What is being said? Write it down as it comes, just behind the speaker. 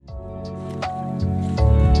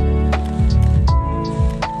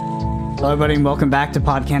Hello, everybody, and welcome back to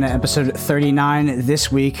Podcana episode 39.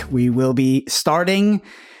 This week, we will be starting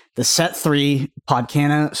the Set 3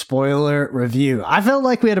 Podcana spoiler review. I felt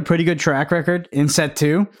like we had a pretty good track record in Set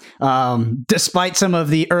 2. Despite some of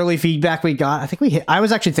the early feedback we got, I think we hit. I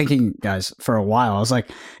was actually thinking, guys, for a while, I was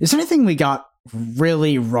like, is there anything we got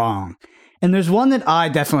really wrong? And there's one that I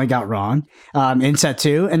definitely got wrong in Set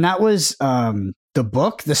 2, and that was the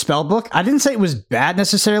book, the spell book. I didn't say it was bad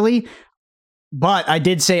necessarily, but I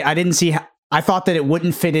did say I thought that it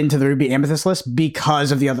wouldn't fit into the Ruby Amethyst list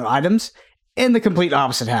because of the other items, and the complete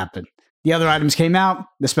opposite happened. The other items came out,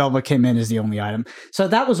 the spellbook came in as the only item. So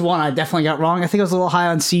that was one I definitely got wrong. I think I was a little high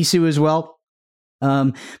on Sisu as well.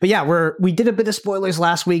 But yeah, we did a bit of spoilers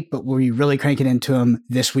last week, but we're really cranking into them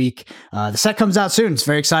this week. The set comes out soon. It's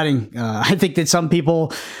very exciting. I think that some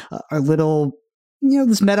people are a little...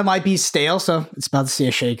 this meta might be stale, so it's about to see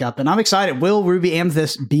a shake-up. And I'm excited. Will Ruby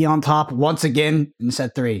Amethyst be on top once again in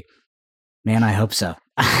Set 3? Man, I hope so.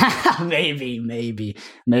 Maybe.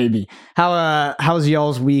 How's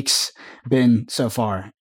y'all's weeks been so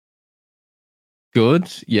far?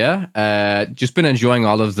 Good, yeah. Just been enjoying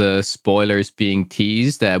all of the spoilers being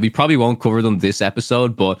teased. We probably won't cover them this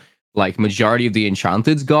episode, but like majority of the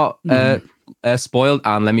Enchanteds got... spoiled,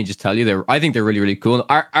 and let me just tell you, I think they're really, really cool.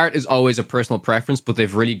 Art is always a personal preference, but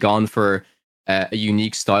they've really gone for a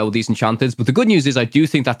unique style with these Enchanteds. But the good news is I do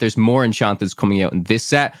think that there's more Enchanteds coming out in this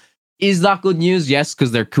set. Is that good news? Yes,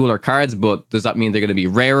 because they're cooler cards, but does that mean they're going to be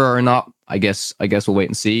rarer or not? I guess we'll wait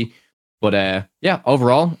and see. But yeah,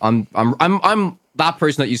 overall, I'm that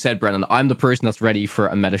person that you said, Brennan. I'm the person that's ready for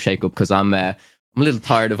a meta shakeup because I'm a little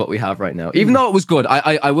tired of what we have right now. Even though it was good,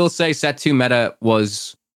 I will say Set 2 meta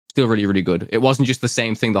was still really, really good. It wasn't just the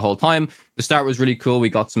same thing the whole time. The start was really cool. We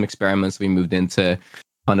got some experiments. We moved into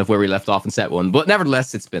kind of where we left off in Set 1. But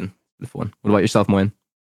nevertheless, it's been fun. What about yourself, Moyen?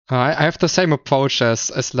 I have the same approach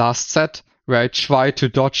as last set, where I try to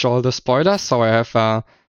dodge all the spoilers. So I have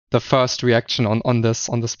the first reaction on this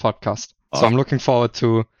podcast. So I'm looking forward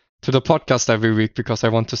to the podcast every week because I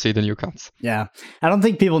want to see the new cards. Yeah. I don't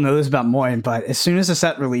think people know this about Moyen, but as soon as the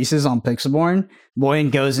set releases on Pixelborn, Moyen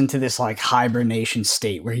goes into this like hibernation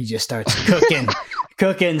state where he just starts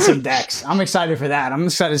cooking some decks. I'm excited for that. I'm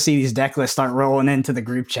excited to see these deck lists start rolling into the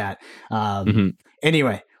group chat.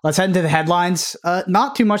 Anyway, let's head into the headlines.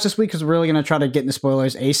 Not too much this week because we're really going to try to get into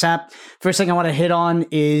spoilers ASAP. First thing I want to hit on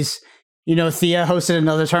is... Thea hosted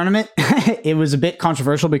another tournament. It was a bit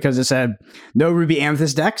controversial because it said no Ruby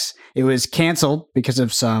Amethyst decks. It was canceled because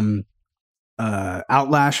of some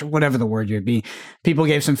outlash, whatever the word would be. People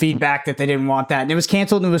gave some feedback that they didn't want that. And it was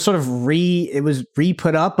canceled and it was sort of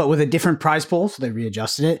re-put up, but with a different prize pool. So they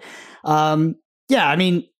readjusted it. Yeah, I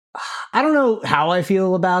mean, I don't know how I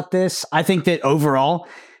feel about this. I think that overall,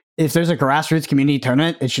 if there's a grassroots community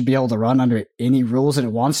tournament, it should be able to run under any rules that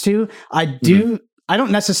it wants to. I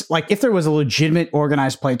don't necessarily, like, if there was a legitimate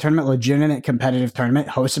organized play tournament, legitimate competitive tournament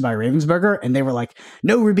hosted by Ravensburger, and they were like,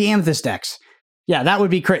 no Ruby Amethyst decks. Yeah, that would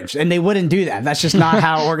be cringe. And they wouldn't do that. That's just not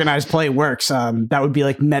how organized play works. That would be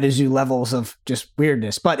like MetaZoo levels of just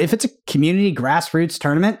weirdness. But if it's a community grassroots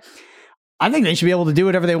tournament, I think they should be able to do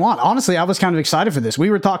whatever they want. Honestly, I was kind of excited for this. We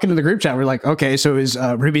were talking in the group chat. We're like, okay, so is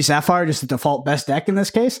Ruby Sapphire just the default best deck in this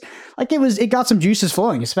case? Like, it got some juices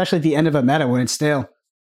flowing, especially at the end of a meta when it's stale.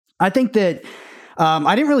 I think that...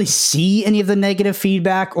 I didn't really see any of the negative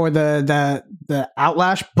feedback or the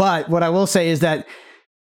outlash, but what I will say is that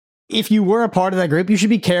if you were a part of that group, you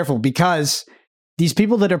should be careful because these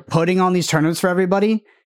people that are putting on these tournaments for everybody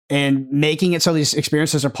and making it so these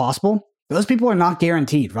experiences are possible, those people are not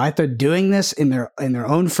guaranteed, right? They're doing this in their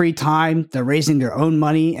own free time. They're raising their own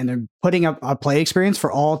money and they're putting up a play experience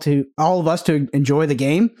for all of us to enjoy the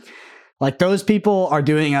game. Like, those people are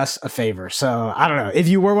doing us a favor. So I don't know. If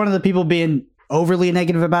you were one of the people being overly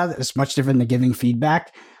negative about it, it's much different than giving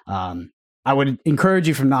feedback. I would encourage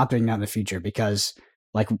you from not doing that in the future because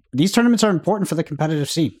like these tournaments are important for the competitive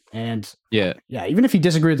scene. And yeah, even if you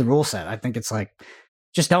disagree with the rule set, I think it's like,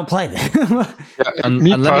 just don't play them. and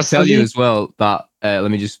let me tell you as well that, let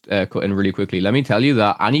me just cut in really quickly. Let me tell you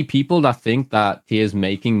that any people that think that he is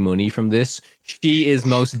making money from this, she is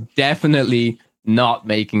most definitely not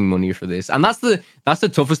making money for this. And that's the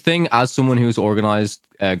toughest thing as someone who's organized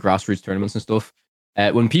grassroots tournaments and stuff.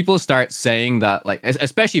 When people start saying that, like,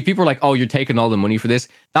 especially if people are like, oh, you're taking all the money for this,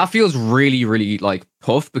 that feels really, really like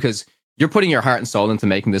tough because you're putting your heart and soul into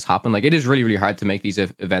making this happen. Like, it is really, really hard to make these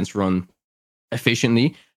events run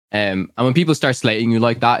efficiently. And when people start slating you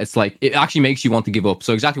like that, it's like, it actually makes you want to give up.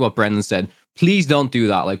 So exactly what Brendan said, please don't do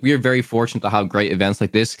that. Like, we are very fortunate to have great events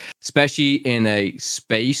like this, especially in a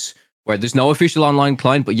space where there's no official online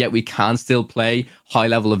client, but yet we can still play high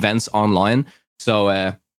level events online.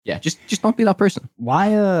 So just don't be that person.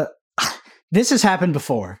 Why? This has happened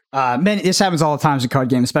before. This happens all the times in card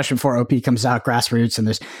games, especially before OP comes out, grassroots,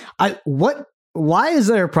 and why is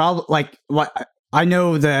there a problem? Like, what? I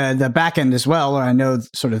know the back end as well, or I know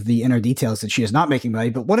sort of the inner details that she is not making money,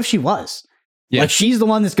 but what if she was? Yeah. Like, she's the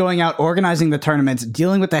one that's going out, organizing the tournaments,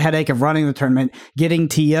 dealing with the headache of running the tournament, getting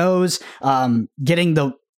TOs,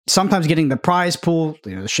 sometimes getting the prize pool,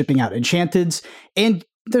 shipping out enchanteds, and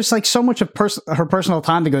there's like so much of her personal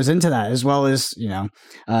time that goes into that, as well as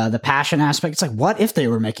the passion aspect. It's like, what if they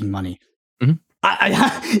were making money?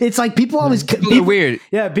 Mm-hmm. It's like people always weird.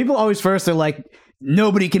 Yeah, people always first they're like,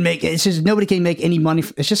 nobody can make it. It's just nobody can make any money.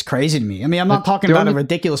 It's just crazy to me. I mean, I'm not talking about a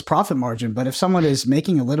ridiculous profit margin, but if someone is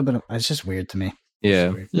making a little bit of, it's just weird to me.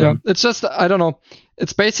 Yeah. It's just, I don't know.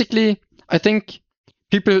 It's basically, I think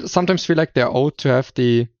people sometimes feel like they're owed to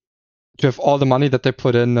have all the money that they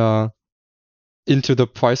put in into the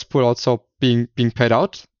prize pool also being paid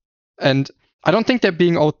out. And I don't think they're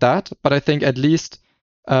being owed that, but I think at least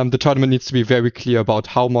the tournament needs to be very clear about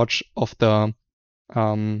how much of the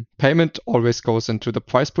payment always goes into the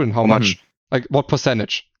prize pool and how much, like what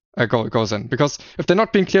percentage goes in. Because if they're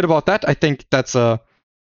not being clear about that, I think that's a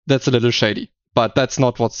little shady. But that's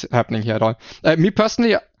not what's happening here at all. Me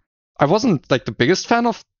personally, I wasn't like the biggest fan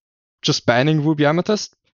of just banning Ruby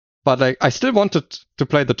Amethyst, but like I still wanted to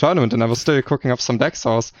play the tournament, and I was still cooking up some decks.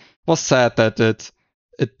 So I was sad that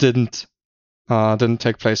it didn't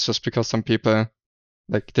take place just because some people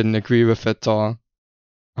like didn't agree with it or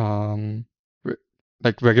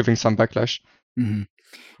like we're giving some backlash. Mm-hmm.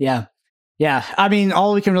 Yeah. I mean,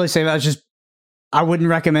 all we can really say about it is just I wouldn't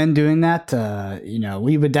recommend doing that.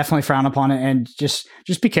 We would definitely frown upon it, and just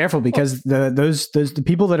be careful, because the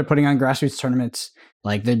people that are putting on grassroots tournaments,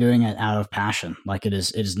 like, they're doing it out of passion. Like, it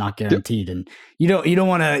is not guaranteed, and you don't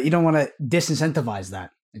want to disincentivize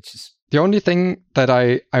that. It's just the only thing that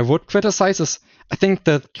I would criticize is I think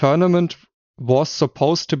the tournament was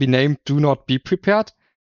supposed to be named "Do Not Be Prepared."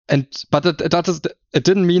 But it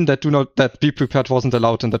didn't mean that Be Prepared wasn't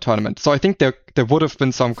allowed in the tournament. So I think there would have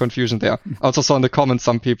been some confusion there. I also saw in the comments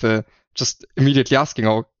some people just immediately asking,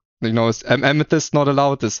 is Amethyst not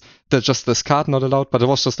allowed? Is there just this card not allowed? But it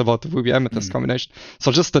was just about the Ruby Amethyst combination.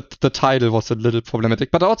 So just the title was a little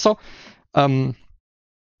problematic. But also,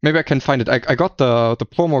 maybe I can find it. I got the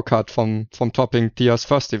promo card from topping Dia's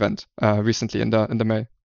first event recently in the mail.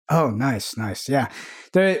 Oh, nice. Yeah.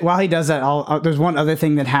 While he does that, there's one other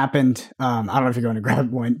thing that happened. I don't know if you're going to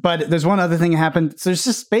grab one, but there's one other thing that happened. So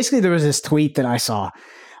there was this tweet that I saw.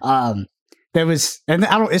 It's not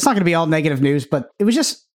going to be all negative news, but it was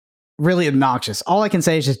just really obnoxious. All I can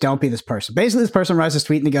say is just don't be this person. Basically, this person writes this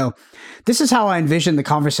tweet and they go, "This is how I envision the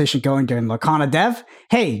conversation going during Lorcana Dev.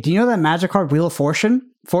 Hey, do you know that magic card Wheel of Fortune?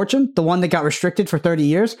 The one that got restricted for 30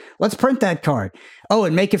 years? Let's print that card. Oh,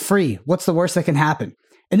 and make it free. What's the worst that can happen?"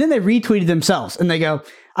 And then they retweeted themselves and they go,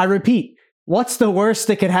 "I repeat, what's the worst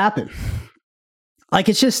that could happen?" Like,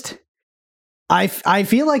 it's just, I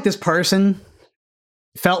feel like this person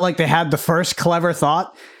felt like they had the first clever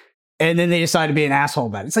thought and then they decided to be an asshole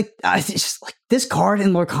about it. It's just like this card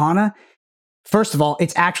in Lorcana, first of all,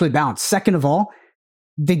 it's actually balanced. Second of all,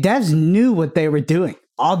 the devs knew what they were doing.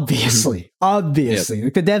 Obviously. Yep.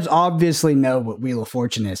 Like, the devs obviously know what Wheel of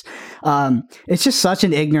Fortune is. It's just such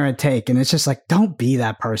an ignorant take, and it's just like, don't be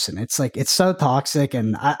that person. It's like, it's so toxic,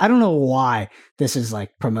 and I don't know why this is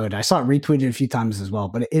like promoted. I saw it retweeted a few times as well,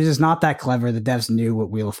 but it is not that clever. The devs knew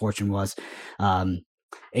what Wheel of Fortune was,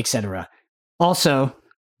 etc. Also,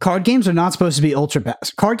 card games are not supposed to be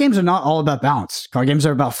card games are not all about balance. Card games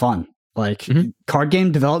are about fun. Like, card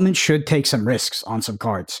game development should take some risks on some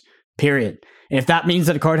cards, period. If that means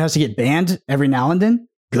that a card has to get banned every now and then,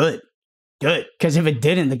 good. Because if it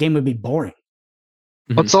didn't, the game would be boring.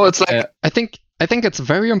 So it's like, I think it's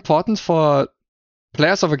very important for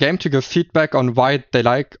players of a game to give feedback on why they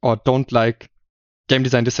like or don't like game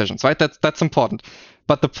design decisions, right? That's important.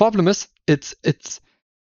 But the problem is, it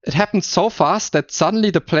happens so fast that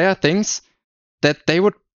suddenly the player thinks that they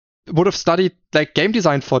would have studied like game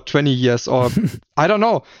design for 20 years, or I don't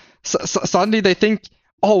know. Suddenly they think,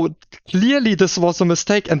 oh, clearly this was a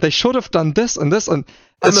mistake, and they should have done this and this, and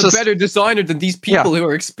I'm a better designer than these people who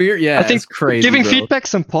are experienced. Yeah, I think crazy, giving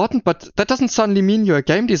feedback's important, but that doesn't suddenly mean you're a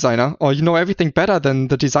game designer or you know everything better than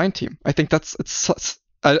the design team. I think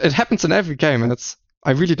it happens in every game, and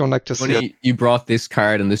I really don't like to see it. You brought this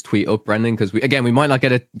card and this tweet up, Brendan, because we might not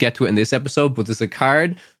get to it in this episode, but there's a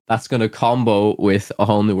card that's going to combo with A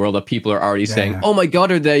Whole New World that people are already saying, "Oh my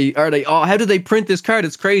god, are they? Oh, how did they print this card?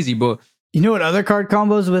 It's crazy." But you know what other card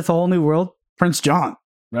combos with A Whole New World? Prince John,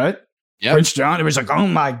 right? Yep. Prince John, it was like, oh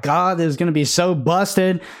my God, it was going to be so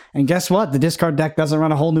busted. And guess what? The discard deck doesn't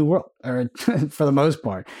run a whole new world, or for the most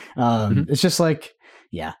part. It's just like,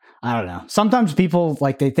 yeah, I don't know. Sometimes people,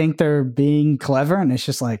 like, they think they're being clever, and it's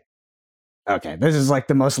just like, okay, this is like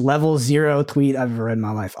the most level 0 tweet I've ever read in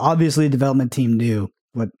my life. Obviously, the development team knew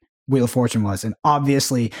what Wheel of Fortune was. And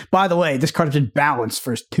obviously, by the way, this card has been balanced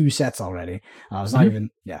for 2 sets already. It's not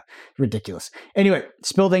even, ridiculous. Anyway,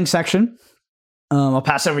 Spilled Ink section. I'll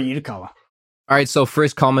pass over to you to Kala. All right, so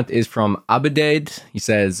first comment is from Abedade. He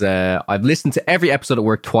says, I've listened to every episode at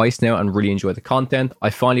work twice now and really enjoy the content. I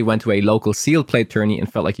finally went to a local sealed play tourney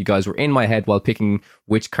and felt like you guys were in my head while picking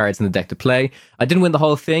which cards in the deck to play. I didn't win the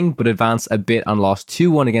whole thing, but advanced a bit and lost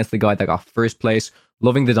 2-1 against the guy that got first place.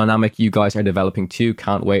 Loving the dynamic you guys are developing too.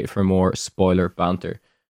 Can't wait for more spoiler banter.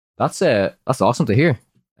 That's awesome to hear.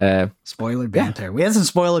 Spoiler banter. We had some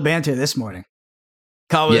spoiler banter this morning.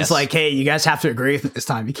 Kala was like, "Hey, you guys have to agree with me this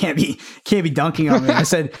time. You can't be dunking on me." I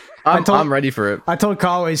said, "I'm ready for it." I told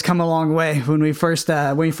Kala he's come a long way. When we first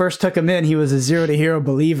took him in, he was a 0 to hero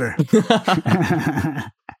believer.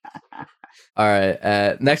 All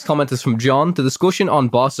right. Next comment is from John. The discussion on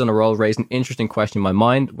bosses on a roll raised an interesting question in my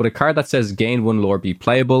mind. Would a card that says gain 1 lore be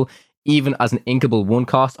playable, even as an inkable 1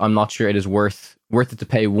 cost? I'm not sure it is worth it to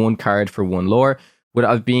pay 1 card for 1 lore.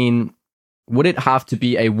 Would it have to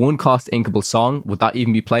be a 1 cost inkable song? Would that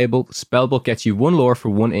even be playable? Spellbook gets you 1 lore for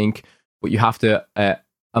 1 ink, but you have to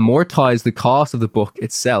amortize the cost of the book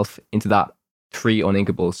itself into that 3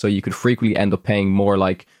 uninkable. So you could frequently end up paying more,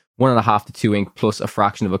 like 1.5 to 2 ink plus a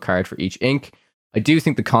fraction of a card for each ink. I do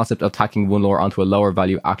think the concept of tacking 1 lore onto a lower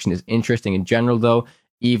value action is interesting in general, though,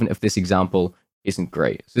 even if this example isn't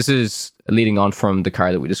great. So this is leading on from the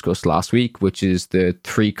card that we discussed last week, which is the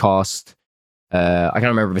 3 cost. I can't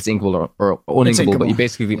remember if it's inkable or uninkable, but you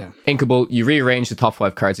basically inkable. You rearrange the top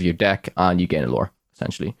 5 cards of your deck, and you gain a lore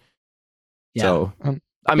essentially. Yeah. So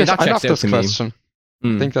I mean, that I checks love out this to question.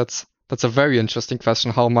 I think that's a very interesting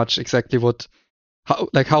question. How much exactly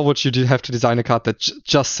how would you have to design a card that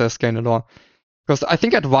just says gain a lore? Because I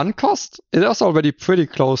think at 1 cost, it is already pretty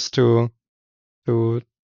close to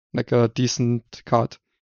like a decent card.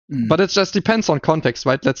 But it just depends on context,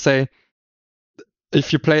 right? Let's say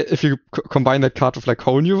if you combine that card with like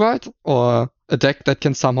Whole New World or a deck that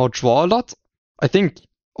can somehow draw a lot, I think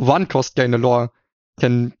 1 cost gain a lore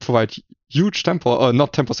can provide huge tempo, or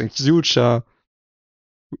not tempo things, huge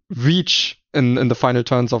reach in the final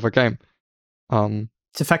turns of a game.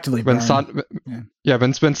 It's effectively when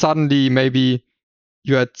suddenly maybe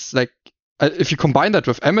you had like if you combine that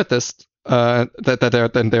with Amethyst,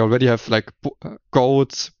 then they already have like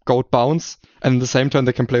gold bounce, and in the same turn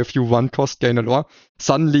they can play a few 1 cost gain a lore.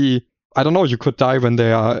 Suddenly, I don't know, you could die when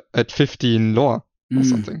they are at 15 lore or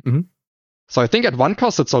something. Mm-hmm. So I think at 1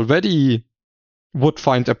 cost it's already would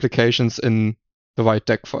find applications in the right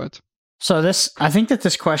deck for it. So I think that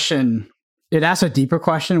this question, it asks a deeper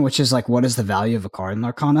question, which is like, what is the value of a card in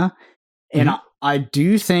Arcana? And I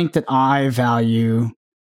do think that I value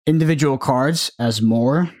individual cards as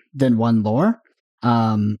more than 1 lore.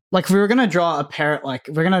 Like if we're gonna draw a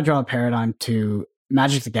paradigm to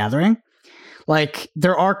Magic the Gathering, like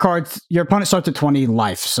there are cards, your opponent starts at 20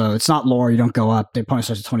 life, so it's not lore, you don't go up, the opponent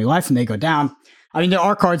starts at 20 life and they go down. I mean, there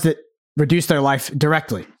are cards that reduce their life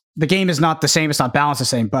directly. The game is not the same, it's not balanced the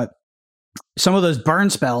same, but some of those burn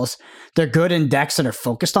spells, they're good in decks that are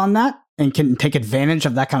focused on that and can take advantage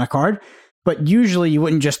of that kind of card. But usually you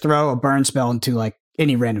wouldn't just throw a burn spell into like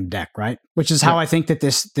any random deck, right? Which is how I think that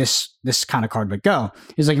this kind of card would go.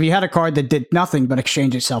 Is like if you had a card that did nothing but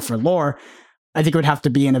exchange itself for lore, I think it would have to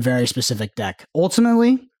be in a very specific deck.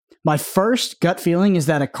 Ultimately, my first gut feeling is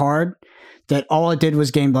that a card that all it did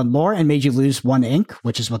was gain 1 lore and made you lose 1 ink,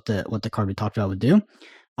 which is what the card we talked about would do.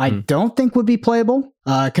 I don't think would be playable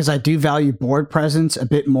because I do value board presence a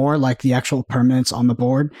bit more, like the actual permanence on the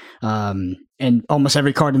board. And almost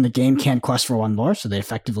every card in the game can quest for 1 lore, so they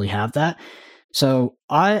effectively have that. So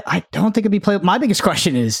I don't think it'd be playable. My biggest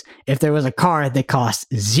question is if there was a card that cost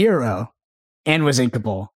 0 and was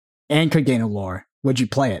inkable and could gain a lore, would you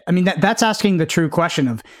play it? I mean, that's asking the true question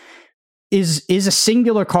of is a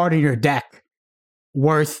singular card in your deck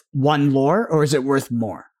worth 1 lore or is it worth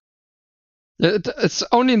more? It's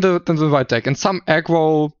only in the right deck. In some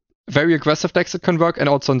aggro, very aggressive decks it can work, and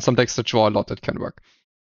also in some decks that draw a lot it can work.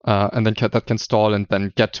 And then that can stall and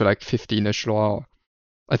then get to like 15-ish lore.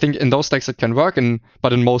 I think in those decks it can work,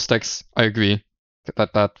 but in most decks I agree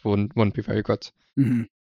that wouldn't be very good. Mm-hmm.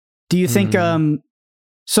 Do you think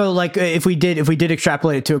so like if we did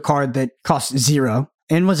extrapolate it to a card that costs 0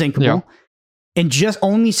 and was inkable and just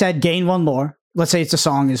only said gain 1 lore, let's say it's a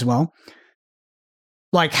song as well,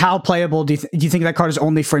 Like, how playable do you think that card is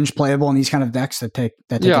only fringe playable in these kind of decks that take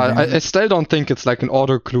Yeah, I still don't think it's like an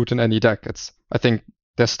auto-include in any deck. I think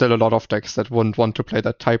there's still a lot of decks that wouldn't want to play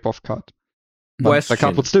that type of card. But the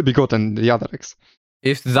card would still be good in the other decks.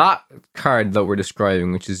 If that card that we're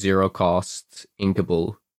describing, which is 0 cost,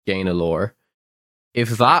 inkable, gain a lore,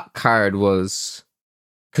 if that card was...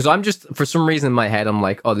 Because I'm just, for some reason in my head, I'm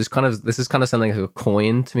like, oh, this is kind of sounding like a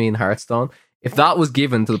coin to me in Hearthstone. If that was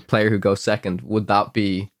given to the player who goes second, would that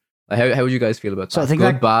be... How would you guys feel about that? So I think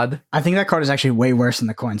bad? I think that card is actually way worse than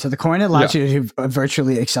the coin. So the coin allows you to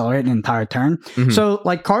virtually accelerate an entire turn. Mm-hmm. So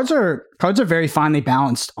like cards are very finely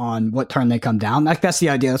balanced on what turn they come down. Like that's the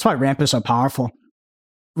idea. That's why ramp is so powerful.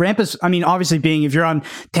 Ramp is, I mean, obviously being if you're on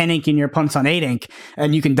 10 ink and your opponent's on 8 ink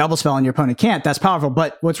and you can double spell and your opponent can't, that's powerful.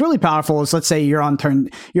 But what's really powerful is, let's say you're on turn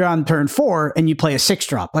 4 and you play a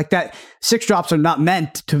 6-drop. Like that 6 drops are not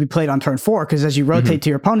meant to be played on turn 4 because as you rotate to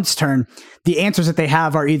your opponent's turn, the answers that they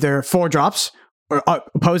have are either 4 drops or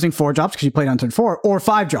opposing 4 drops because you played on turn 4 or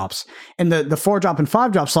 5 drops. And the 4-drop and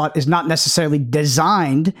 5-drop slot is not necessarily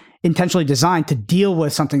intentionally designed to deal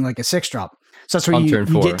with something like a 6-drop. So that's where you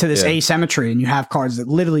get to this asymmetry and you have cards that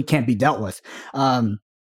literally can't be dealt with.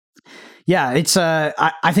 It's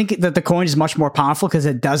I think that the coin is much more powerful because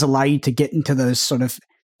it does allow you to get into those sort of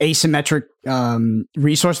asymmetric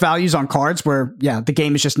resource values on cards where, the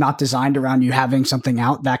game is just not designed around you having something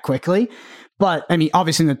out that quickly. But I mean,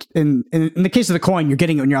 obviously, in the case of the coin, you're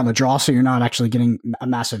getting it when you're on the draw, so you're not actually getting a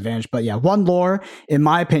massive advantage. But yeah, 1 lore, in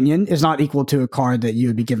my opinion, is not equal to a card that you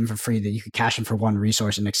would be given for free that you could cash in for 1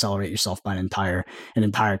 resource and accelerate yourself by an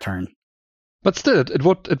entire turn. But still, it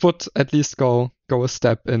would at least go a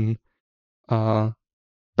step in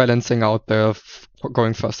balancing out the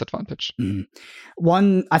going first advantage.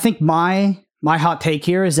 Mm-hmm. I think my hot take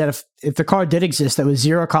here is that if the card did exist that was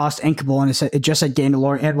 0 cost, inkable, and it just said gain a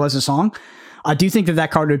lore and was a song, I do think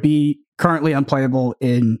that card would be currently unplayable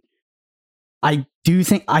in. I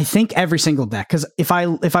think every single deck, because if I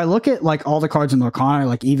look at like all the cards in Lorcana,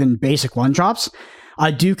 like even basic 1-drops, I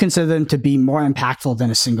do consider them to be more impactful than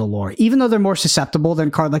a single lore, even though they're more susceptible than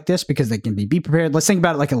a card like this because they can be prepared. Let's think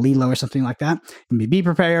about it like a Lilo or something like that. It can be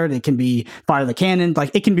prepared. It can be fire the cannon. Like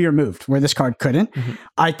it can be removed where this card couldn't. Mm-hmm.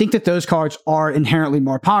 I think that those cards are inherently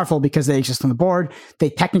more powerful because they exist on the board. They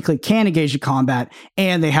technically can engage in combat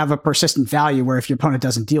and they have a persistent value where if your opponent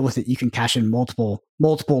doesn't deal with it, you can cash in multiple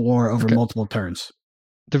lore over multiple turns.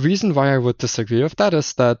 The reason why I would disagree with that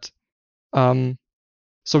is that,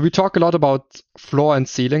 so we talk a lot about floor and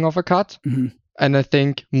ceiling of a card, and I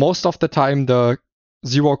think most of the time the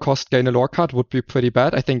 0 cost gain a lore card would be pretty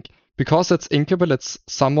bad. I think because it's inkable, it's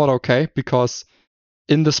somewhat okay, because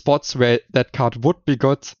in the spots where that card would be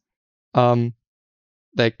good,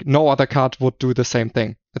 like no other card would do the same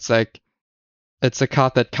thing. It's like it's a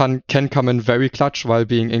card that can come in very clutch while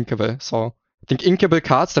being inkable. So I think inkable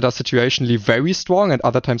cards that are situationally very strong and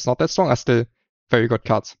other times not that strong are still very good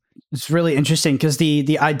cards. It's really interesting because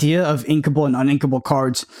the idea of inkable and uninkable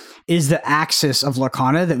cards is the axis of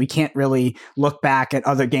Lorcana that we can't really look back at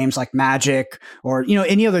other games like Magic or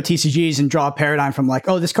any other TCGs and draw a paradigm from like,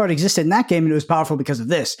 oh, this card existed in that game and it was powerful because of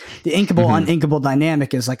this. The inkable uninkable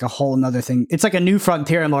dynamic is like a whole nother thing. It's like a new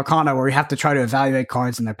frontier in Lorcana where we have to try to evaluate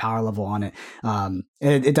cards and their power level on it.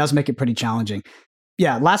 It does make it pretty challenging.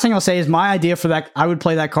 Yeah, last thing I'll say is my idea for that, I would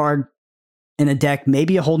play that card in a deck,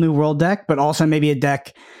 maybe a whole new world deck, but also maybe a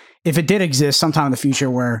deck, if it did exist sometime in the future,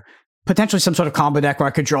 where potentially some sort of combo deck where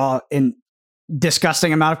I could draw in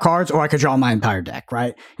disgusting amount of cards or I could draw my entire deck,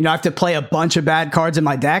 right? I have to play a bunch of bad cards in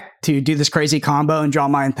my deck to do this crazy combo and draw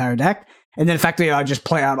my entire deck. And then effectively I just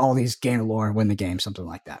play out all these gain of lore and win the game, something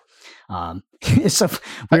like that. So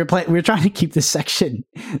we were trying to keep this section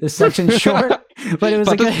short, but it was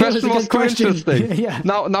a good question. Yeah.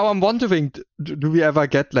 Now I'm wondering, do we ever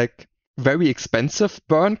get like very expensive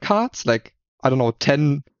burn cards? Like, I don't know,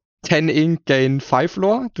 10 ink gain 5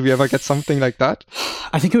 lore? Do we ever get something like that?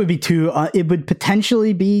 I think it would be it would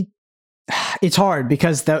potentially be, it's hard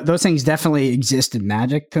because those things definitely exist in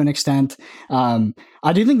Magic to an extent.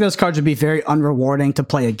 I do think those cards would be very unrewarding to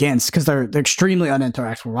play against because they're extremely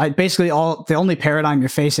uninteractable, right? Basically, the only paradigm you're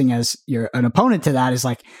facing as an opponent to that is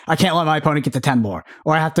like, I can't let my opponent get to 10 lore,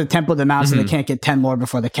 or I have to tempo them out so they can't get 10 lore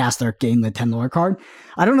before they cast their gain the 10 lore card.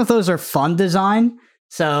 I don't know if those are fun design,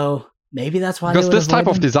 so maybe that's why. Because this type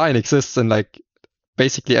of design exists in like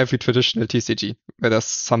basically every traditional TCG, where there's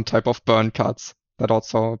some type of burn cards that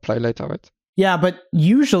also play later, right? Yeah, but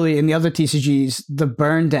usually in the other TCGs, the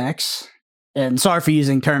burn decks, and sorry for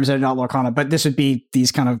using terms that are not Lorcana, but this would be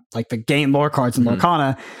these kind of like the game lore cards in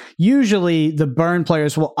Lorcana. Usually the burn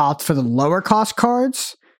players will opt for the lower cost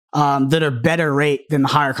cards that are better rate than the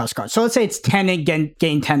higher cost cards. So let's say it's 10 ink,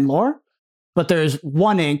 gain 10 lore, but there's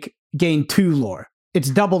 1 ink, gain 2 lore. It's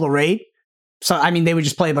double the rate. So, I mean, they would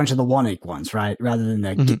just play a bunch of the 1 ink ones, right? Rather than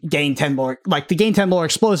the gain 10 lore. Like, the gain 10 lore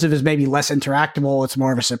explosive is maybe less interactable. It's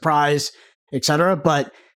more of a surprise, etc.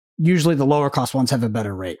 But usually the lower cost ones have a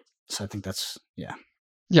better rate. So I think that's, yeah.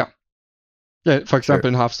 Yeah, for example,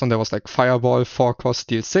 in Hearthstone, there was like Fireball, 4 cost,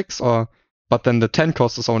 deal 6, but then the 10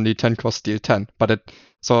 cost is only 10 cost, deal 10.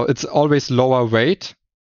 So it's always lower rate,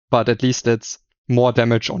 but at least it's more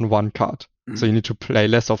damage on one card. So you need to play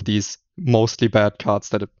less of these mostly bad cards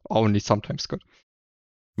that are only sometimes good.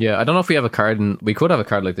 Yeah, I don't know if we have a card, and we could have a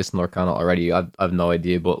card like this in Lorcana already. I've no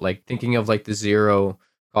idea, but like thinking of like the 0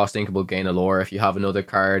 cost inkable gain a lore, if you have another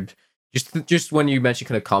card, just when you mentioned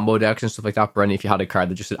kind of combo decks and stuff like that, Brendan, if you had a card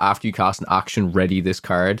that just said after you cast an action, ready this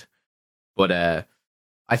card. But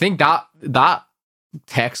I think that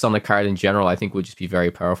text on the card in general, I think would just be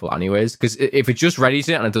very powerful anyways, because if it just readies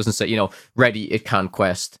it and it doesn't say, ready, it can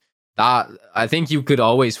quest. That I think you could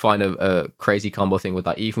always find a crazy combo thing with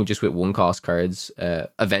that, even just with 1 cost cards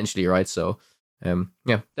eventually, right? So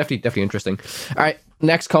yeah, definitely interesting. All right,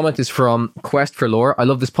 next comment is from Quest for Lore. I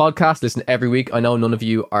love this podcast, listen every week. I know none of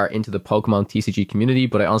you are into the Pokemon TCG community,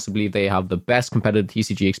 but I honestly believe they have the best competitive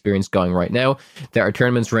TCG experience going right now. There are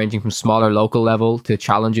tournaments ranging from smaller local level to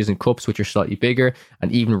challenges and cups which are slightly bigger, and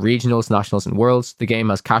even regionals, nationals, and worlds. The game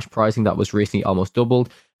has cash pricing that was recently almost doubled,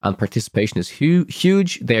 and participation is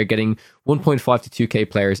huge. They are getting 1.5 to 2k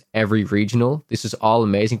players every regional. This is all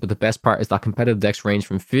amazing, but the best part is that competitive decks range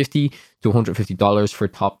from $50 to $150 for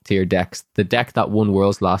top tier decks. The deck that won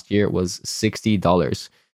Worlds last year was $60.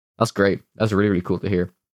 That's great. That's really, really cool to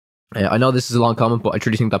hear. I know this is a long comment, but I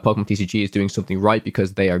truly think that Pokemon TCG is doing something right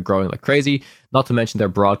because they are growing like crazy. Not to mention their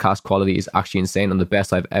broadcast quality is actually insane and the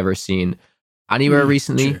best I've ever seen anywhere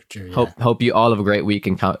recently. True, yeah. Hope you all have a great week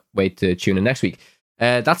and can't wait to tune in next week.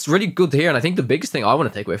 That's really good to hear, and I think the biggest thing I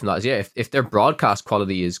want to take away from that is, if their broadcast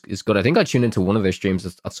quality is good, I think I tuned into one of their streams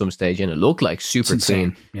at some stage, and it looked like super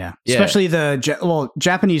clean. Yeah, especially the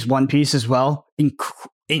Japanese One Piece as well.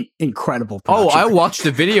 Incredible production. Oh, I watched the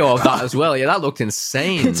video of that as well. Yeah, that looked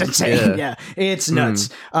insane. It's insane. Yeah, it's nuts.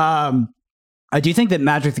 I do think that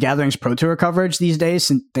Magic the Gathering's Pro Tour coverage these days,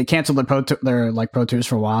 since they canceled their Pro Tours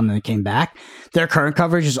for a while and then they came back, their current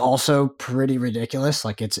coverage is also pretty ridiculous.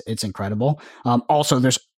 Like it's incredible. Also,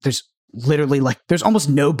 there's literally there's almost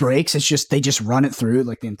no breaks. It's just they just run it through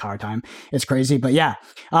like the entire time. It's crazy. But yeah,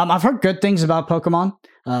 I've heard good things about Pokemon.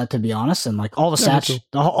 To be honest, and like all the stats,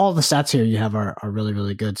 all the stats here you have are really,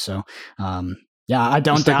 really good. So yeah, I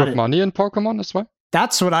don't doubt it. Money in Pokemon as well.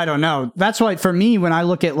 That's what I don't know. That's why for me, when I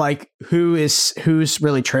look at like who's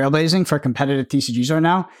really trailblazing for competitive TCGs right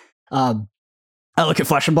now, I look at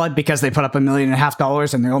Flesh and Blood because they put up $1.5 million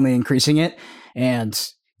and they're only increasing it. And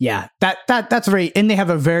yeah, that's very, and they have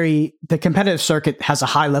the competitive circuit has a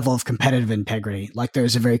high level of competitive integrity. Like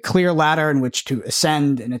there's a very clear ladder in which to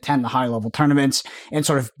ascend and attend the high level tournaments and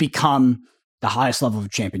sort of become the highest level of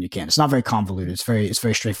champion you can. It's not very convoluted. It's very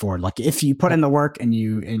straightforward. Like if you put in the work and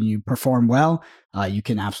you perform well, you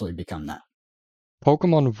can absolutely become that.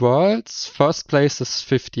 Pokemon Worlds, first place is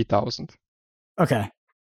 50,000. Okay.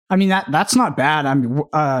 I mean, that's not bad. I mean,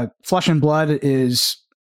 Flesh and Blood is,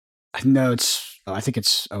 I think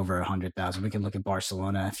it's over 100,000. We can look at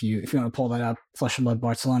Barcelona. If you want to pull that up, Flesh and Blood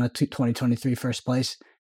Barcelona 2023 first place.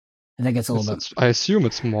 I think it's a little bit. I assume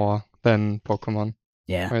it's more than Pokemon.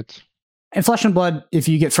 Yeah. Right. And Flesh and Blood, if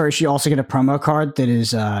you get first, you also get a promo card that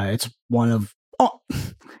is, it's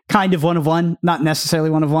kind of one of one, not necessarily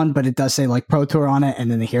one of one, but it does say like Pro Tour on it, and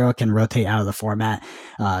then the hero can rotate out of the format.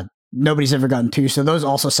 Nobody's ever gotten 2, so those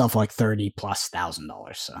also sell for like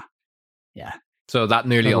 $30,000+. So, yeah. So that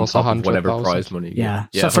nearly on top of whatever prize money. Yeah.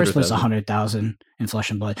 So first place 100,000 in Flesh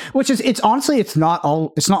and Blood, which is it's not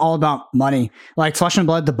all about money. Like Flesh and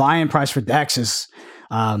Blood, the buy-in price for decks is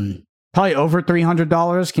probably over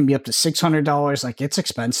 $300, can be up to $600. Like it's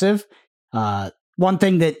expensive. One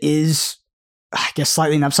thing that is, I guess,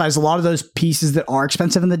 slightly an upside is a lot of those pieces that are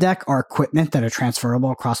expensive in the deck are equipment that are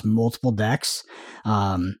transferable across multiple decks.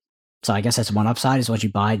 So I guess that's one upside is once you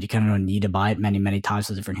buy it, you kind of don't need to buy it many, many times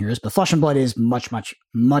with different heroes. But Flesh and Blood is much, much,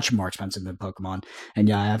 much more expensive than Pokemon. And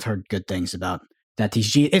yeah, I've heard good things about that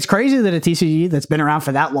TCG. It's crazy that a TCG that's been around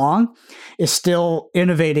for that long is still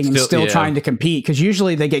innovating and still trying to compete, because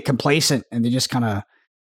usually they get complacent and they just kind of, I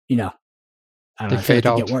don't know, they fade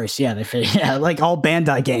out. They get worse. Yeah, they fade. Yeah, like all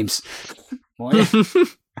Bandai games.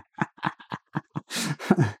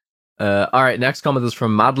 All right, next comment is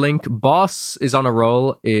from Madlink. Boss is on a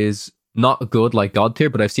roll, is not good like God tier,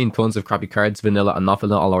 but I've seen tons of crappy cards, vanilla and not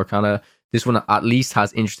vanilla, all Arcana. This one at least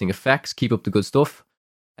has interesting effects. Keep up the good stuff.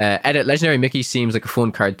 Edit Legendary Mickey seems like a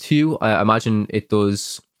fun card too. I imagine it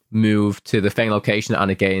does move to the Fang location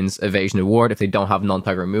and it gains evasion reward if they don't have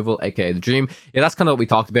non-type removal, aka the Dream. Yeah, that's kind of what we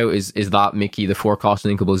talked about, is that Mickey, the 4-cost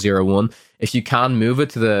and Inkable 0/1. If you can move it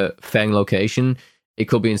to the Fang location, it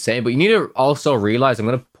could be insane. But you need to also realize, I'm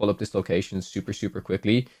going to pull up this location super, super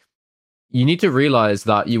quickly. You need to realize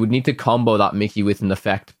that you would need to combo that Mickey with an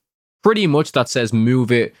effect pretty much that says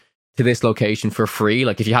move it to this location for free.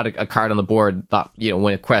 Like if you had a card on the board that,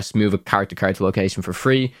 when it quests, move a card to location for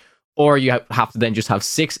free. Or you have to then just have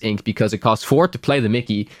 6 ink because it costs 4 to play the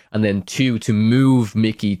Mickey and then 2 to move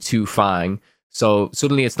Mickey to Fang. So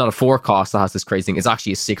suddenly it's not a 4 cost that has this crazy thing. It's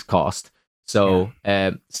actually a 6 cost. So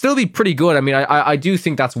still be pretty good. I mean, I do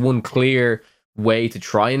think that's one clear way to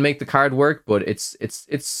try and make the card work, but it's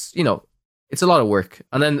a lot of work.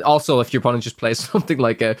 And then also if your opponent just plays something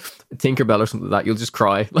like a Tinkerbell or something like that, you'll just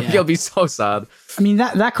cry. You'll be so sad. I mean,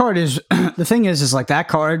 that card is the thing is like that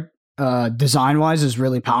card design wise is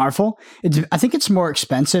really powerful. I think it's more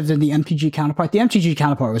expensive than the MTG counterpart. The MTG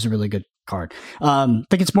counterpart was a really good card. I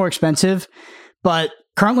think it's more expensive, but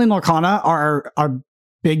currently in Lorcana, our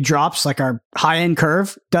big drops, like our high end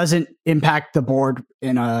curve, doesn't impact the board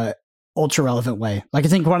in a ultra relevant way. Like I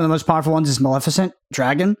think one of the most powerful ones is Maleficent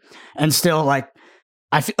Dragon, and still like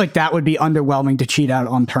I feel like that would be underwhelming to cheat out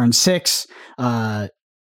on turn 6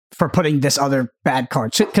 for putting this other bad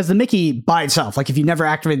card. Because the Mickey by itself, like if you never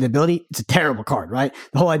activate the ability, it's a terrible card, right?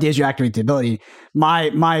 The whole idea is you activate the ability.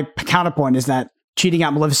 My counterpoint is that cheating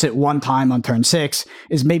out Maleficent one time on turn 6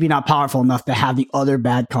 is maybe not powerful enough to have the other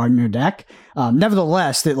bad card in your deck.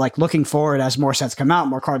 Nevertheless, that like looking forward as more sets come out,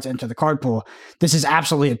 more cards enter the card pool, this is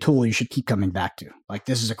absolutely a tool you should keep coming back to. Like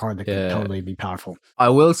this is a card that can totally be powerful. I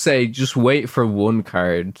will say, just wait for one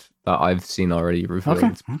card that I've seen already revealed. Okay.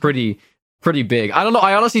 It's pretty big. I don't know.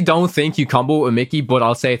 I honestly don't think you combo with Mickey, but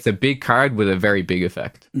I'll say it's a big card with a very big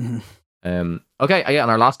effect. Mm-hmm. Okay, and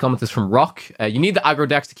our last comment is from Rock. You need the aggro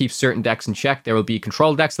decks to keep certain decks in check. There will be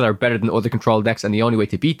control decks that are better than other control decks, and the only way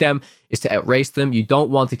to beat them is to outrace them. You don't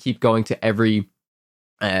want to keep going to every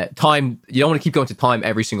time. You don't want to keep going to time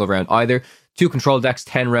every single round either. 2 control decks,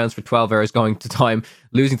 10 rounds for 12 hours going to time.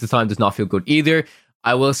 Losing to time does not feel good either.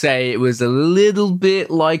 I will say it was a little bit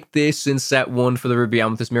like this in set 1 for the Ruby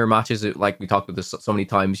Amethyst mirror matches. Like we talked about this so many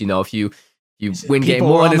times, if you win game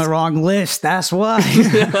 1, on the wrong list. That's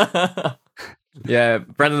why. Yeah,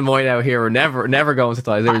 Brendan and Moy out here were never going to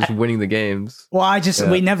tie. They were just winning the games. Well,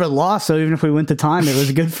 we never lost, so even if we went to time, it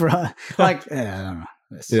was good for us. I don't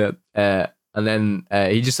know. And then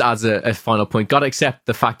he just adds a final point. Gotta accept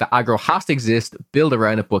the fact that aggro has to exist, build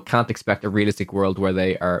around it, but can't expect a realistic world where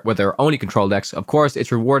there are only control decks. Of course,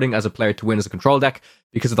 it's rewarding as a player to win as a control deck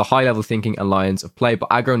because of the high level thinking and lines of play, but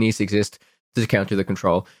aggro needs to exist to counter the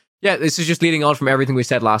control. Yeah, this is just leading on from everything we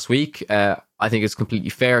said last week. I think it's completely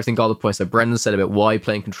fair. I think all the points that Brendan said about why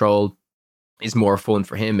playing control is more fun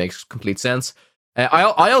for him makes complete sense. I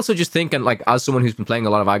also just think, and like as someone who's been playing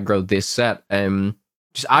a lot of aggro this set,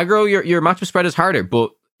 just aggro, your matchup spread is harder,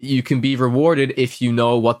 but you can be rewarded if you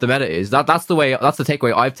know what the meta is. That's the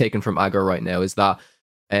takeaway I've taken from aggro right now, is that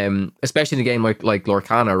especially in a game like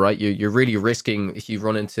Lorcana, right? You're really risking, if you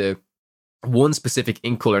run into one specific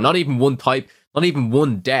ink color, not even one type, not even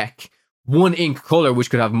one deck, one ink color, which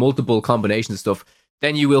could have multiple combinations of stuff,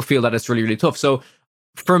 then you will feel that it's really, really tough. So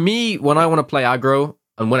for me, when I want to play aggro,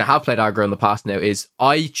 and when I have played aggro in the past now, is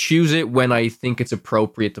I choose it when I think it's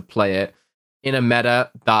appropriate to play it in a meta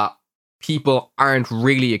that people aren't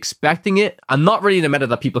really expecting it, and not really in a meta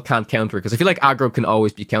that people can't counter, because I feel like aggro can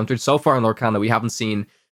always be countered. So far in Lorcana, we haven't seen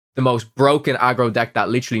the most broken aggro deck that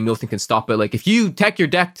literally nothing can stop it. Like if you tech your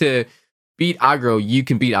deck to beat aggro, you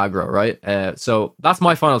can beat aggro, right? So that's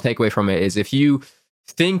my final takeaway from it, is if you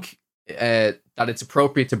think that it's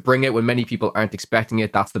appropriate to bring it when many people aren't expecting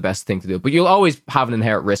it, that's the best thing to do. But you'll always have an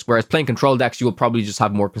inherent risk, whereas playing control decks, you will probably just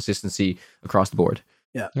have more consistency across the board.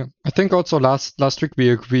 Yeah. I think also last week we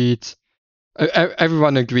agreed,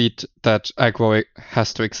 everyone agreed that aggro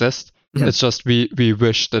has to exist. Yeah. It's just we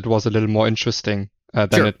wished it was a little more interesting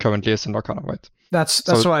than it currently is in Lorcana, right?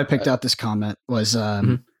 That's why I picked out this comment, was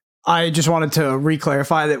I just wanted to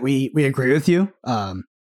re-clarify that we agree with you.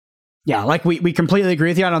 Yeah, like we completely agree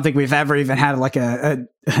with you. I don't think we've ever even had like a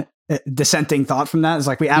dissenting thought from that. It's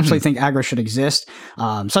like we absolutely think aggro should exist. So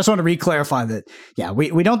I just want to re-clarify that, yeah,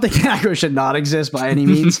 we don't think aggro should not exist by any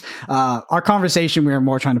means. Our conversation, we were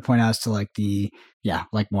more trying to point out to like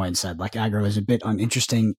like Moyen said, like aggro is a bit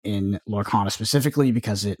uninteresting in Lorcana specifically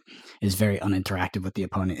because it is very uninteractive with the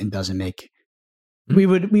opponent and doesn't make... We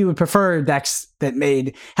would prefer decks that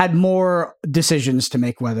had more decisions to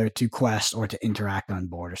make, whether to quest or to interact on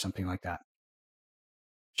board or something like that.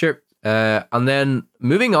 Sure. And then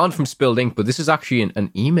moving on from Spilled Ink, but this is actually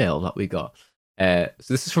an email that we got. So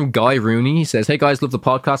this is from Guy Rooney. He says, "Hey guys, love the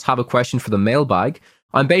podcast. Have a question for the mailbag.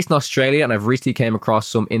 I'm based in Australia and I've recently came across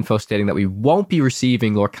some info stating that we won't be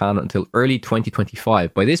receiving Lorcana until early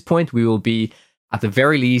 2025. By this point, we will be at the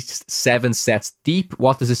very least 7 sets deep.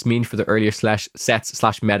 What does this mean for the earlier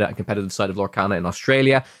sets/meta and competitive side of Lorcana in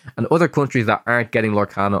Australia and other countries that aren't getting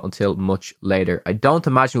Lorcana until much later? I don't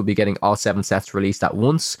imagine we'll be getting all 7 sets released at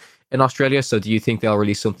once in Australia. So do you think they'll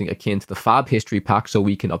release something akin to the Fab History Pack so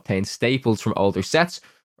we can obtain staples from older sets?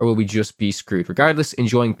 Or will we just be screwed? Regardless,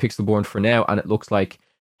 enjoying Pixelborn for now, and it looks like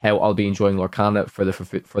how I'll be enjoying Lorcana for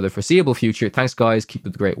the foreseeable future. Thanks, guys. Keep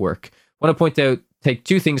up the great work." I want to point out, take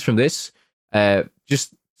 2 things from this.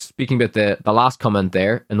 Just speaking about the last comment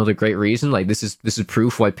there, another great reason. Like this is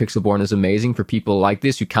proof why Pixelborn is amazing for people like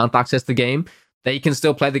this who can't access the game. They can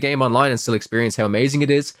still play the game online and still experience how amazing it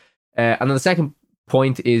is. And then the second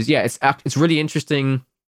point is, yeah, it's really interesting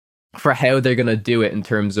for how they're gonna do it in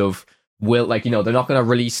terms of they're not gonna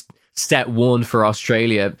release set 1 for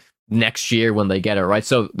Australia next year when they get it, right?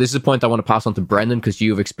 So this is a point I want to pass on to Brendan, because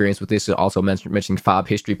you have experience with this, also mentioning Fab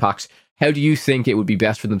History Packs. How do you think it would be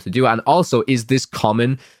best for them to do it? And also, is this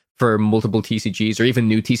common for multiple TCGs or even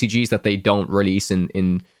new TCGs that they don't release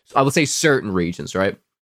in I would say certain regions, right?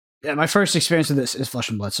 Yeah, my first experience with this is Flesh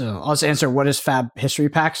and Blood. So I'll just answer, what is Fab History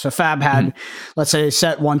Pack? So Fab had, let's say,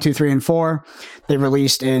 set 1, 2, 3, and 4. They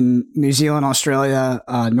released in New Zealand, Australia,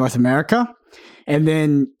 North America. And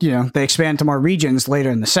then, they expand to more regions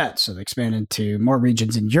later in the set. So they expanded to more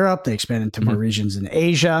regions in Europe. They expanded to more regions in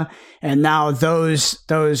Asia. And now those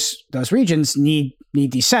regions need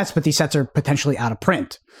these sets, but these sets are potentially out of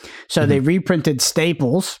print. So they reprinted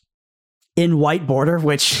staples in white border,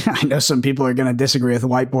 which I know some people are going to disagree with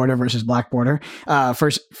white border versus black border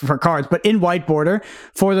for cards, but in white border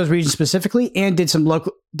for those regions specifically, and did some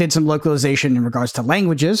localization in regards to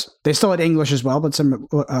languages. They still had English as well, but some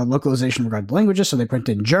localization in regard to languages. So they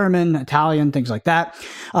printed in German, Italian, things like that.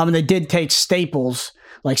 And they did take staples,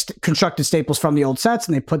 like constructed staples from the old sets,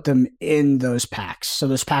 and they put them in those packs. So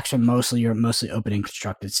those packs are mostly opening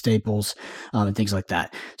constructed staples and things like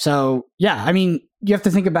that. So yeah, I mean, you have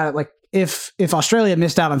to think about it like, if Australia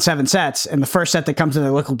missed out on 7 sets and the first set that comes to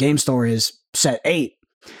their local game store is set 8,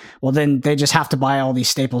 well, then they just have to buy all these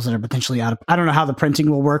staples that are potentially out of... I don't know how the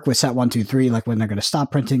printing will work with set 1, 2, 3, like when they're going to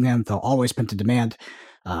stop printing them. They'll always print to demand.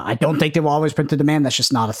 I don't think they will always print to demand. That's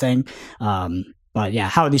just not a thing. But yeah,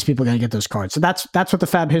 how are these people going to get those cards? So that's what the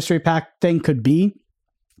Fab History Pack thing could be.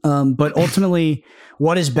 But ultimately,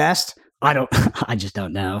 what is best? I just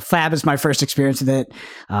don't know. Fab is my first experience with it.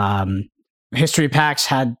 History Packs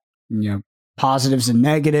had positives and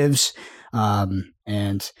negatives.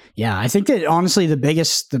 And yeah, I think that honestly, the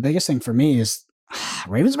biggest thing for me is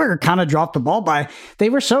Ravensburger kind of dropped the ball I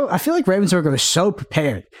feel like Ravensburger was so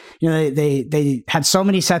prepared. They had so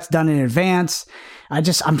many sets done in advance.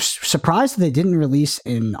 I'm surprised that they didn't release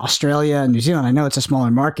in Australia and New Zealand. I know it's a smaller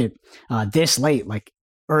market, this late, like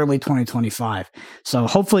early 2025. So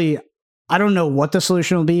hopefully, I don't know what the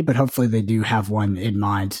solution will be, but hopefully they do have one in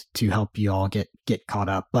mind to help you all get caught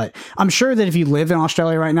up. But I'm sure that if you live in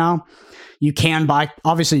Australia right now, you can buy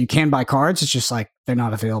cards. It's just like they're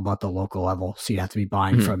not available at the local level. So you have to be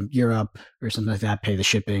buying from Europe or something like that, pay the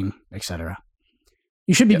shipping, etc.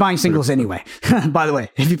 You should be buying singles anyway. By the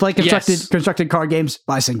way, if you play constructed card games,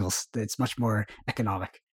 buy singles. It's much more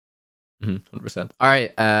economic. 100%. All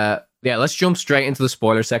right. Yeah, let's jump straight into the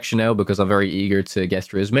spoiler section now, because I'm very eager to get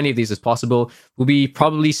through as many of these as possible. We'll be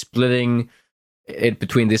probably splitting it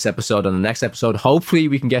between this episode and the next episode. Hopefully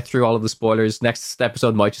we can get through all of the spoilers. Next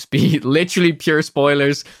episode might just be literally pure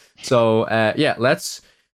spoilers. So yeah, let's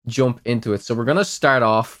jump into it. So we're going to start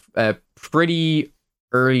off pretty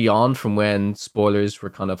early on from when spoilers were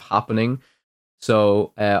kind of happening.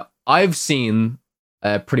 So I've seen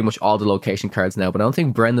pretty much all the location cards now, but I don't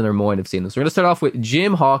think Brendan or Moyne have seen them. So we're going to start off with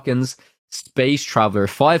Jim Hawkins, Space Traveler,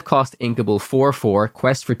 5-cost inkable, 4/4,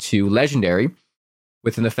 quest for 2, legendary.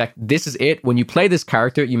 With an effect, this is it. When you play this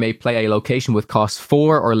character, you may play a location with cost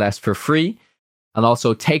 4 or less for free. And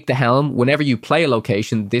also take the helm. Whenever you play a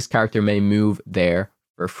location, this character may move there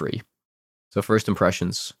for free. So first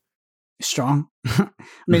impressions. Strong. I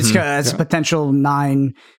mean, it's a potential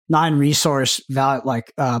 9 resource value,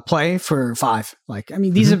 like play for 5. Like, I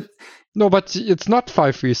mean, these are... No, but it's not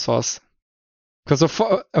 5 resource. Because a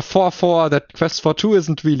 4/4 that quests for 2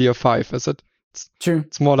 isn't really a 5, is it? True.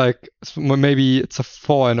 It's more like, maybe it's a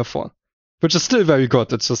 4 and a 4. Which is still very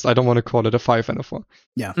good. It's just, I don't want to call it a 5 and a 4.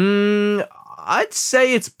 Yeah. I'd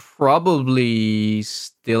say it's probably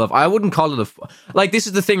still I wouldn't call it like, this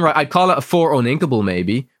is the thing, right? I'd call it a 4 uninkable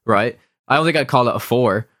maybe, right? I don't think I'd call it a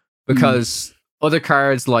 4. because other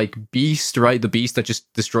cards like Beast, right? The Beast that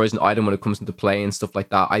just destroys an item when it comes into play and stuff like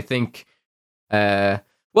that. I think,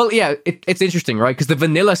 it's interesting, right? Because the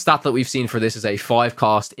vanilla stat that we've seen for this is a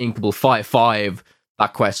 5-cost inkable 5/5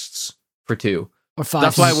 that quests for 2. Or 5.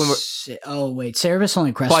 That's why when we're Cerebus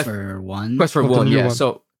only quests for 1. Quest for With the 1, new yeah. one.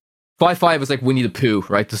 So 5/5 is like Winnie the Pooh,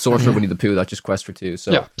 right? The sorcerer Winnie the Pooh that just quests for 2.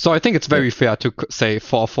 So Yeah, so I think it's very fair to say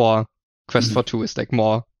 4/4 quest for 2 is like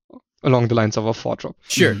more along the lines of a 4-drop.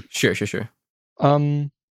 Sure.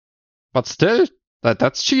 But still,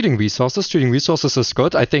 that's cheating resources. Cheating resources is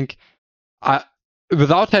good. I think,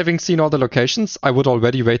 without having seen all the locations, I would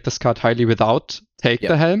already rate this card highly without Take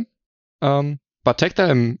the Helm. But Take the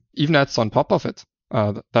Helm even adds on top of it,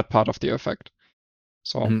 that part of the effect.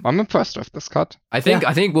 So I'm impressed with this card. I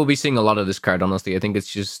think we'll be seeing a lot of this card, honestly. I think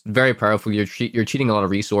it's just very powerful. You're cheating a lot of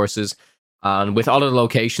resources. And with all of the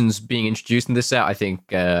locations being introduced in this set, I think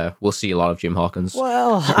we'll see a lot of Jim Hawkins.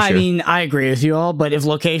 Well, I mean, I agree with you all, but if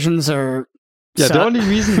locations are... Yeah, the only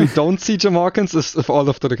reason we don't see Jim Hawkins is if all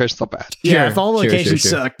of the locations are bad. Yeah, if all locations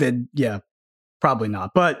suck, then yeah, probably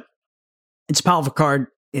not. But it's a powerful card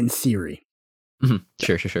in theory.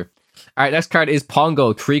 Sure. All right, next card is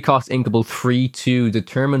Pongo, 3-cost inkable 3/2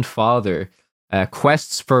 Determined Father.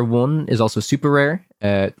 Quests for 1 is also super rare.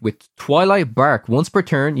 With Twilight Bark, once per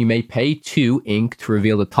turn, you may pay 2 ink to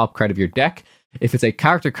reveal the top card of your deck. If it's a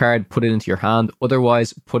character card, put it into your hand.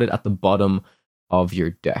 Otherwise, put it at the bottom of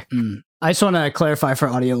your deck. I just want to clarify for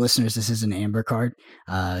audio listeners, this is an Amber card.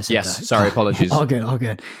 Yes, sorry, apologies. All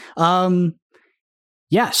good.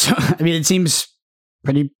 Yeah, so I mean, it seems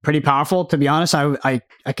pretty powerful. To be honest, I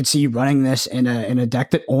could see you running this in a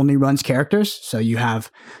deck that only runs characters. So you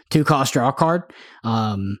have 2-cost draw card,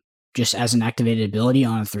 just as an activated ability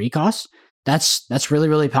on a 3-cost. That's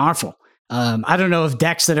really powerful. I don't know if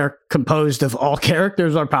decks that are composed of all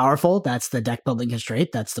characters are powerful. That's the deck building constraint.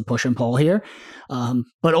 That's the push and pull here.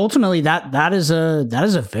 But ultimately, that is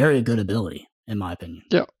a very good ability, in my opinion.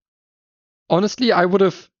 Yeah. Honestly, I would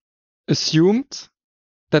have assumed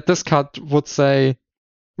that this card would say,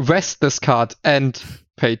 rest this card and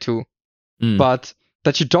pay 2. But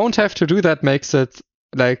that you don't have to do that makes it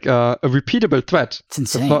like a repeatable threat. It's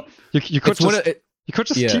insane. You could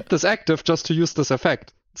just keep this active just to use this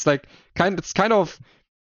effect. It's like kind of.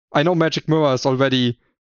 I know Magic Mirror is already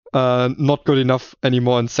not good enough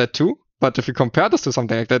anymore in set 2, but if you compare this to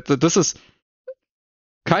something like that, this is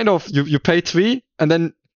kind of you pay 3 and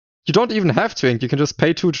then you don't even have to ink. You can just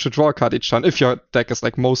pay 2 to draw a card each turn if your deck is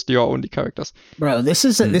like mostly your only characters. Bro, this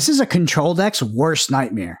is a control deck's worst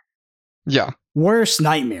nightmare. Yeah. Worst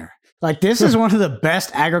nightmare. Like, this is one of the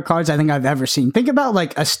best aggro cards I think I've ever seen. Think about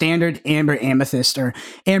like a standard Amber Amethyst or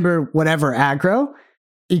Amber whatever aggro.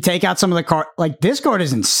 You take out some of the card. Like, this card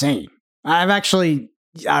is insane. I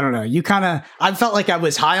don't know. I felt like I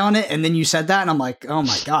was high on it, and then you said that, and I'm like, oh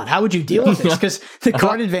my God, how would you deal with this? Because the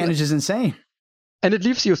card advantage is insane. And it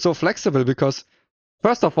leaves you so flexible because,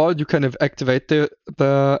 first of all, you can activate the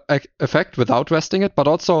effect without resting it, but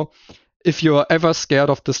also, if you're ever scared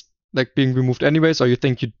of this like being removed anyways, or you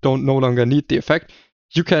think you don't no longer need the effect,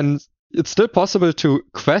 it's still possible to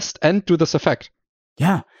quest and do this effect.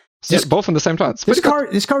 Yeah. Both in the same time. This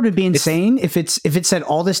card would be insane if it said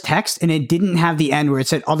all this text and it didn't have the end where it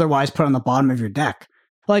said otherwise put on the bottom of your deck.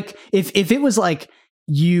 Like if it was like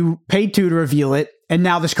you paid 2 to reveal it and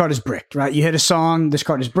now this card is bricked, right? You hit a song, this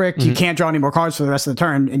card is bricked, you can't draw any more cards for the rest of the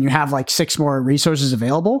turn, and you have like 6 more resources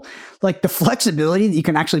available. Like the flexibility that you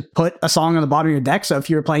can actually put a song on the bottom of your deck. So if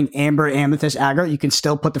you're playing Amber, Amethyst, aggro, you can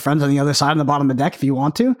still put the friends on the other side on the bottom of the deck if you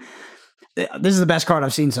want to. This is the best card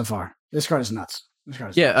I've seen so far. This card is nuts.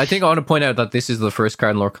 Yeah, I think I want to point out that this is the first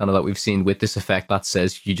card in Lorcana that we've seen with this effect that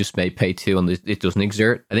says you just may pay 2 and it doesn't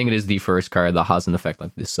exert. I think it is the first card that has an effect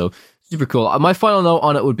like this. So super cool. My final note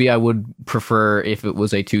on it would be I would prefer if it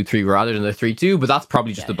was a 2/3 rather than a 3/2, but that's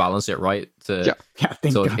probably just to balance it, right? So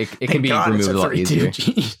it can be removed a lot easier.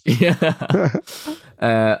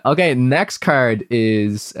 Yeah. Okay, next card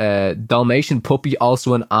is Dalmatian Puppy,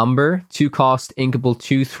 also an Amber, 2-cost, inkable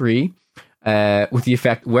 2/3. With the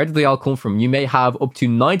effect, where did they all come from? You may have up to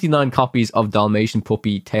 99 copies of Dalmatian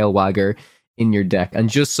Puppy Tail Wagger in your deck. And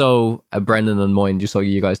just so Brendan and Moyne, just so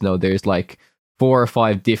you guys know, there's like 4 or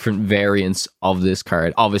 5 different variants of this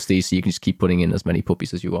card, obviously, so you can just keep putting in as many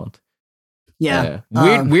puppies as you want. Yeah.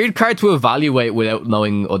 Weird card to evaluate without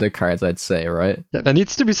knowing other cards, I'd say, right? Yeah, there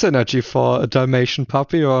needs to be synergy for a Dalmatian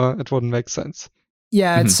puppy or it wouldn't make sense.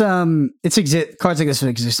 Yeah, it's cards like this would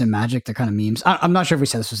exist in Magic. They're kind of memes. I'm not sure if we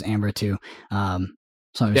said this was Amber too. I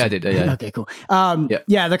did. Yeah. Okay, cool.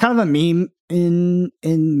 Yeah, they're kind of a meme in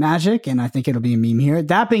Magic, and I think it'll be a meme here.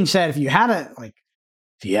 That being said, if you had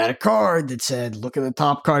if you had a card that said, look at the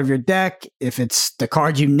top card of your deck, if it's the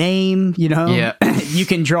card you name, you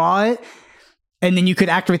can draw it. And then you could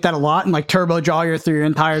activate that a lot and like turbo draw through your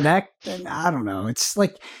entire deck. And I don't know. It's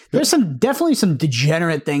like there's definitely some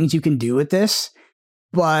degenerate things you can do with this,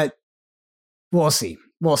 but we'll see.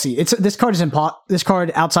 This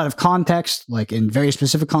card outside of context, like in very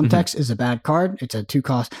specific context, is a bad card. It's a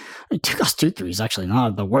 2-cost. 2-cost 2/3 is actually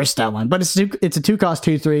not the worst stat line, but it's a 2-cost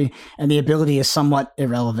 2/3, and the ability is somewhat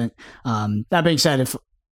irrelevant. That being said,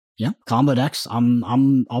 combo decks,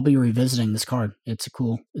 I'll be revisiting this card. It's a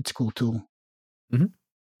cool tool. Mm-hmm.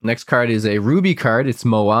 Next card is a Ruby card. It's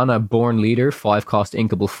Moana, Born Leader, 5-cost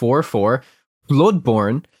inkable 4/4,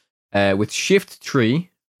 Bloodborne, with Shift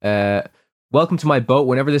 3. Welcome to my boat.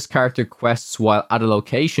 Whenever this character quests while at a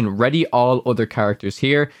location, ready all other characters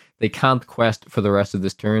here. They can't quest for the rest of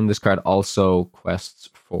this turn. This card also quests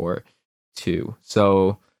for 2.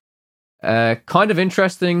 So, kind of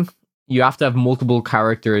interesting. You have to have multiple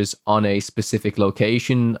characters on a specific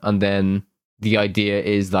location, and then the idea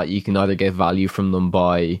is that you can either get value from them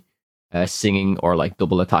by singing or like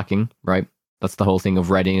double attacking, right? That's the whole thing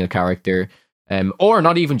of readying a character. Or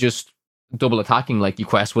not even just double attacking, like you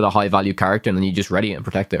quest with a high value character and then you just ready it and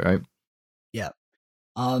protect it, right? Yeah.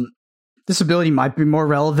 This ability might be more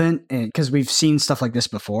relevant because we've seen stuff like this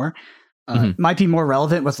before. Might be more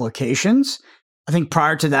relevant with locations. I think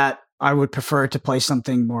prior to that, I would prefer to play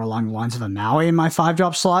something more along the lines of a Maui in my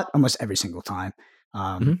 5-drop slot almost every single time.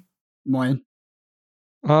 Moyen?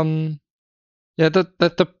 The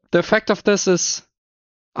effect of this is,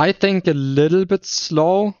 I think, a little bit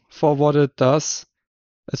slow for what it does.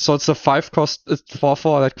 So it's a 5-cost, it's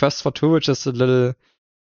 4/4 that quests for 2, which is a little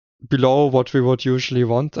below what we would usually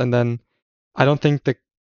want. And then I don't think the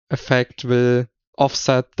effect will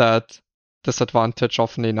offset that disadvantage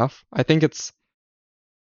often enough. I think it's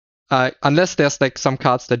unless there's like some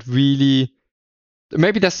cards that really,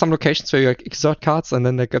 maybe there's some locations where you exert cards and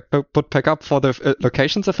then they get put back up for the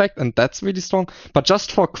locations effect, and that's really strong. But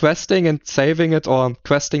just for questing and saving it, or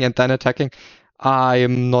questing and then attacking, I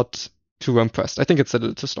am not too impressed. I think it's a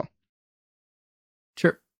little too slow.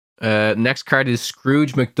 Sure. Next card is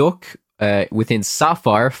Scrooge McDuck within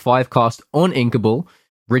Sapphire, 5-cost uninkable,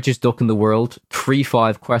 richest duck in the world,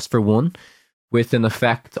 3/5 quest for 1. With an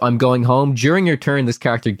effect, I'm going home. During your turn, this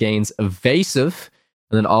character gains evasive.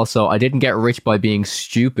 And then also, I didn't get rich by being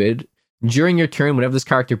stupid. During your turn, whenever this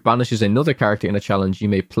character banishes another character in a challenge, you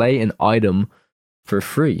may play an item for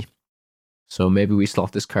free. So maybe we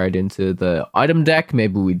slot this card into the item deck.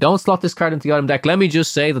 Maybe we don't slot this card into the item deck. Let me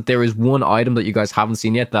just say that there is one item that you guys haven't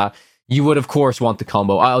seen yet that you would, of course, want to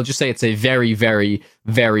combo. I'll just say it's a very, very,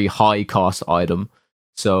 very high cost item.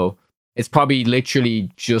 So it's probably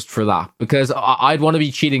literally just for that. Because I'd want to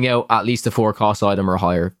be cheating out at least a 4-cost item or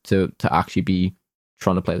higher to actually be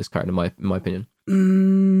trying to play this card, in my opinion.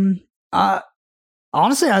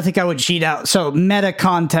 Honestly, I think I would cheat out. So meta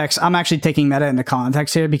context, I'm actually taking meta into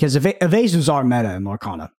context here because evasives are meta in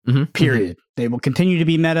Lorcana, period. They will continue to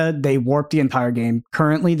be meta. They warp the entire game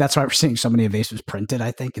currently. That's why we're seeing so many evasives printed,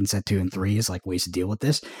 I think, in set 2 and 3 is like ways to deal with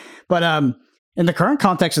this. But in the current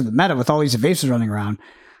context of the meta, with all these evasives running around,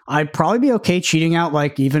 I'd probably be okay cheating out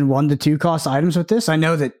like even 1 to 2 cost items with this. I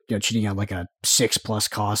know that cheating out like a 6+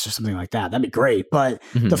 cost or something like that'd be great. But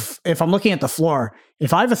if I'm looking at the floor,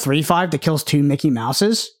 if I have a 3/5 that kills 2 Mickey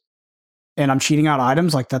Mouses and I'm cheating out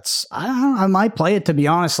items, like that's, I might play it, to be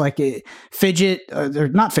honest. Like Fidget, or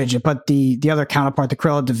not Fidget, but the other counterpart, the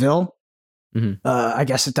Cruella de Vil. I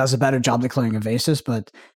guess it does a better job declaring evasives,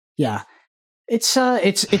 but yeah. It's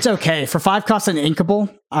okay. For 5 costs and inkable,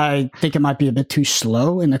 I think it might be a bit too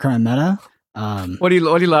slow in the current meta. What are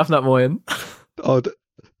you laughing at, Moyen? Oh,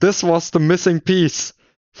 this was the missing piece.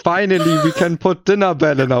 Finally, we can put Dinner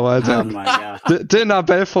Bell in our deck. Oh my god. Dinner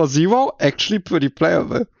Bell for 0, actually pretty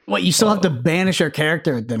playable. What, you still have to banish your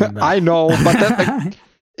character with Dinner Bell? I know, but that,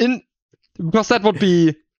 because that would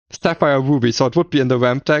be Sapphire Ruby, so it would be in the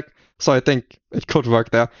ramp deck. So I think it could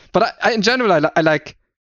work there. But in general,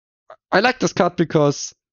 I like this card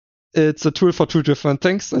because it's a tool for 2 different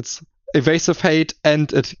things. It's evasive hate,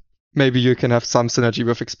 and maybe you can have some synergy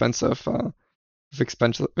with expensive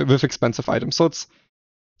items. So it's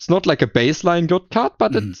not like a baseline good card,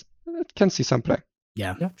 but it can see some play.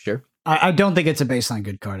 Yeah, sure. I don't think it's a baseline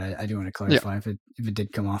good card. I do want to clarify if it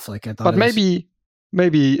did come off like I thought. But maybe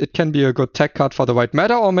it can be a good tech card for the right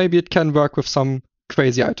meta, or maybe it can work with some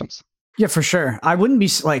crazy items. Yeah, for sure. I wouldn't be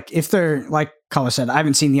like, if they're, like Kala said, I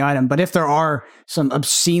haven't seen the item, but if there are some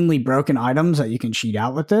obscenely broken items that you can cheat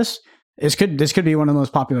out with this could be one of the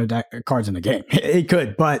most popular cards in the game. It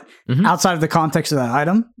could, but outside of the context of that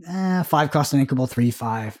item, 5 cost and inkable,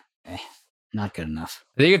 3/5. Not good enough.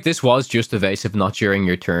 I think if this was just evasive, not during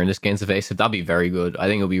your turn, this game's evasive, that'd be very good. I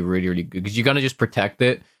think it'll be really, really good because you're gonna just protect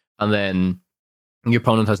it, and then your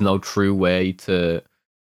opponent has no true way to.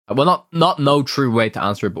 Well, not no true way to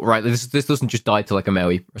answer it, but right, this doesn't just die to like a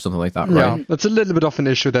Maui or something like that, right? Yeah, it's a little bit of an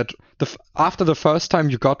issue that after the first time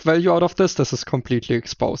you got value out of this is completely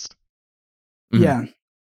exposed. Mhm.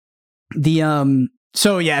 Yeah.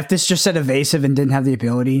 So yeah, if this just said evasive and didn't have the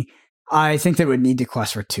ability, I think they would need to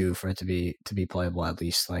quest for 2 for it to be playable at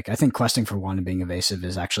least. Like I think questing for 1 and being evasive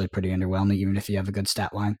is actually pretty underwhelming, even if you have a good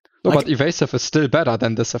stat line. No, Like- but evasive is still better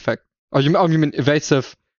than this effect. Oh, you mean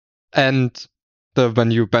evasive and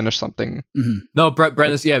when you banish something. No,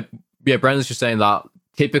 Brendan's Brendan's just saying that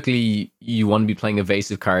typically you want to be playing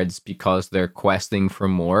evasive cards because they're questing for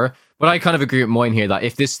more. But I kind of agree with Moyne here that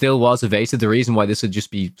if this still was evasive, the reason why this would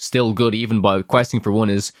just be still good even by questing for 1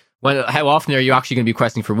 is how often are you actually going to be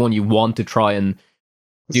questing for 1? You want to try and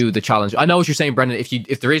do the challenge. I know what you're saying, Brendan.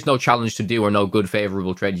 If there is no challenge to do or no good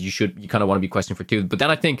favorable trade, you kind of want to be questing for 2. But then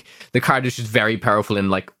I think the card is just very powerful in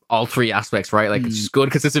like all 3 aspects, right? Like it's just good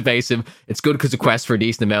because it's evasive, it's good because it quests for a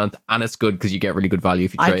decent amount, and it's good because you get really good value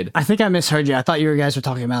if you trade. I think I misheard you. I thought you guys were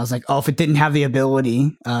talking about. I was like, oh, if it didn't have the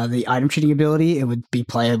ability, the item cheating ability, it would be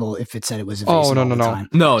playable if it said it was evasive. Oh, all the time.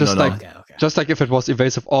 No. Okay. Just like if it was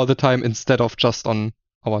evasive all the time instead of just on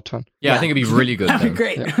our turn. Yeah, I think it'd be really good. That'd be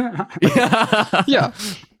great. Yeah.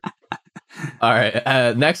 All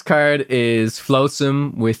right. Next card is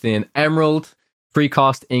Flotsam with an Emerald, 3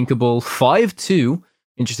 cost, inkable, 5/2.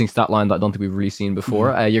 Interesting stat line that I don't think we've really seen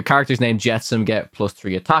before. Your character's name Jetsam, get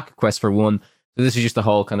 +3 attack, quest for 1. So this is just the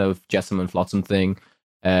whole kind of Jetsam and Flotsam thing.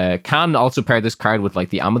 Can also pair this card with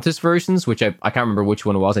like the Amethyst versions, which I can't remember which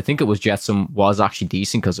one it was. I think it was Jetsam was actually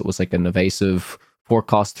decent because it was like an evasive 4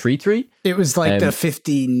 cost 3/3. It was like the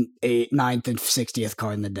 15th, 9th, and 60th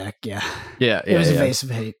card in the deck. Yeah. It was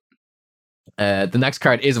evasive hate. The next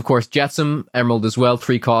card is, of course, Jetsam, Emerald as well,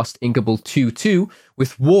 3 cost, inkable 2/2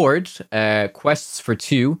 with Ward, quests for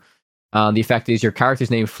 2. And the effect is your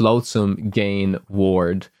character's name Flotsam, gain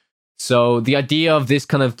Ward. So the idea of this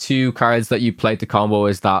kind of 2 cards that you play to combo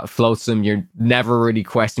is that Flotsam, you're never really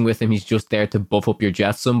questing with him. He's just there to buff up your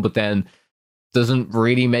Jetsam, but then doesn't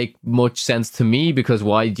really make much sense to me because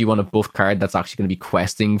why do you want a buff card that's actually going to be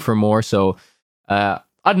questing for more? So I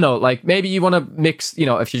don't know, like maybe you want to mix,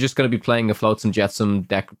 if you're just going to be playing a Flotsam Jetsam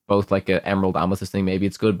deck, both like a Emerald Amethyst thing, maybe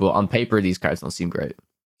it's good, but on paper these cards don't seem great.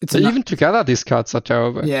 Even together these cards are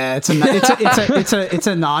terrible. Yeah, it's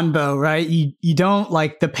a non-bow, right? You don't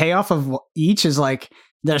like the payoff of each is like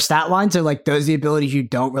their stat lines are like those are the abilities you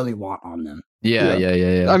don't really want on them.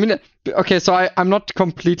 Yeah. I mean, okay, so I'm not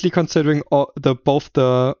completely considering both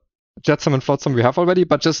the Jetsam and Flotsam we have already,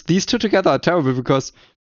 but just these 2 together are terrible because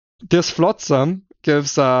this Flotsam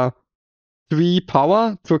gives 3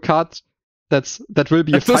 power to a card that will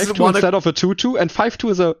be a 5/2 instead of a 2/2, and 5/2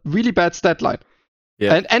 is a really bad stat line.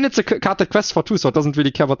 Yeah. And it's a card that quests for 2, so it doesn't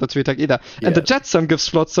really care about the 3 attack either. Yeah. And the Jetsam gives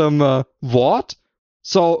Flotsam Ward.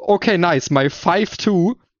 So, okay, nice. My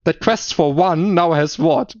 5/2 that quests for 1 now has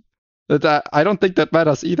Ward. I don't think that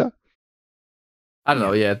matters either. I don't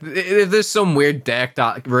know, yeah. If there's some weird deck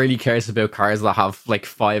that really cares about cards that have like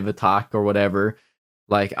 5 attack or whatever,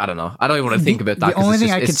 like, I don't know. I don't even want to think about that. The only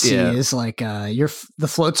thing I could see is like the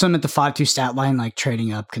Flotsam at the 5/2 stat line like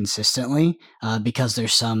trading up consistently because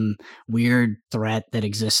there's some weird threat that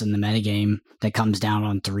exists in the metagame that comes down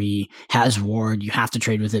on 3, has Ward, you have to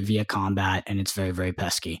trade with it via combat, and it's very, very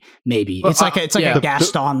pesky. Maybe. Well, it's like a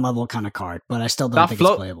Gaston level kind of card, but I still don't think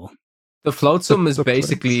it's playable. The Flotsam is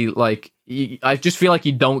basically like, I just feel like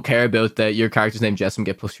you don't care about that your character's name Jetsam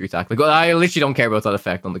get +3 attack. Like, I literally don't care about that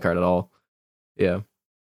effect on the card at all. Yeah.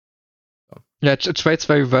 Yeah, it trades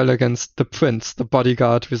very well against the Prince, the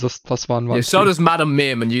bodyguard with this +1/+1. Yeah, so does Madam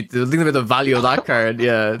Mim, and you think about the value of that card.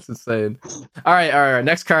 Yeah, it's insane. All right.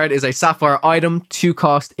 Next card is a Sapphire item, 2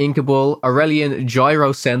 cost, inkable, Aurelian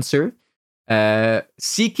Gyro Sensor.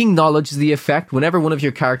 Seeking Knowledge is the effect. Whenever one of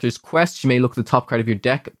your characters quests, you may look at the top card of your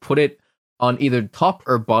deck, put it on either top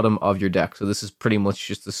or bottom of your deck. So this is pretty much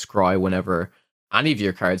just a scry whenever any of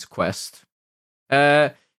your cards quest.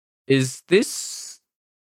 Is this...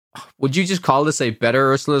 Would you just call this a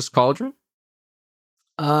better Ursula's Cauldron?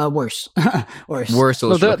 Worse. Worse.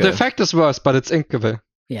 No, the effect is worse, but it's inkable.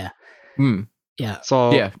 Yeah. Yeah.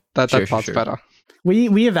 So that part's better.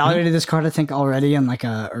 We evaluated this card, I think, already in like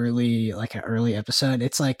a early episode.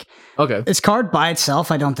 It's like, okay, this card by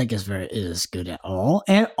itself, I don't think is good at all.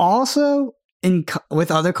 And also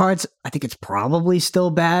with other cards, I think it's probably still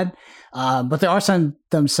bad. But there are some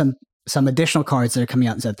additional cards that are coming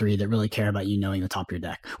out in set 3 that really care about you knowing the top of your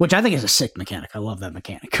deck, which I think is a sick mechanic. I love that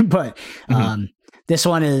mechanic. But This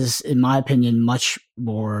one is, in my opinion, much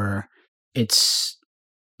more. It's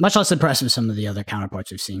much less impressive than some of the other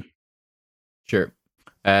counterparts we've seen. Sure.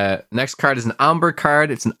 Next card is an Amber card.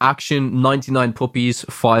 It's an action, 99 puppies,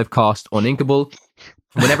 5 cost, uninkable.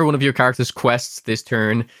 Whenever one of your characters quests this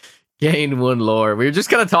turn, gain 1 lore. We were just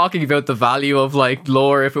kind of talking about the value of like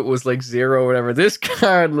lore if it was like 0 or whatever. This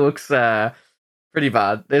card looks pretty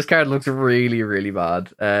bad. This card looks really, really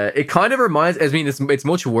bad. It kind of reminds. I mean, it's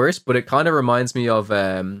much worse, but it kind of reminds me of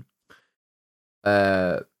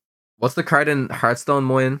what's the card in Hearthstone,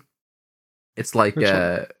 Moyen? It's like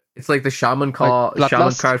it's like the Shaman call, like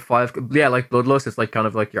Shaman card 5. Yeah, like Bloodlust. It's like kind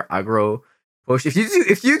of like your aggro push.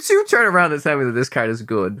 If you two turn around and tell me that this card is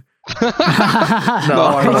good.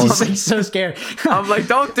 He's like so scared. I'm like,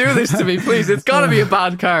 don't do this to me, please. It's gotta be a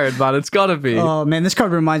bad card, man. It's gotta be. Oh man, this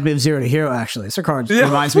card reminds me of Zero to Hero. Actually, this card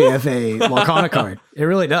reminds me of a Volcana card. It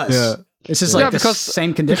really does. Yeah. It's just like the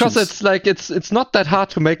same conditions. Because it's like it's not that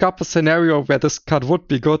hard to make up a scenario where this card would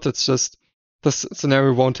be good. It's just this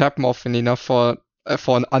scenario won't happen often enough for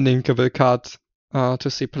an uninkable card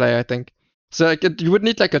to see play, I think. So like you would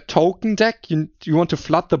need like a token deck. You want to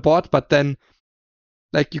flood the board, but then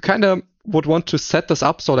like you kind of would want to set this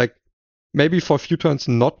up so like maybe for a few turns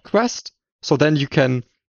not quest. So then you can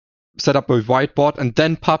set up a whiteboard and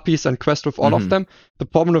then puppies and quest with all of them. The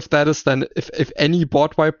problem with that is then if any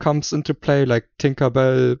board wipe comes into play, like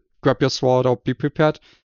Tinkerbell, grab your sword or be prepared,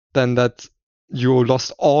 then that you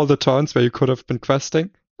lost all the turns where you could have been questing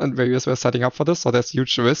and where you were setting up for this. So there's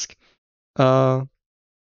huge risk. Alongside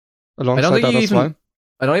that as well.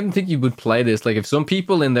 I don't even think you would play this. Like, if some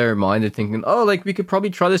people in their mind are thinking, oh, like, we could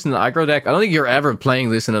probably try this in an aggro deck. I don't think you're ever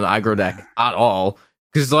playing this in an aggro deck at all.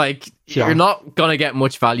 Because, like, you're not going to get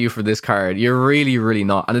much value for this card. You're really, really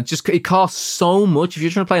not. And it costs so much. If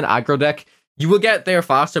you're trying to play an aggro deck, you will get there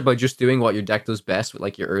faster by just doing what your deck does best with,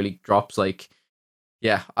 like, your early drops. Like,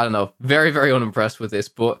 yeah, I don't know. Very, very unimpressed with this.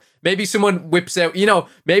 But maybe someone whips out,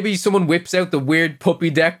 the weird puppy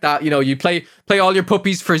deck that, you play all your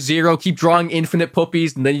puppies for 0, keep drawing infinite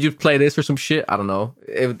puppies, and then you just play this or some shit. I don't know.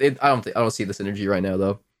 I don't see the synergy right now,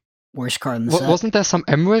 though. Worst card in the set. Wasn't there some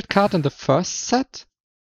Emerald card in the first set?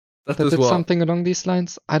 That did something along these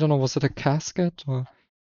lines? I don't know. Was it a casket? Or?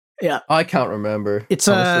 Yeah. I can't remember. It's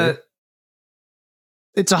a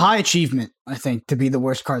high achievement, I think, to be the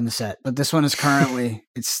worst card in the set. But this one is currently,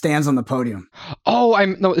 it stands on the podium. Oh,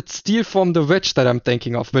 it's Steal from the Witch that I'm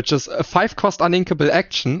thinking of, which is a 5-cost uninkable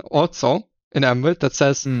action also in Emerald that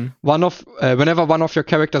says whenever one of your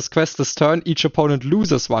characters quests this turn, each opponent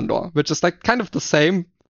loses 1 lore, which is like kind of the same.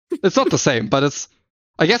 It's not the same, but it's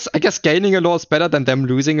I guess gaining a lore is better than them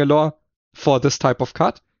losing a lore for this type of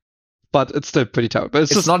card. But it's still pretty terrible.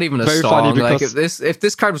 It's just not even a very song. funny Like because if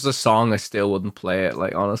this card was a song, I still wouldn't play it.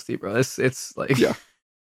 Like, honestly, bro, it's like I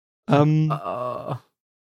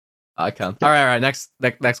can't. All right. Next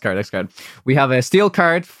card. We have a steel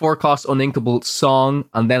card, 4-cost uninkable song,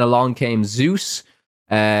 and then along came Zeus.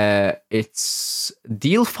 It's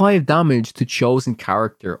deal 5 damage to chosen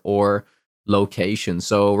character or location.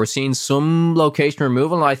 So we're seeing some location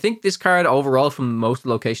removal. And I think this card overall, from most of the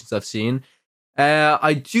locations I've seen,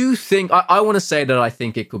 I do think I want to say that I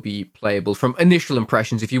think it could be playable from initial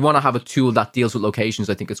impressions. If you want to have a tool that deals with locations,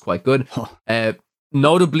 I think it's quite good.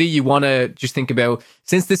 Notably, you want to just think about,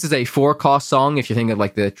 since this is a 4-cost song, if you think of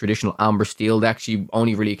like the traditional Amber Steel decks, you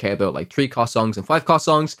only really care about like 3-cost songs and 5-cost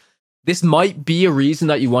songs. This might be a reason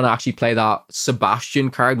that you want to actually play that Sebastian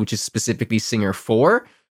card, which is specifically Singer 4.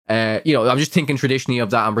 I'm just thinking traditionally of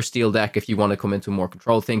that Amber Steel deck if you want to come into a more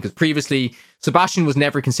control thing, because previously Sebastian was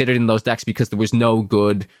never considered in those decks because there was no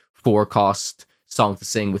good 4-cost song to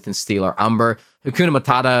sing within Steel or Amber. Hakuna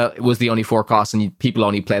Matata was the only 4-cost, and people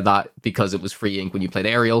only played that because it was free ink when you played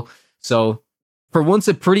Ariel. So for once,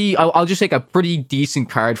 I'll just take a pretty decent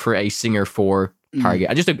card for a Singer 4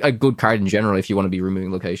 target. Just a good card in general if you want to be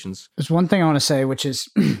removing locations. There's one thing I want to say, which is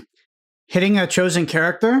hitting a chosen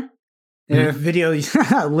character. Video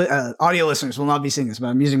audio listeners will not be seeing this, but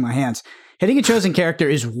I'm using my hands. Hitting a chosen character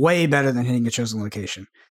is way better than hitting a chosen location,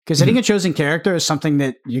 because hitting a chosen character is something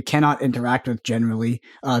that you cannot interact with generally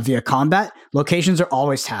via combat. Locations are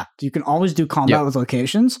always tapped. You can always do combat with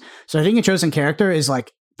locations. So hitting a chosen character is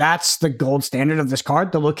like, that's the gold standard of this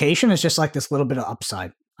card. The location is just like this little bit of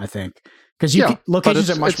upside, I think, because locations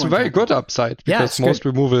are much more. It's a very good upside because most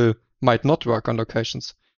removal might not work on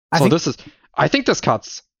locations. I think this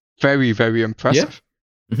card's very, very impressive.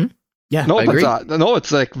 Yeah. No,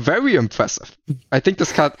 it's like very impressive. I think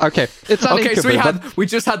this card. Okay, it's uninkable. So we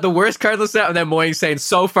just had the worst card of the set, and then Moying saying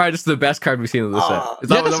so far this is the best card we've seen in the set. Is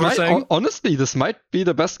that what we're saying? Honestly, this might be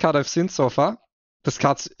the best card I've seen so far. This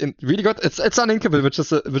card's really good. It's uninkable, which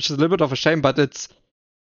is a little bit of a shame, but it's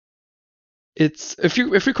it's if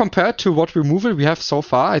you compare it to what removal we have so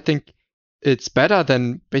far, I think it's better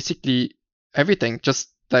than basically everything. Just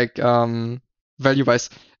like value wise.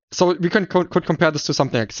 So we could compare this to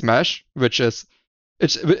something like Smash, which is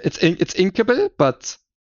it's inkable, but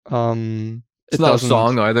it's not a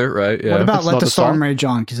song either, right? Yeah. What about Let the Storm Rage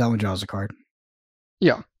On? Because that one draws a card.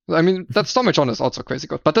 Yeah, I mean that Storm Rage On is also crazy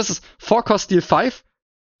good, but this is 4-cost deal 5,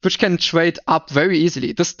 which can trade up very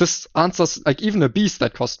easily. This answers like even a beast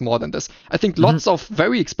that costs more than this. I think lots of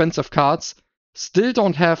very expensive cards still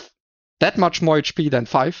don't have that much more HP than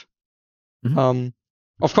 5.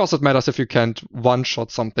 Of course, it matters if you can't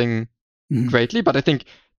one-shot something greatly, but I think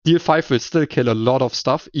deal 5 will still kill a lot of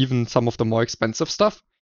stuff, even some of the more expensive stuff.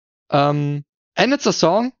 And it's a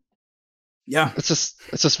song. Yeah, it's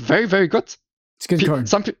just very, very good. It's a good card.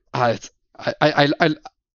 Some people,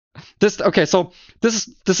 so this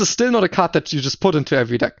is still not a card that you just put into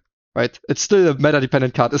every deck, right? It's still a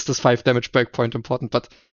meta-dependent card. Is this 5 damage breakpoint important? But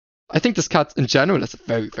I think this card in general is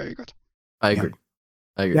very, very good. I agree.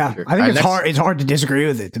 Yeah, I think it's hard to disagree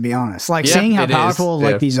with it, to be honest. Like seeing how powerful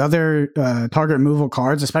like these other target removal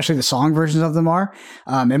cards, especially the song versions of them are,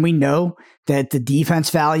 and we know that the defense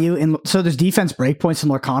value so there's defense breakpoints in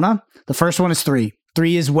Lorcana. The first one is 3.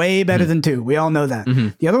 3 is way better than 2. We all know that.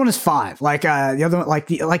 The other one is 5. Like the other one,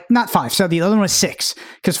 not 5. So the other one is 6.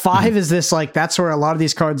 Because 5 is this like that's where a lot of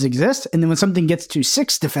these cards exist. And then when something gets to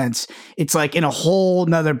 6 defense, it's like in a whole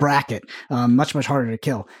nother bracket. Much harder to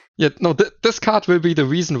kill. Yeah, no, this card will be the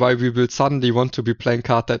reason why we will suddenly want to be playing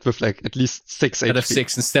card that with like at least 6 HP. Instead of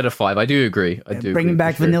 6 instead of 5. I do agree. Bringing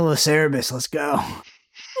back Vanilla Cerebus. Let's go.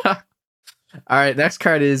 All right, next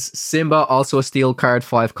card is Simba, also a steel card,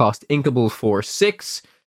 5 cost, inkable for 6.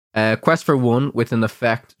 Quest for 1 with an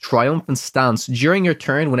effect, Triumphant Stance. During your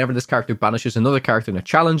turn, whenever this character banishes another character in a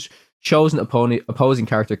challenge, chosen opposing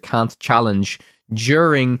character can't challenge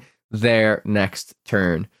during their next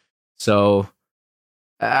turn. So,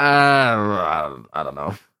 I don't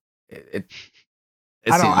know.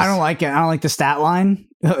 I don't like it. I don't like the stat line.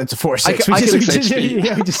 It's a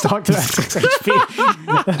 4/6. We just talked about 6 HP.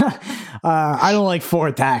 I don't like 4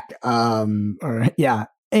 attack. And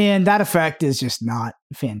that effect is just not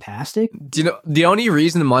fantastic. Do you know the only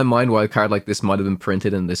reason in my mind why a card like this might have been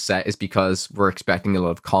printed in this set is because we're expecting a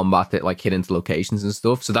lot of combat that like hit into locations and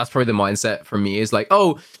stuff. So that's probably the mindset for me is like,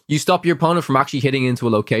 oh, you stop your opponent from actually hitting into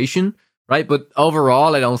a location, right? But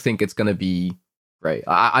overall, I don't think it's going to be great.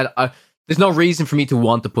 There's no reason for me to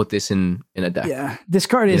want to put this in a deck. Yeah, this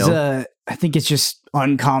card is I think it's just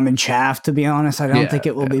uncommon chaff, to be honest. I don't think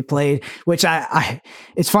it will be played, which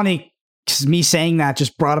it's funny because me saying that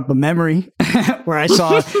just brought up a memory where I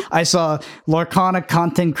saw Lorcana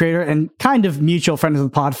content creator and kind of mutual friend of the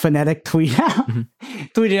pod, Phonetic,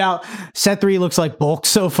 tweeted out, set 3 looks like bulk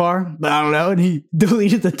so far, but I don't know. And he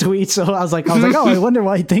deleted the tweet. So I was like, oh, I wonder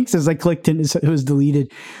why he thinks this. I clicked in, it was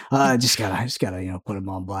deleted. Just gotta, put him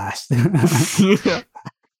on blast.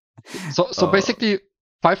 So basically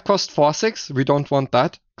 5 cost 4/6, we don't want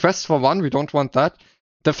that. Quest for 1, we don't want that.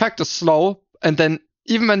 The effect is slow, and then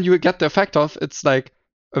even when you get the effect off, it's like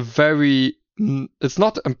it's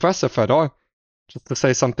not impressive at all. Just to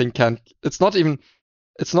say something it's not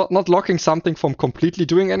locking something from completely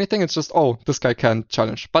doing anything. It's just, this guy can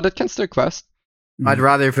challenge, but it can still quest. I'd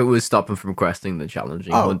rather if it was stopping from questing than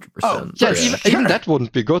challenging, 100%. Yeah, even that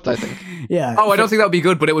wouldn't be good, I think. Yeah. I don't think that would be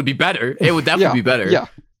good, but it would be better. It would definitely be better.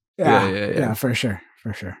 Yeah, for sure.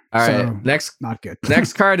 All right, next, not good.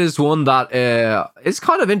 Next card is one that is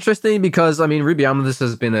kind of interesting because Ruby Amethyst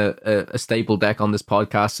has been a staple deck on this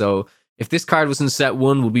podcast. So if this card was in set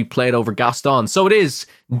 1, would be played over Gaston. So it is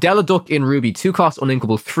Deladuck in Ruby, 2 cost,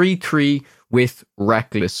 uninkable, 3/3 with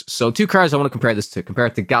Reckless. So 2 cards I want to compare this to. Compare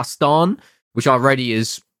it to Gaston, which already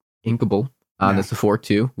is inkable, and it's a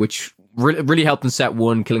 4/2, which really helped in set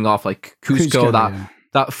 1, killing off like Cusco.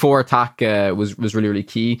 That 4 attack was really, really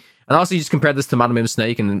key. And also, you just compare this to Madam M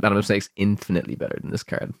Snake, and Madam M Snake's infinitely better than this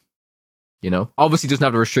card. Obviously, it doesn't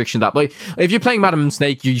have the restriction that, like, if you're playing Madam M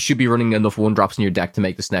Snake, you should be running enough 1-drops in your deck to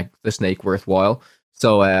make the snake worthwhile.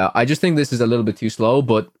 So, I just think this is a little bit too slow,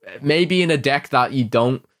 but maybe in a deck that you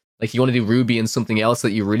don't, like, you want to do Ruby and something else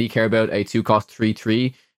that you really care about, a 2-cost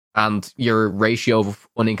 3/3, and your ratio of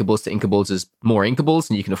uninkables to inkables is more inkables,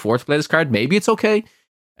 and you can afford to play this card, maybe it's okay.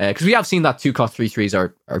 Because we have seen that 2-cost 3/3s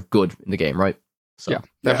are good in the game, right? So,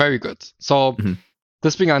 they're very good. So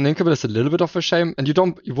this being uninkable is a little bit of a shame, and you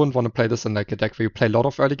wouldn't want to play this in like a deck where you play a lot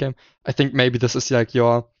of early game. I think maybe this is like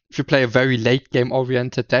if you play a very late game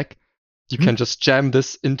oriented deck, you can just jam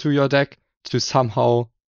this into your deck to somehow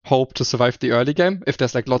hope to survive the early game. If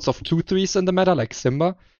there's like lots of 2/3s in the meta, like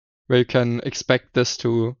Simba, where you can expect this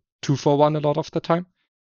to 2-for-1 a lot of the time.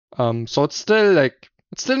 So it's still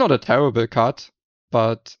not a terrible card,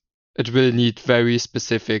 but it will need very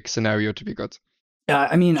specific scenario to be good. Yeah,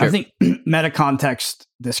 I mean, Sure. I think meta context,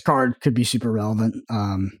 this card could be super relevant.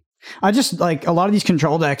 I just like a lot of these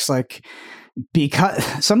control decks, like because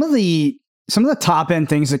some of the top end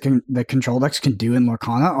things that control decks can do in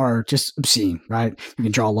Lorcana are just obscene, right? You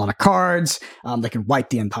can draw a lot of cards. They can wipe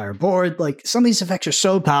the entire board. Like some of these effects are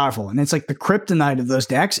so powerful, and it's like the kryptonite of those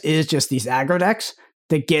decks is just these aggro decks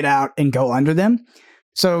that get out and go under them.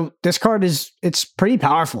 So this card it's pretty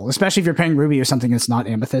powerful, especially if you're playing Ruby or something that's not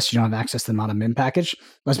Amethyst. You don't have access to the Mana Min package.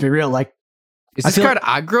 Let's be real, like. Is this card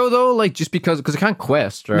aggro though? Like just because it can't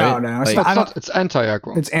quest, right? No, it's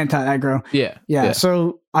anti-aggro. It's anti-aggro. Yeah.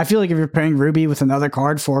 So I feel like if you're playing Ruby with another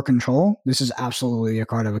card for control, this is absolutely a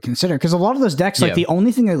card I would consider, because a lot of those decks, like the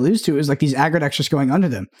only thing they lose to is like these aggro decks just going under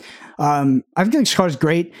them. I think this card is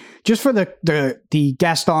great just for the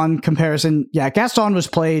Gaston comparison. Yeah, Gaston was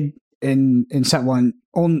played in set one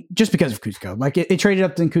just because of Cusco. Like it traded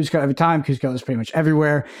up in Cusco every time. Cusco was pretty much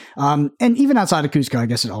everywhere, and even outside of Cusco, I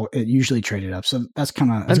guess it usually traded up. So that's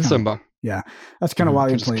kind of and Simba. Yeah, that's kind of why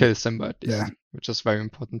we just played. Kill Simba at least, which is very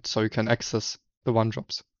important, so you can access the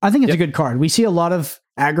 1-drops. I think it's a good card. We see a lot of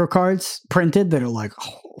aggro cards printed that are like,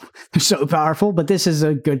 oh, they're so powerful, but this is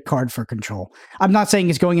a good card for control. I'm not saying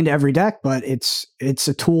it's going into every deck, but it's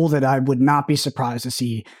a tool that I would not be surprised to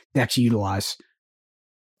see decks utilize.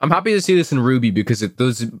 I'm happy to see this in Ruby because it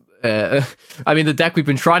does. I mean, the deck we've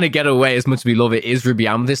been trying to get away as much as we love it is Ruby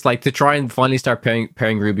Amethyst. Like to try and finally start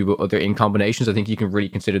pairing Ruby with other in combinations. I think you can really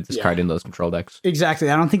consider this card in those control decks. Exactly.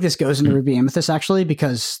 I don't think this goes into Ruby Amethyst actually,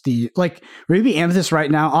 because Ruby Amethyst right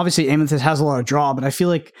now, obviously Amethyst has a lot of draw, but I feel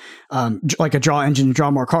like a draw engine to draw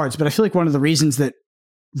more cards. But I feel like one of the reasons that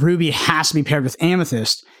Ruby has to be paired with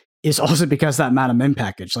Amethyst is also because that Mana Min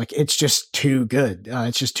package. Like it's just too good.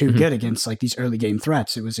 It's just too good against like these early game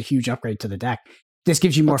threats. It was a huge upgrade to the deck. This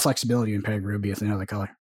gives you more flexibility in pairing Ruby with another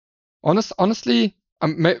color. Honestly,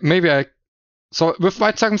 so with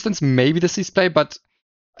White Circumstance, maybe this is play, but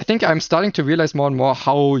I think I'm starting to realize more and more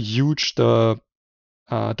how huge the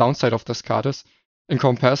downside of this card is in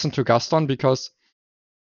comparison to Gaston, because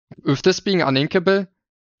with this being uninkable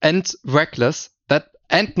and reckless,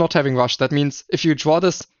 and not having rush, that means if you draw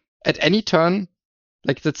this at any turn,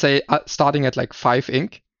 like let's say starting at like 5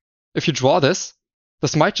 ink, if you draw this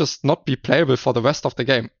might just not be playable for the rest of the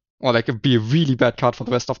game, or like it'd be a really bad card for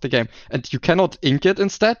the rest of the game, and you cannot ink it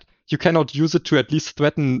instead. You cannot use it to at least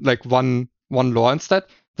threaten like one lore instead.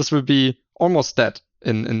 This will be almost dead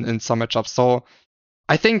in some matchups. So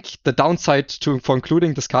I think the downside for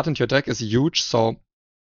including this card into your deck is huge. So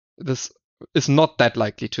this is not that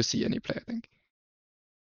likely to see any play, I think.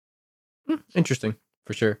 Interesting,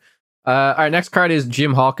 for sure. Our next card is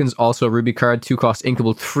Jim Hawkins, also a Ruby card, 2-cost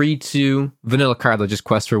inkable, 3/2 vanilla card that just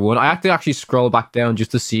quests for 1. I have to actually scroll back down just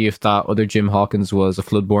to see if that other Jim Hawkins was a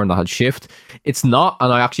Floodborn that had shift. It's not,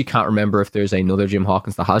 and I actually can't remember if there's another Jim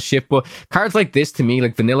Hawkins that has shift. But cards like this, to me,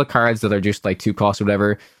 like vanilla cards that are just like 2 costs or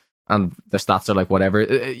whatever, and the stats are like whatever.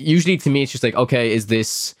 Usually, to me, it's just like, okay, is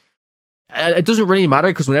this? It doesn't really matter,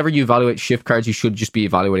 because whenever you evaluate shift cards, you should just be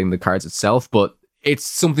evaluating the cards itself. But it's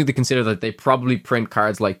something to consider that they probably print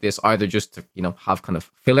cards like this either just to, have kind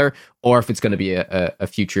of filler, or if it's going to be a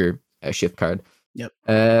future shift card.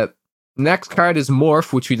 Yep. Next card is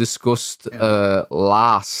Morph, which we discussed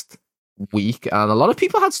last week, and a lot of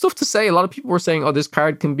people had stuff to say. A lot of people were saying, "Oh, this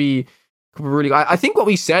card can be really." I think what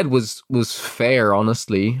we said was fair,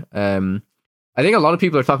 honestly. I think a lot of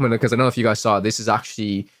people are talking about it because I don't know if you guys saw it. This is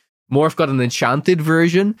actually Morph got an enchanted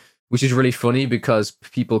version, which is really funny because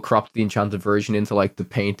people cropped the enchanted version into like the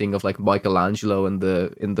painting of like Michelangelo in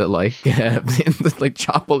the like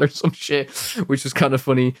chapel or some shit, which was kind of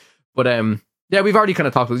funny. But yeah, we've already kind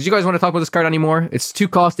of talked about this. Do you guys want to talk about this card anymore? It's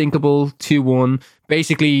 2-cost inkable, 2/1.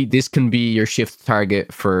 Basically, this can be your shift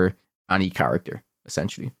target for any character,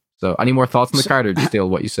 essentially. So any more thoughts on the card, or just still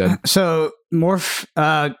what you said? So Morph,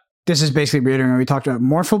 this is basically reiterating what we talked about.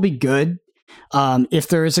 Morph will be good if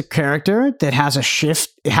there is a character that has a shift.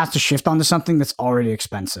 It has to shift onto something that's already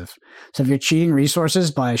expensive. So if you're cheating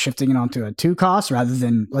resources by shifting it onto a 2-cost rather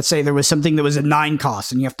than, let's say there was something that was a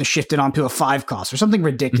 9-cost and you have to shift it onto a 5-cost or something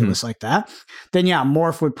ridiculous like that, then yeah,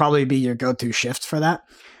 Morph would probably be your go-to shift for that.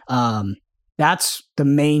 That's the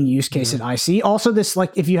main use case that I see. Also, this,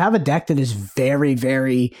 like, if you have a deck that is very,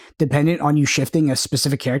 very dependent on you shifting a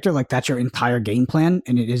specific character, like that's your entire game plan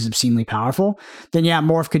and it is obscenely powerful, then yeah,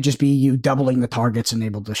 Morph could just be you doubling the targets and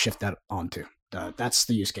able to shift that onto. That's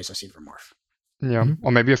the use case I see for Morph. Yeah,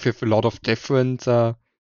 or maybe if you have a lot of different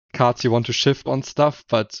cards you want to shift on stuff,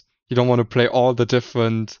 but you don't want to play all the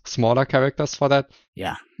different smaller characters for that.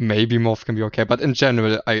 Yeah. Maybe Morph can be okay, but in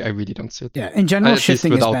general, I really don't see it. Yeah, in general, At least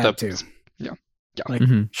shifting is without bad the- too. Yeah. Like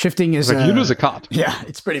shifting is Like you lose a card. Yeah,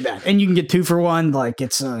 it's pretty bad, and you can get 2 for 1. Like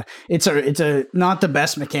it's a not the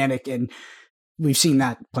best mechanic, and we've seen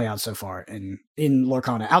that play out so far in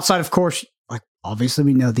Lorcana. Outside, of course, like obviously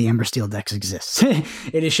we know the Ember Steel decks exists.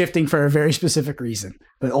 It is shifting for a very specific reason,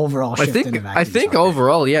 but overall, I think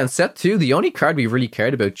overall, yeah. In set 2, the only card we really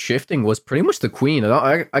cared about shifting was pretty much the Queen.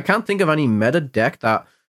 I can't think of any meta deck that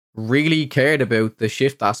really cared about the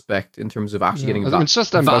shift aspect in terms of actually getting it's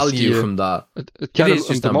just Ember value Steel. from that. It kind is of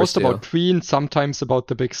just the Ember most Steel. about Queen, sometimes about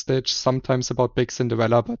the Big Stitch, sometimes about Big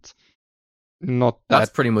Cinderella, but not That's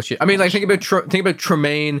that. pretty much it. I mean, like think about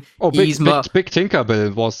Tremaine, Big Yzma.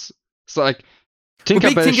 Tinkerbell was so like Big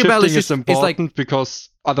Tinkerbell Tinkerbell shifting is just- is is like- important because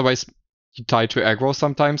otherwise you tie to aggro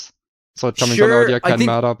sometimes. So coming Sure, down earlier I can think-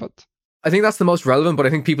 matter, but I think that's the most relevant, but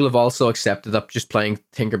I think people have also accepted that just playing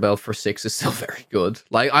Tinkerbell for 6 is still very good.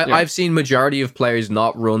 Like Yeah. I've seen majority of players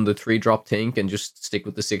not run the 3-drop Tink and just stick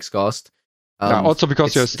with the 6 cost. also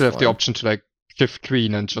because you it's still have the fine. option to like shift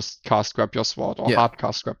Queen and just cast grab your sword or Yeah. hard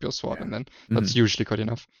cast grab your sword, and then that's usually good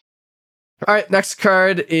enough. All right, next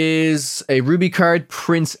card is a Ruby card,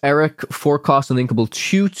 Prince Eric, 4 cost uninkable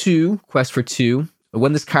 2/2, quest for 2.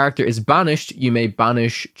 When this character is banished, you may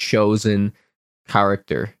banish chosen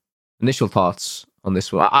character. Initial thoughts on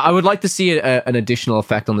this one? I would like to see an additional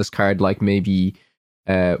effect on this card, like maybe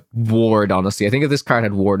ward. Honestly, I think if this card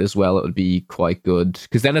had ward as well, it would be quite good,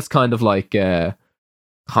 because then it's kind of like a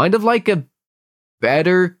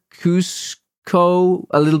better Cusco,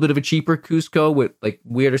 a little bit of a cheaper Cusco with like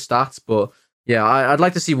weirder stats. But yeah, I'd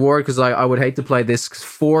like to see ward, because I would hate to play this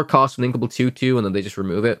 4 cost uninkable 2/2 and then they just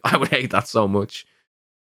remove it. I would hate that so much.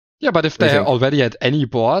 Yeah, but if What do you they think? already had any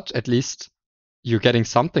board, at least you're getting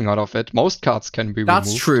something out of it. Most cards can be That's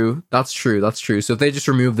removed. true. That's true. That's true. So if they just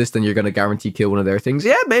remove this, then you're going to guarantee kill one of their things.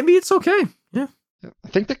 Yeah, maybe it's okay. Yeah. I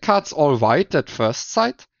think the card's all right at first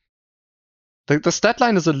sight. The stat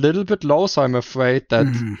line is a little bit low, so I'm afraid that,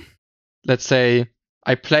 let's say,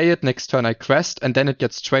 I play it, next turn I crest, and then it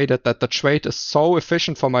gets traded, that the trade is so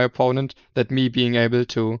efficient for my opponent that me being able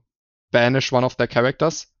to banish one of their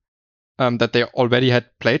characters that they already had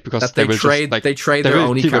played, because That they they will trade, just, like, they trade they their will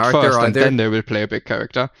only keep it character first, and either. then they will play a big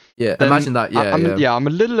character. Yeah, Then imagine that. Yeah, I'm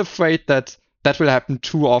a little afraid that will happen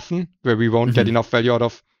too often, where we won't get enough value out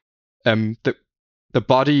of the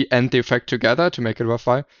body and the effect together to make it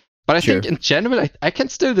worthwhile. But I think in general, I can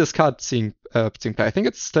still discard seeing play. I think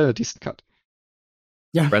it's still a decent card.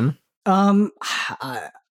 Yeah. Brennan?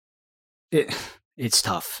 It's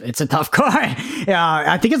tough. It's a tough card. Yeah,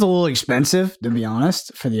 I think it's a little expensive, to be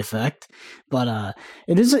honest, for the effect. But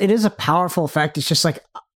it is a powerful effect. It's just like,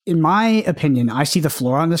 in my opinion, I see the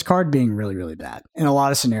floor on this card being really, really bad in a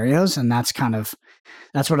lot of scenarios, and that's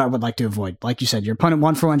what I would like to avoid. Like you said, your opponent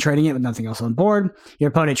 1-for-1 trading it with nothing else on board. Your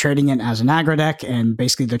opponent trading it as an aggro deck, and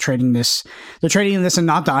basically they're trading this and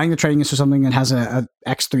not dying. They're trading this for something that has a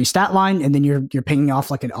X3 stat line, and then you're pinging off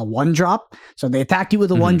like a 1-drop. So they attacked you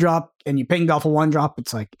with a 1-drop, and you pinged off a 1-drop.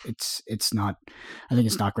 It's like it's not. I think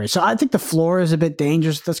it's not great. So I think the floor is a bit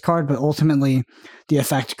dangerous with this card, but ultimately the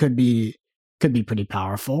effect could be pretty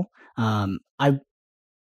powerful. I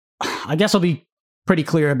guess I'll be pretty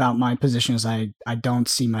clear about my position, as I don't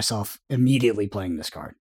see myself immediately playing this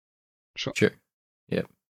card. Sure. Yeah,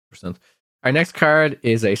 %. Our next card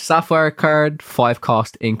is a Sapphire card, 5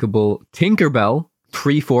 cost inkable Tinkerbell,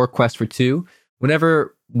 3/4 quest for 2.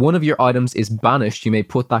 Whenever one of your items is banished, you may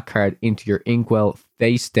put that card into your inkwell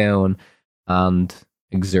face down and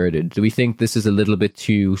exerted. Do we think this is a little bit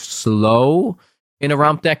too slow in a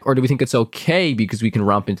ramp deck, or do we think it's okay because we can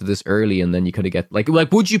ramp into this early and then you could get like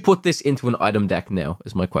would you put this into an item deck now,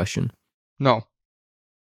 is my question. No,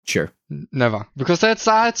 Sure. never, because that's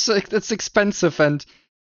it's expensive, and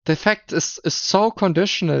the effect is so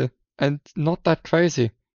conditional and not that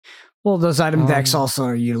crazy. Well, those item decks also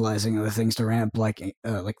are utilizing other things to ramp, like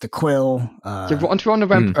the quill. You want to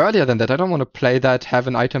ramp earlier than that. I don't want to play that, have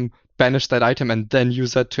an item, banish that item, and then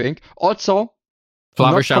use that to ink. Also,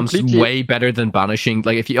 Flaversham's way better than banishing.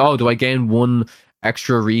 Like, if you, do I gain 1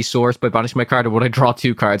 extra resource by banishing my card, or would I draw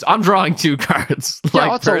 2 cards? I'm drawing 2 cards. Yeah,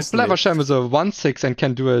 also, Flaversham is a 1/6 and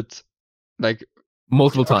can do it like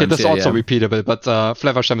multiple times. Okay, that's also repeatable, but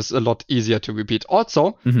Flaversham is a lot easier to repeat.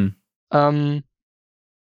 Also,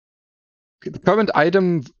 the current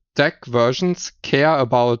item deck versions care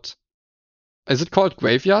about, is it called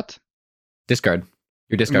graveyard? Discard.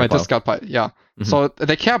 Your discard pile. Discard pile, yeah. So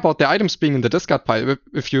they care about the items being in the discard pile.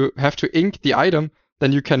 If you have to ink the item,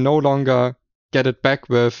 then you can no longer get it back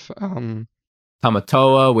with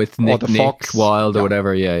Tamatoa with Or Nick the Nick Fox. Wild or Yeah.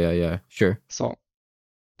 whatever. Yeah. Sure. So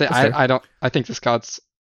That's fair. I think this card's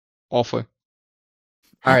awful.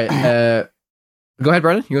 All right. Go ahead,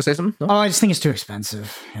 Brendan. You gonna say something? No? Oh, I just think it's too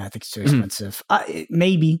expensive. Yeah, I think it's too expensive.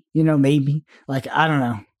 Maybe, maybe. Like, I don't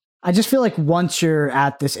know. I just feel like once you're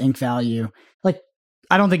at this ink value, like,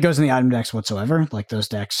 I don't think it goes in the item decks whatsoever. Like, those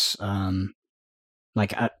decks, I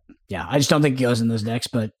just don't think it goes in those decks.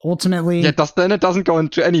 But ultimately, Yeah, then it doesn't go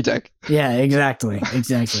into any deck. yeah, exactly.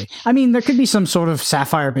 I mean, there could be some sort of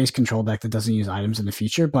Sapphire-based control deck that doesn't use items in the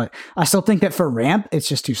future, but I still think that for ramp, it's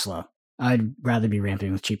just too slow. I'd rather be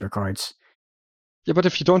ramping with cheaper cards. Yeah, but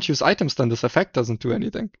if you don't use items, then this effect doesn't do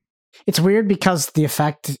anything. It's weird because the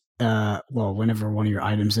effect, whenever one of your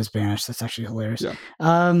items is banished, that's actually hilarious. Yeah.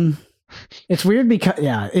 It's weird because,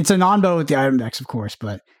 it's a non-bow with the item decks, of course,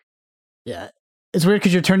 but yeah, it's weird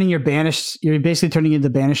because you're basically turning the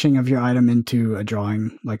banishing of your item into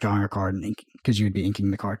drawing a card and inking, because you would be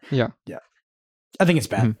inking the card. Yeah. I think it's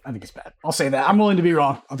bad. I think it's bad. I'll say that. I'm willing to be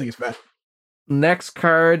wrong. I think it's bad. Next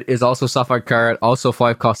card is also Sapphire card, also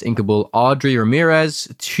 5-cost inkable. Audrey Ramirez,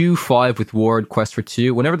 2/5 with ward, quest for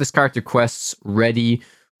 2. Whenever this character quests ready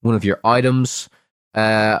one of your items,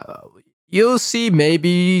 you'll see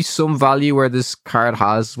maybe some value where this card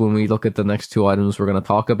has when we look at the next 2 items we're going to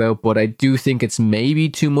talk about, but I do think it's maybe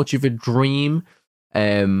too much of a dream.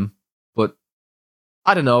 But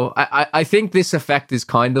I don't know. I think this effect is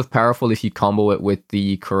kind of powerful if you combo it with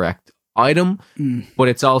the correct item, but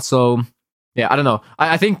it's also... Yeah, I don't know.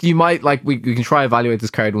 I think you might, we can try evaluate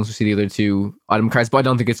this card once we see the other 2 item cards, but I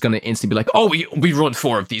don't think it's going to instantly be like, oh, we run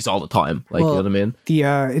 4 of these all the time. You know what I mean?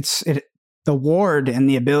 The ward and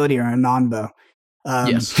the ability are a non-bow.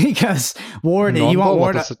 Yes. Because ward, Non-bow, you want what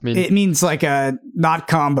ward, does it mean? It means like a not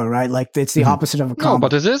combo, right? Like it's the opposite of a combo. No,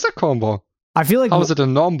 but it is a combo. I feel like how is it a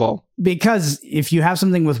non-bow? Because if you have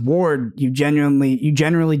something with ward, you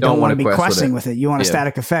generally don't want to be questing with it. You want a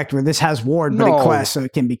static effect where this has ward, but it quests, so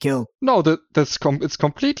it can be killed. No, it's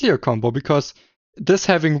completely a combo, because this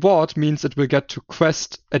having ward means it will get to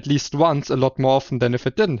quest at least once a lot more often than if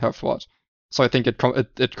it didn't have ward. So I think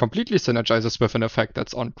it completely synergizes with an effect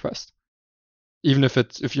that's on quest. Even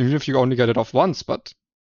if you only get it off once, but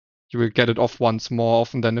you will get it off once more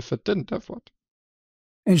often than if it didn't have ward.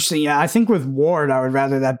 Interesting. Yeah, I think with ward, I would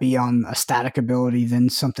rather that be on a static ability than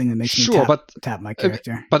something that makes me tap my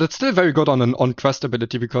character. But it's still very good on an on-quest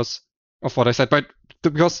ability because of what I said. But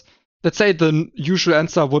because let's say the usual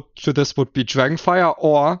answer to this would be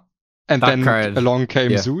Dragonfire and then along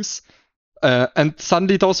came Zeus, and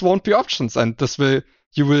suddenly those won't be options, and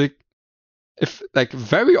you will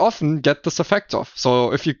very often get this effect off.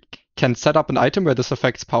 So if you can set up an item where this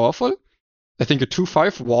effect's powerful, I think a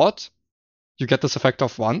 2/5 ward, you get this effect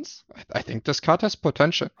off once. I think this card has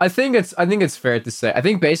potential. I think it's fair to say. I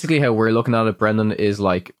think basically how we're looking at it, Brendan, is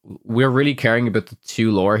we're really caring about the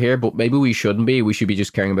 2 lore here, but maybe we shouldn't be. We should be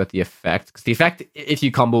just caring about the effect, because the effect, if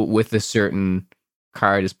you combo with a certain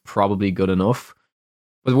card, is probably good enough.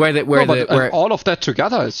 But all of that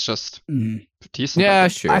together is just decent. Yeah,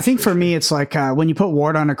 sure. I think for me, it's when you put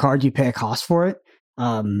ward on a card, you pay a cost for it,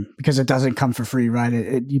 because it doesn't come for free,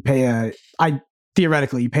 right? You pay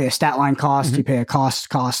theoretically, you pay a stat line cost, you pay a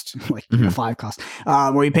cost, a 5 cost,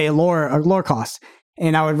 where you pay a lore cost.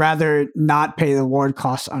 And I would rather not pay the ward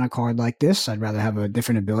cost on a card like this. I'd rather have a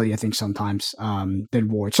different ability, I think, sometimes, than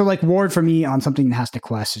ward. So ward for me on something that has to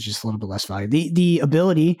quest is just a little bit less value. The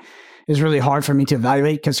ability is really hard for me to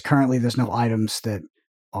evaluate because currently there's no items that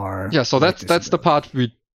are... Yeah, so that's the part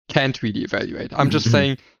we can't really evaluate. I'm just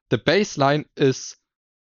saying the baseline is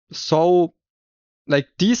so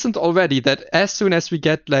decent already that as soon as we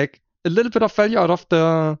get a little bit of value out of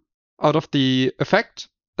the effect,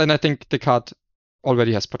 then I think the card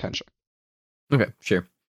already has potential. Okay, sure.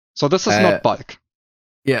 So this is not bulk.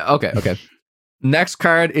 Yeah, okay. Next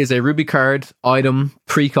card is a Ruby card, item,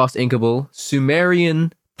 pre-cost inkable,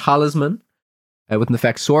 Sumerian Talisman, with an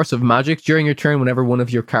effect Source of Magic. During your turn, whenever one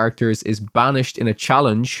of your characters is banished in a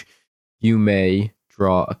challenge, you may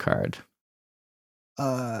draw a card.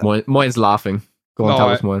 Moine's laughing. Go on, tell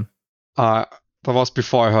us, Moine. That was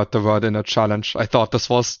before I heard the word in a challenge. I thought this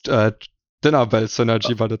was dinner bell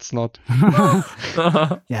synergy, but it's not.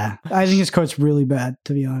 Yeah, I think this card's really bad,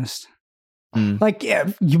 to be honest. You might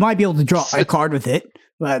be able to draw a card with it,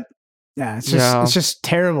 but it's just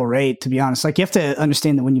terrible rate, to be honest. You have to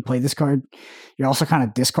understand that when you play this card, you're also kind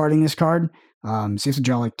of discarding this card. So you have to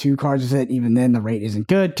draw 2 cards with it. Even then, the rate isn't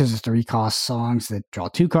good because it's 3 cost songs that draw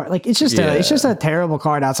 2 cards. It's just a terrible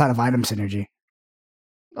card outside of item synergy.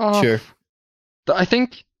 Sure. I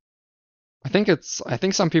think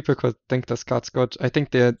some people could think this card's good. I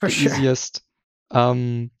think the easiest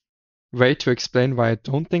way to explain why I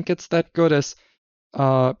don't think it's that good is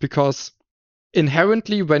because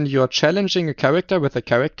inherently when you're challenging a character with a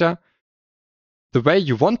character, the way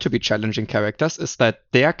you want to be challenging characters is that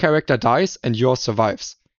their character dies and yours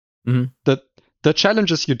survives. Mhm. The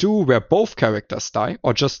challenges you do where both characters die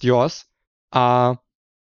or just yours are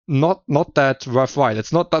not that worthwhile.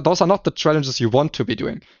 It's not that those are not the challenges you want to be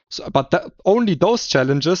doing. So, but only those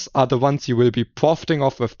challenges are the ones you will be profiting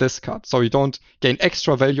off with this card. So you don't gain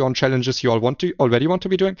extra value on challenges you already want to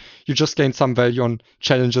be doing. You just gain some value on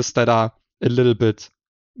challenges that are a little bit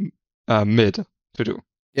mid to do.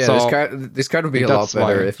 Yeah, so this card would be a lot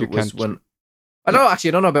better if it was when. I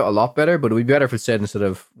don't know about a lot better, but it would be better if it said instead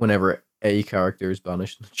of whenever a character is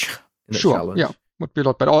banished in the challenge. Yeah, would be a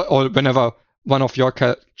lot better. Or whenever one of your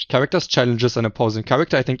characters challenges an opposing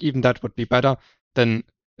character, I think even that would be better than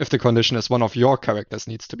if the condition is one of your characters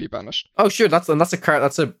needs to be banished. Oh, sure, that's a card.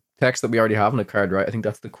 That's a text that we already have in the card, right? I think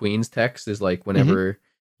that's the Queen's text. Is like whenever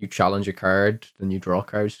you challenge a card, then you draw a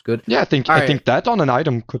card, which is good. Yeah, I think that on an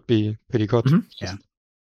item could be pretty good. Mm-hmm. Yeah.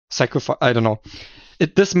 Sacrifice. I don't know.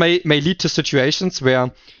 This may lead to situations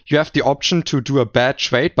where you have the option to do a bad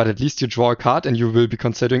trade, but at least you draw a card and you will be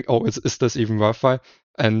considering, oh, is this even worthwhile?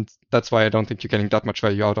 And that's why I don't think you're getting that much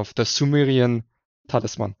value out of the Sumerian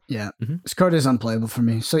Talisman. Yeah, This card is unplayable for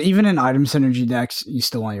me. So even in item synergy decks, you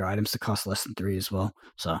still want your items to cost less than 3 as well.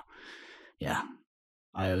 So, yeah.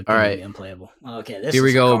 I would be unplayable. Okay, here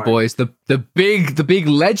we go, boys. The big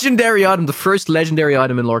legendary item, the first legendary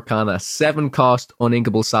item in Lorcana, 7-cost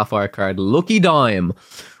uninkable sapphire card, Lucky Dime,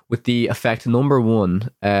 with the effect number 1.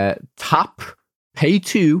 Tap, pay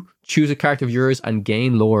 2, choose a character of yours, and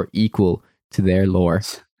gain lore equal to their lore.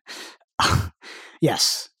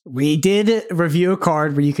 Yes, we did review a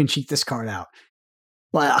card where you can cheat this card out.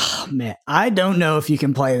 But, oh, man, I don't know if you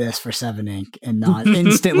can play this for 7 ink and not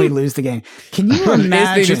instantly lose the game. Can you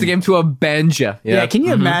imagine? Lose the game to a Benja. Yeah, can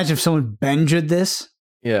you imagine if someone Benja'd this?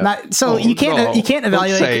 Yeah. You can't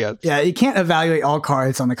evaluate. Yeah, you can't evaluate all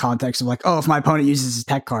cards on the context of like, oh, if my opponent uses his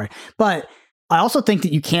tech card. But I also think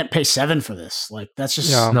that you can't pay 7 for this. Like, that's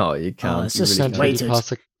just no, you can't. It's you just really way too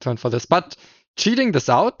pass a turn for this. But cheating this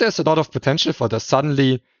out, there's a lot of potential for this.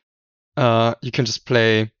 Suddenly, you can just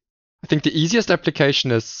play. I think the easiest application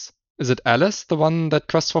is it Alice, the one that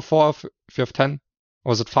quests for 4 if you have 10? Or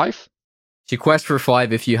was it 5? She quests for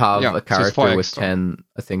 5 if you have a character with extra. 10.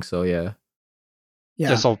 I think so, yeah.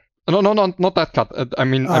 Yeah, so no, not that card. I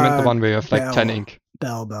meant the one where you have like Bell. 10 ink.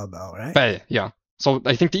 Bell, right? Bell, yeah. So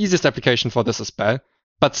I think the easiest application for this is Bell.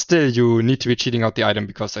 But still, you need to be cheating out the item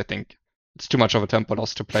because I think it's too much of a tempo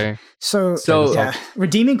loss to play. So yeah,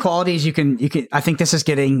 redeeming qualities. You can. I think this is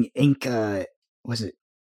getting ink. Was it?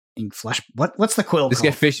 Ink flesh. What's the quill? This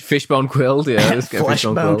get fishbone quilled. Yeah, this get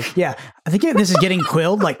fishbone quilled. Yeah, I think this is getting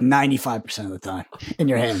quilled like 95% of the time in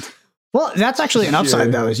your hand. Well, that's actually an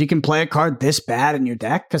upside though, is you can play a card this bad in your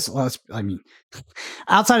deck because,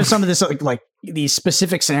 outside of some of this like these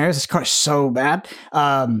specific scenarios, this card is so bad.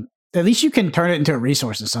 At least you can turn it into a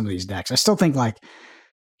resource in some of these decks. I still think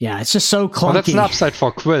it's just so clunky. Well, that's an upside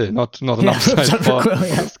for Quill, not an upside for Quill.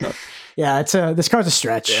 Yeah. Yeah, this card's a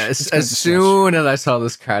stretch. Yeah, as soon as I saw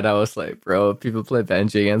this card, I was like, bro, people play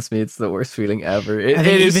Benji against me. It's the worst feeling ever. It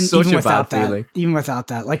is such a bad feeling. Even without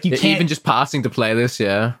that. Like you can't even just passing to play this,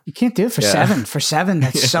 yeah. You can't do it for 7. For 7,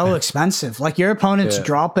 that's so expensive. Like your opponent's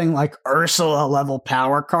dropping like Ursula level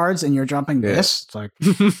power cards and you're dropping this. It's like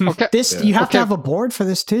you have to have a board for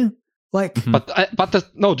this too. Like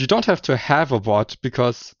no, you don't have to have a board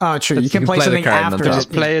because true. You can play something after.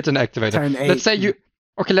 Just play it and activate it.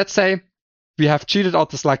 Let's say we have cheated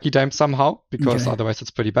out this Lucky Dime somehow, because otherwise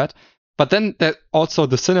it's pretty bad. But then also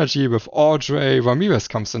the synergy with Audrey Ramirez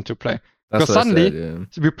comes into play. Because suddenly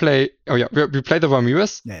we play the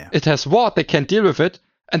Ramirez, it has ward, they can't deal with it,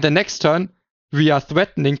 and the next turn we are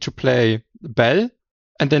threatening to play Bell,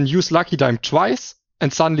 and then use Lucky Dime twice,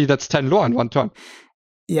 and suddenly that's 10 lore in one turn.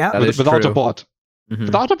 Yeah. Without a board. Mm-hmm.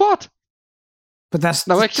 Without a board. But that's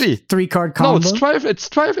actually 3-card combo. No,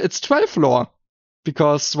 it's 12 lore.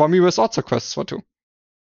 Because Ramirez also quests for 2.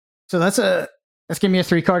 So let's give me a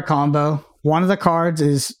 3-card combo. One of the cards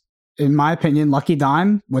is, in my opinion, Lucky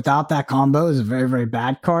Dime. Without that combo is a very, very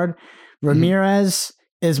bad card. Ramirez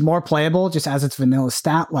is more playable just as its vanilla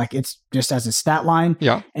stat, like it's just as a stat line.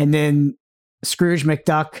 Yeah. And then Scrooge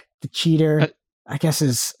McDuck, the cheater, I guess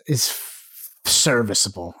is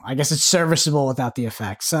serviceable. I guess it's serviceable without the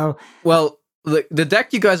effect. So the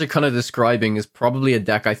deck you guys are kind of describing is probably a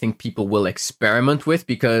deck I think people will experiment with,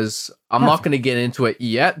 because I'm not going to get into it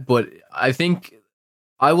yet, but I think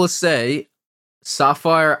I will say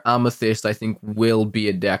Sapphire Amethyst I think will be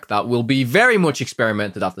a deck that will be very much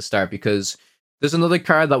experimented at the start, because There's another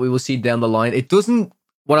card that we will see down the line. It doesn't.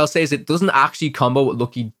 What I'll say is it doesn't actually combo with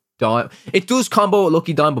Lucky Dime. It does combo with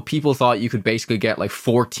Lucky Dime, but people thought you could basically get like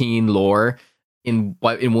 14 lore in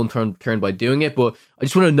one turn by doing it. But I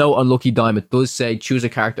just want to note on Lucky Dime, it does say choose a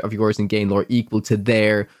character of yours and gain lore equal to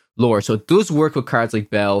their lore. So it does work with cards like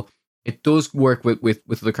Bell. It does work with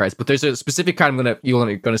other cards. But there's a specific card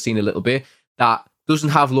you're gonna see in a little bit that doesn't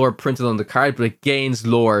have lore printed on the card, but it gains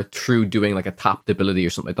lore through doing like a tapped ability or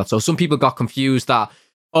something like that. So some people got confused that,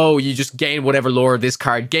 oh, you just gain whatever lore this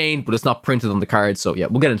card gained, but it's not printed on the card. So yeah,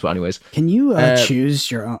 we'll get into it anyways. Can you choose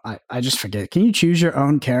your own? I just forget. Can you choose your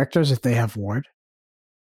own characters if they have ward?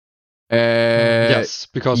 Yes,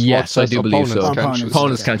 because yes, I do believe so.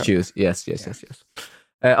 Opponents Can choose. Yes.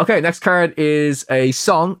 Okay, next card is a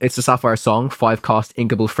song. It's a Sapphire song, 5-cost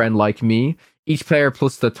inkable friend like me. Each player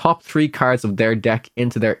puts the top 3 cards of their deck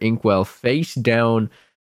into their inkwell, face down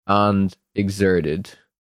and exerted.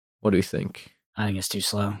 What do you think? I think it's too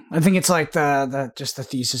slow. I think it's like the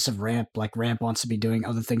thesis of ramp. Like ramp wants to be doing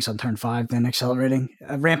other things on turn 5 than accelerating.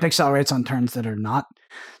 Ramp accelerates on turns that are not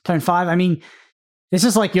turn 5. I mean, this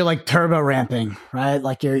is like you're like turbo ramping, right?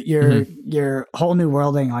 Like you're whole new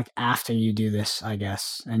worlding like after you do this, I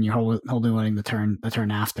guess, and you're whole new worlding the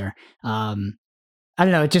turn after. I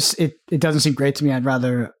don't know. It doesn't seem great to me. I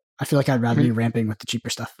feel like I'd rather be ramping with the cheaper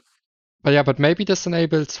stuff. But maybe this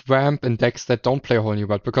enables ramp in decks that don't play a whole new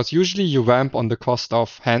world, because usually you ramp on the cost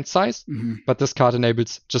of hand size, but this card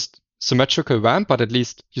enables just symmetrical ramp, but at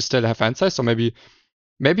least you still have hand size. So maybe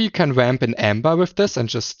you can ramp in Amber with this and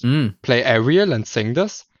just play Ariel and sing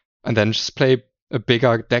this, and then just play a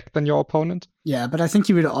bigger deck than your opponent. Yeah, but I think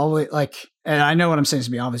you would always and I know what I'm saying is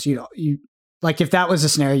to be obvious. You like if that was a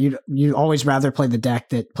scenario, you'd always rather play the deck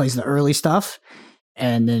that plays the early stuff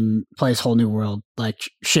and then plays whole new world.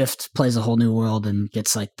 Like Shift plays a whole new world and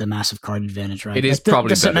gets like the massive card advantage, right? It is like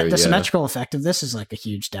probably better. The symmetrical effect of this is like a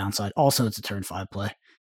huge downside. Also, it's a turn 5 play.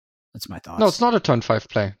 That's my thoughts. No, it's not a turn 5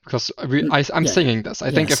 play, because I'm singing this.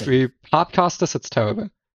 I think if we hardcast this, it's terrible.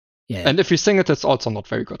 Yeah. And if we sing it, it's also not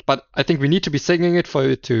very good. But I think we need to be singing it for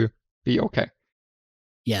it to be okay.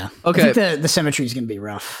 Yeah. Okay. I think the symmetry is going to be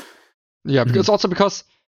rough. Yeah, because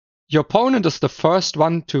your opponent is the first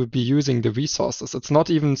one to be using the resources. It's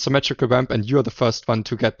not even symmetrical ramp, and you're the first one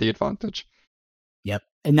to get the advantage. Yep.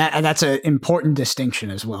 And that's an important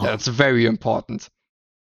distinction as well. Yeah, it's very important.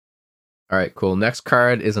 All right, cool. Next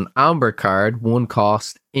card is an Amber card,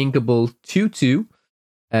 1-cost, inkable 2/2.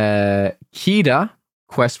 Kida,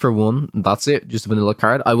 quest for 1. That's it, just a vanilla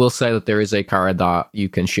card. I will say that there is a card that you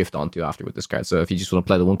can shift onto after with this card. So if you just want to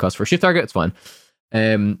play the 1-cost for a shift target, it's fine.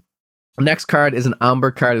 Next card is an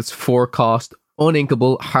Amber card. It's 4-cost,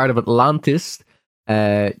 uninkable, Heart of Atlantis.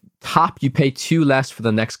 Tap, you pay 2 less for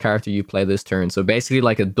the next character you play this turn. So basically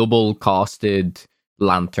like a double-costed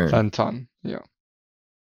Lantern. Yeah.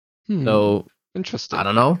 So interesting. I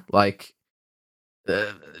don't know, like,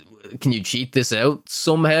 can you cheat this out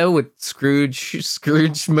somehow with Scrooge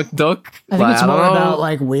McDuck? I think it's more about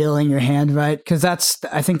like wheeling your hand right, because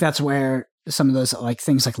I think that's where some of those like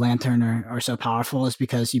things like Lantern are so powerful, is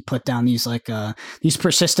because you put down these like these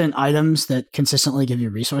persistent items that consistently give you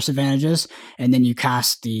resource advantages, and then you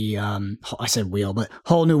cast the I said wheel, but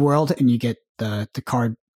whole new world, and you get the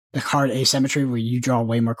card asymmetry where you draw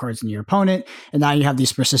way more cards than your opponent, and now you have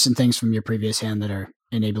these persistent things from your previous hand that are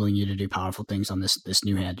enabling you to do powerful things on this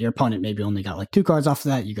new hand. Your opponent maybe only got like 2 cards off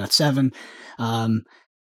of that, you got 7.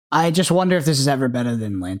 I just wonder if this is ever better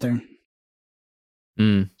than Lantern.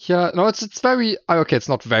 Yeah, no, it's very okay. It's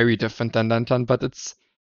not very different than Lantern, but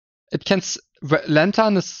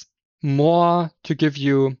Lantern is more to give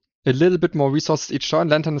you a little bit more resources each turn.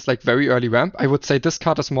 Lantern is like very early ramp. I would say this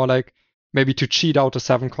card is more like maybe to cheat out a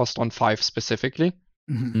 7-cost on 5 specifically,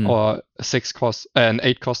 or a 6-cost, an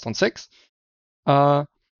 8-cost on 6.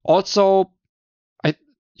 Also,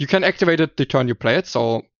 you can activate it the turn you play it.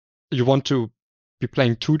 So you want to be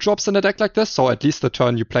playing 2 drops in a deck like this. So at least the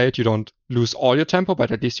turn you play it, you don't lose all your tempo,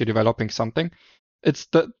 but at least you're developing something.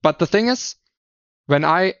 But the thing is, when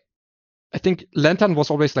I think Lantern was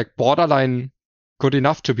always like borderline good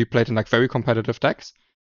enough to be played in like very competitive decks.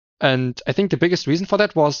 And I think the biggest reason for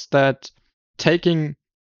that was that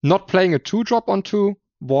not playing a 2-drop on 2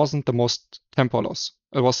 wasn't the most tempo loss.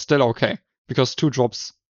 It was still okay, because 2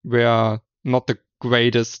 drops were not the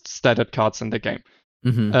greatest statted cards in the game.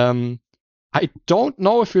 I don't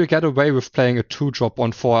know if we'll get away with playing a 2-drop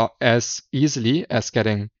on 4 as easily as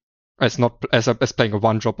playing a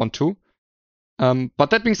 1-drop on 2. But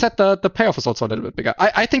that being said, the payoff is also a little bit bigger.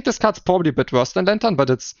 I think this card's probably a bit worse than Lantern,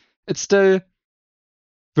 but it's still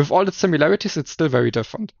with all its similarities, it's still very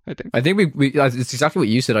different, I think. I think we it's exactly what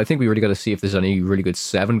you said. I think we really got to see if there's any really good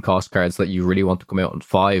 7 cost cards that you really want to come out on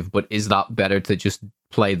 5. But is that better to just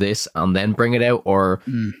play this and then bring it out, or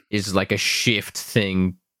is like a shift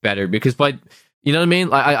thing better? Because you know what I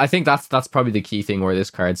mean? I think that's probably the key thing where this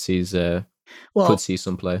card sees could see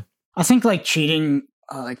some play. I think like cheating,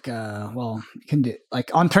 you can do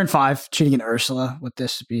like on turn 5, cheating an Ursula with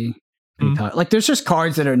this would be pretty powerful. Like there's just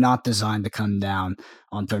cards that are not designed to come down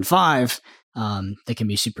on turn 5. They can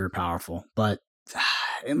be super powerful, but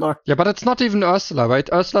yeah, but it's not even Ursula, right?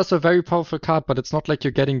 Ursula's a very powerful card, but it's not like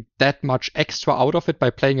you're getting that much extra out of it by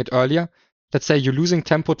playing it earlier. Let's say you're losing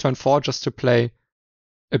tempo turn 4 just to play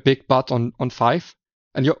a big butt on 5.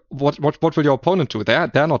 And what will your opponent do? They're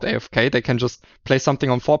not AFK. They can just play something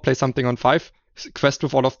on 4, play something on 5, quest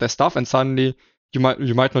with all of their stuff, and suddenly you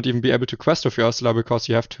might not even be able to quest with your Ursula because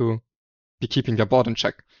you have to be keeping their board in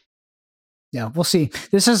check. Yeah, we'll see.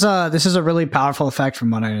 This is a really powerful effect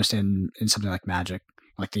from what I understand in something like Magic,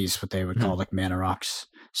 like these what they would call like mana rocks.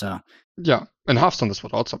 So yeah, and Hearthstone this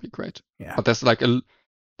would also be great. Yeah, but there's like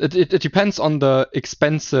it depends on the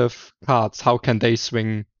expensive cards. How can they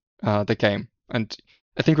swing the game? And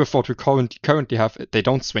I think with what we currently have, they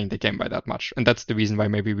don't swing the game by that much, and that's the reason why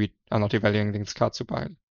maybe we are not evaluating this card super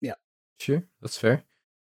highly. Yeah, sure, that's fair.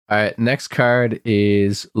 All right, next card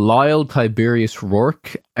is Lyle Tiberius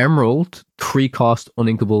Rourke, Emerald, 3 cost,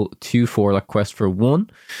 uninkable, 2/4, like quest for 1.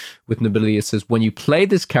 With an ability that says, when you play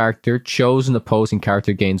this character, chosen opposing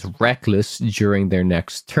character gains Reckless during their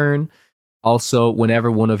next turn. Also,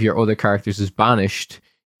 whenever one of your other characters is banished,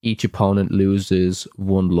 each opponent loses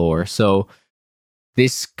 1 lore. So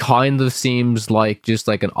this kind of seems like just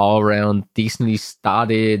like an all-round, decently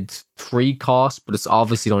statted 3 cost, but it's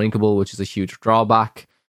obviously uninkable, which is a huge drawback.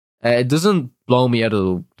 It doesn't blow me out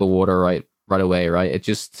of the water right away, right? It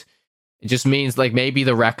just means like maybe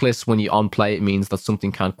the Reckless, when you unplay it, means that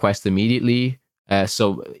something can't quest immediately.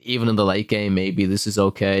 So even in the late game, maybe this is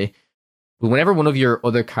okay. But whenever one of your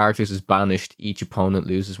other characters is banished, each opponent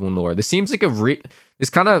loses 1 lore. This seems like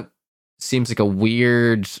this kind of seems like a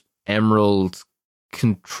weird Emerald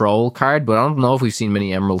control card, but I don't know if we've seen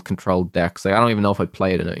many Emerald control decks. Like I don't even know if I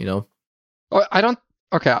play it in it, you know? Oh, I don't.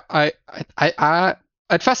 Okay, I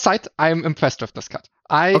at first sight, I'm impressed with this card.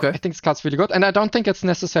 I think this card's really good, and I don't think it's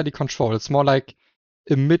necessarily control. It's more like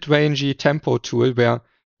a mid-rangey tempo tool where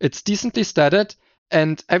it's decently statted,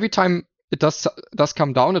 and every time it does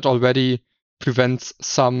come down, it already prevents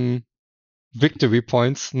some victory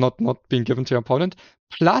points not being given to your opponent.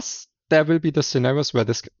 Plus, there will be the scenarios where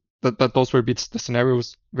those will be the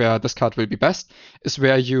scenarios where this card will be best, is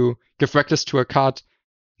where you give Reckless to a card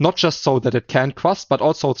not just so that it can cross, but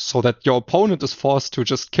also so that your opponent is forced to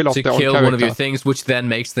just kill off their own character. One of your things, which then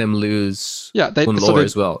makes them lose 1 lore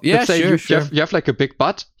as well. Yeah, sure. You have like a big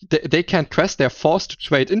butt. They can't quest. They're forced to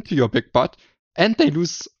trade into your big butt, and they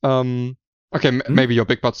lose. Maybe your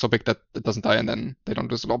big butt's so big that it doesn't die, and then they don't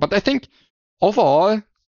lose a lore. But I think overall,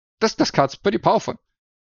 this card's pretty powerful.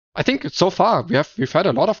 I think so far we've had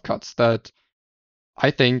a lot of cards that I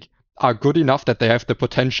think are good enough that they have the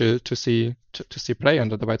potential to see play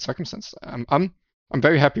under the right circumstances. I'm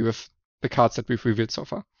very happy with the cards that we've revealed so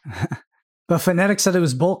far. But Fnatic said it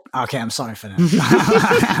was bulk. Okay, I'm sorry,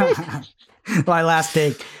 Fnatic. My last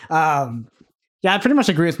take. Yeah, I pretty much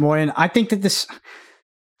agree with Moyen. I think that this,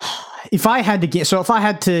 if I had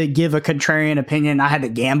to give a contrarian opinion, I had to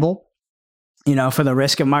gamble, for the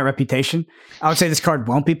risk of my reputation. I would say this card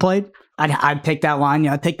won't be played. I'd take that line.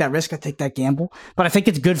 I'd take that risk. I'd take that gamble. But I think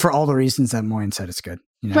it's good for all the reasons that Moyen said it's good.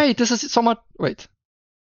 Wait, this is so much. Wait.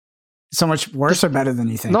 So much worse or better than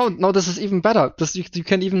you think? No, this is even better. You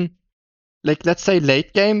can even, like, let's say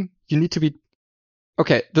late game, you need to be.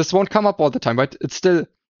 Okay, this won't come up all the time, right? It's still.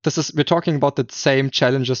 We're talking about the same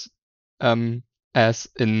challenges as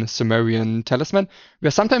in Sumerian Talisman,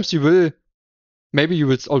 where sometimes you will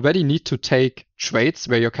already need to take trades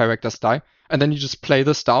where your characters die. And then you just play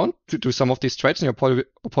this down to do some of these trades, and your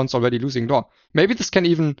opponent's already losing lore. Maybe this can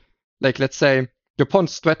even, like, let's say your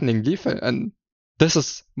opponent's threatening lethal, and this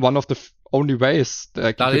is one of the only ways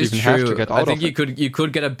that you could even have to get out of it. I think you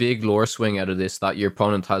could get a big lore swing out of this, that your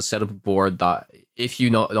opponent has set up a board that if you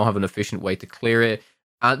don't have an efficient way to clear it,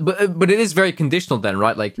 but it is very conditional then,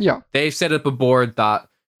 right? Like, they've set up a board that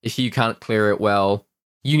if you can't clear it well,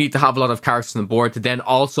 you need to have a lot of characters on the board to then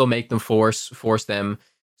also make them force them.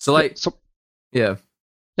 So like. Yeah.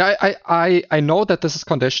 Yeah, I know that this is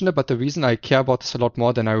conditional, but the reason I care about this a lot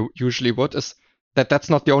more than I usually would is that that's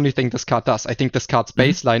not the only thing this card does. I think this card's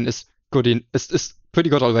baseline is good is pretty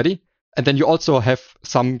good already. And then you also have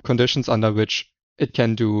some conditions under which it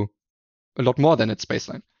can do a lot more than its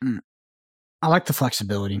baseline. I like the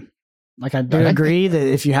flexibility. Like I do agree that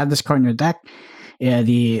if you had this card in your deck, yeah,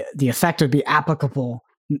 the effect would be applicable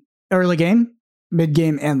early game, mid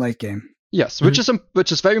game, and late game. Yes, which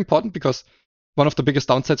is very important because one of the biggest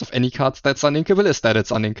downsides of any cards that's uninkable is that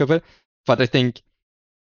it's uninkable. But I think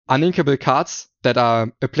uninkable cards that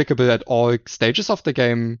are applicable at all stages of the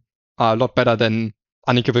game are a lot better than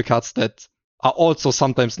uninkable cards that are also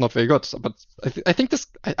sometimes not very good. So, but I think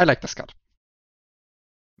I like this card.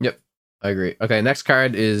 Yep, I agree. Okay, next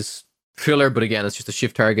card is filler, but again, it's just a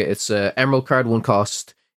shift target. It's a Emerald card, 1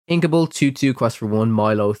 cost, inkable, 2/2, quest for 1,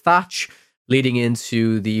 Milo Thatch, leading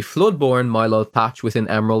into the Floodborn Milo Thatch with an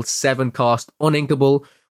Emerald, 7 cost, uninkable,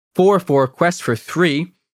 4/4, quest for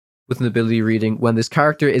 3, with an ability reading. When this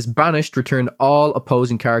character is banished, return all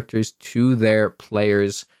opposing characters to their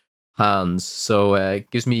player's hands. So it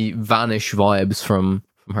gives me Vanish vibes from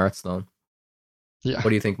Hearthstone. Yeah. What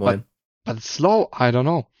do you think, Moyen? But it's slow. I don't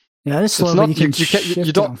know. Yeah, it's slow. It's not,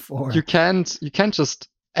 but you can't just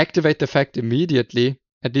activate the effect immediately.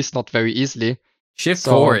 At least not very easily. Shift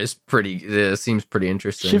 4 is pretty. Seems pretty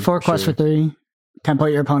interesting. Shift 4, quest for 3.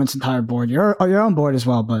 Template your opponent's entire board. Your own board as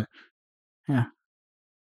well, but yeah.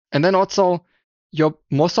 And then also,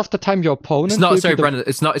 most of the time your opponent. It's not. Sorry, Brendan.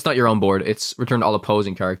 It's not your own board. It's return all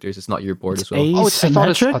opposing characters. It's not your board as well.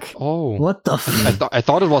 Asymmetric? What the? I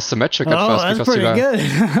thought it was symmetric at first that's because pretty you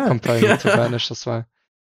were good. comparing it to Vanish as well.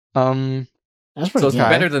 That's pretty so it's good.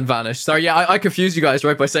 better than Vanish. Sorry, yeah, I confused you guys,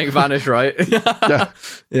 right, by saying Vanish, right?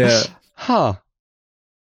 Yeah. Huh.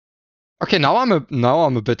 Okay, now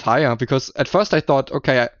I'm a bit higher because at first I thought,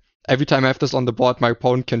 okay, every time I have this on the board, my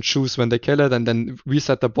opponent can choose when they kill it and then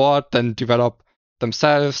reset the board, then develop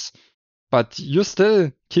themselves. But you're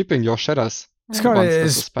still keeping your shadows. This card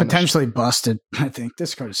is potentially busted. I think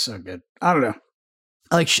this card is so good. I don't know.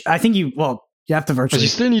 I think you have to virtually. But you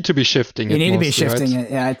still need to be shifting. You need to be shifting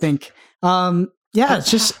it. Yeah, I think. It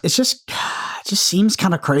just seems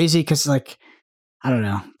kind of crazy because like I don't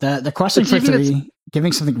know the question for 3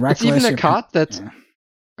 giving something reckless. It's even a card that. Yeah.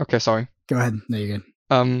 Okay, sorry. Go ahead. No, you're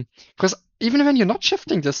good. Because even when you're not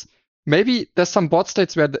shifting this, maybe there's some board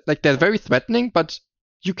states where they're very threatening, but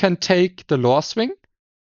you can take the lore swing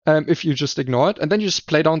if you just ignore it, and then you just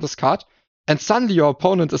play down this card, and suddenly your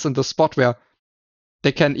opponent is in the spot where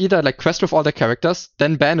they can either quest with all their characters,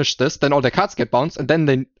 then banish this, then all their cards get bounced, and then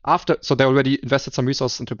they already invested some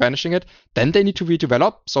resources into banishing it, then they need to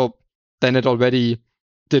redevelop, so then it already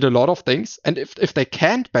did a lot of things, and if they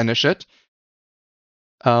can't banish it,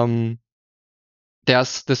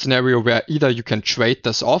 there's the scenario where either you can trade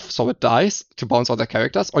this off so it dies to bounce all their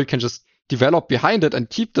characters, or you can just develop behind it and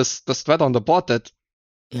keep this threat on the board that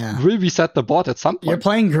will reset the board at some point. You're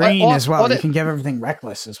playing green as well. You can give everything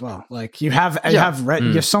reckless as well. Like you have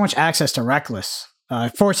so much access to reckless,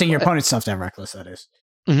 forcing your opponent's stuff to have reckless. That is.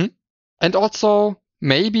 Mm-hmm. And also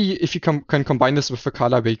maybe if you can combine this with a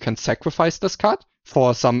color where you can sacrifice this card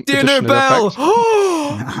for some Dinner Bell.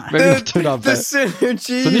 Maybe Dinner Bell. The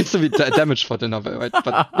synergy. So it needs to be damage for Dinner Bell, right?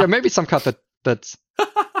 But yeah, maybe some card that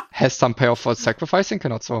has some payoff for sacrificing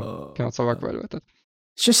can also work well with it.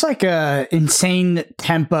 It's just like a insane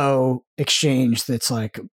tempo exchange that's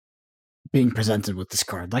like being presented with this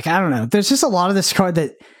card. Like I don't know. There's just a lot of this card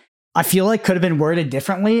that I feel like could have been worded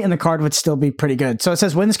differently, and the card would still be pretty good. So it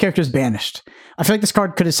says when this character is banished. I feel like this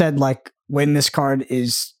card could have said like when this card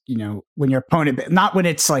is, when your opponent, not when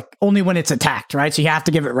it's only when it's attacked, right? So you have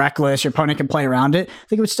to give it reckless. Your opponent can play around it. I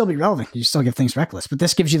think it would still be relevant. You still give things reckless, but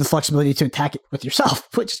this gives you the flexibility to attack it with yourself,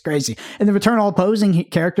 which is crazy. And then return all opposing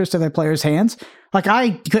characters to their players' hands. Like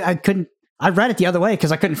I read it the other way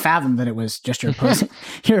because I couldn't fathom that it was just your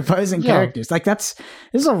opposing characters. Like this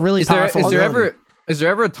is a really powerful. Is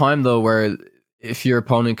there ever a time though where if your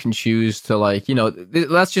opponent can choose to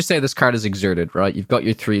let's just say this card is exerted, right? You've got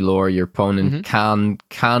your 3 lore, your opponent can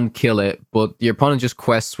kill it, but your opponent just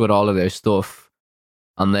quests with all of their stuff,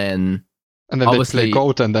 and then they play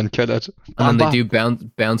goat and then kill it, and then they do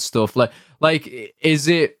bounce stuff. Like is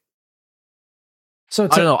it? So I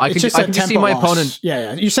don't know. I can just see my opponent.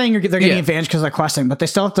 Yeah. You're saying they're getting advantage because they're questing, but they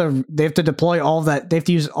still have to deploy all that. They have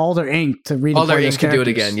to use all their ink to redeploy all their ink to do it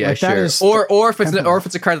again. Yeah, sure. Or if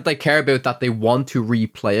it's a card that they care about that they want to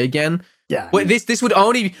replay again. Yeah. But this would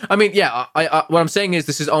only. I mean, yeah. I what I'm saying is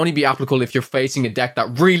this is only be applicable if you're facing a deck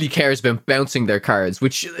that really cares about bouncing their cards,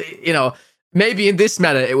 which maybe in this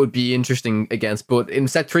meta it would be interesting against, but in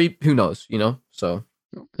set 3, who knows? So.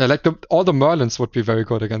 Yeah, all the Merlins would be very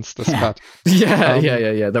good against this card.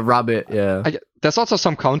 Yeah. The rabbit, yeah. There's also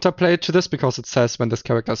some counterplay to this because it says when this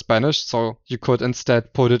character is banished, so you could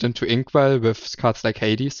instead put it into Inkwell with cards like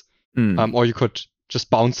Hades, or you could just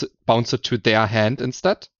bounce it to their hand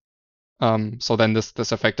instead. So then this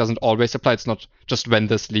effect doesn't always apply. It's not just when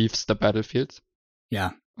this leaves the battlefield.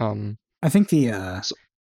 Yeah. Um, I think the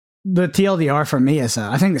TLDR for me is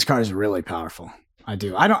I think this card is really powerful. I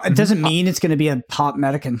do. It doesn't mean it's going to be a pop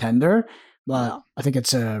meta contender, but I think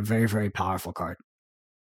it's a very, very powerful card.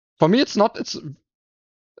 For me, it's not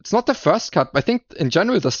the first card. I think in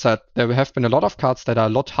general this set there have been a lot of cards that are a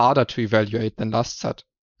lot harder to evaluate than last set.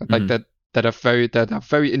 Like that are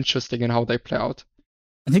very interesting in how they play out.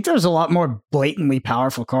 I think there's a lot more blatantly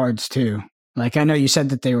powerful cards too. Like I know you said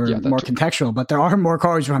that they were more contextual, but there are more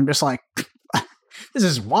cards where I'm just like, this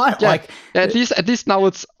is wild. Yeah, like at least now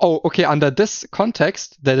it's okay. Under this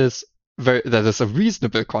context, that is a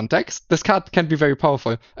reasonable context. This card can be very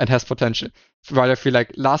powerful and has potential. While I feel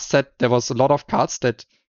like last set there was a lot of cards that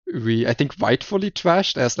I think rightfully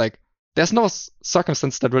trashed as like there's no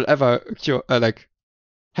circumstance that will ever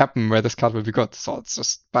happen where this card will be good. So it's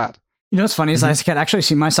just bad. You know what's funny is I can actually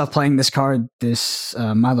see myself playing this card, this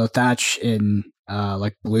Milo Thatch in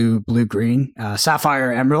like blue green,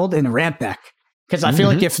 Sapphire Emerald in a ramp deck. Because I feel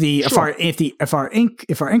like if our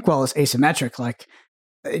Inkwell is asymmetric, like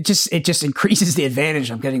it just increases the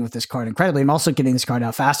advantage I'm getting with this card incredibly. I'm also getting this card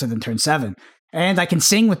out faster than turn 7. And I can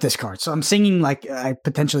sing with this card. So I'm singing like I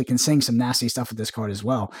potentially can sing some nasty stuff with this card as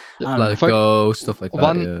well. Let it go, stuff like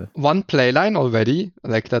that. One play line already,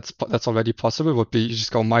 like that's already possible, would be you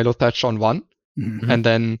just go Milo Thatch on 1. And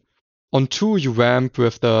then on 2 you ramp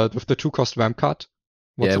with the 2-cost ramp card.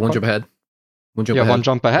 One jump ahead. One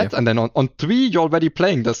jump ahead. Yeah. And then on 3 you're already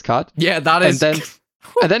playing this card. Yeah, that is.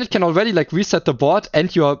 And then it can already like reset the board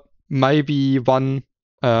and you're maybe one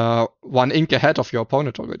ink ahead of your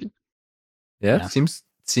opponent already. Yeah. Seems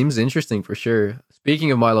interesting for sure.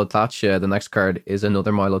 Speaking of Milo Thatch, the next card is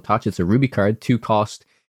another Milo Thatch. It's a Ruby card, 2-cost,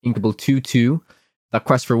 inkable 2/2. That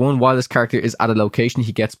quests for 1. While this character is at a location,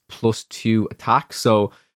 he gets +2 attack.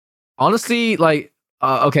 So honestly, like,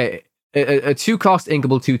 okay, a 2-cost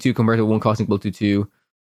inkable 2/2 compared to a 1-cost inkable 2/2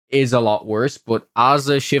 is a lot worse. But as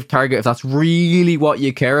a shift target, if that's really what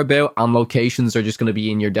you care about, and locations are just going to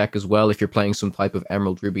be in your deck as well, if you're playing some type of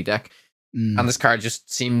Emerald Ruby deck. And this card just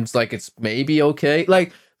seems like it's maybe okay.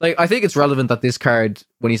 Like I think it's relevant that this card,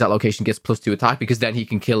 when he's at location, gets +2 attack, because then he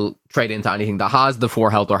can trade into anything that has the 4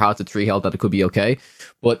 health or has the 3 health, that it could be okay.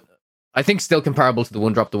 But I think still comparable to the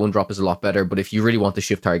 1-drop. The 1-drop is a lot better, but if you really want to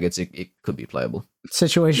shift targets, it could be playable.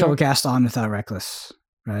 Situational Gaston without Reckless,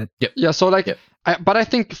 right? Yep. Yeah, so like, but I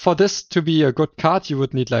think for this to be a good card, you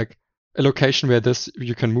would need like a location where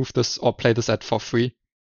you can move this or play this at for free.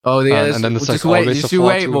 Oh, yeah. And then it's just like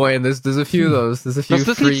wait, boy. And there's a few of those. There's a few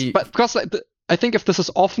free. But because like, I think if this is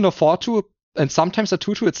often a 4/2 and sometimes a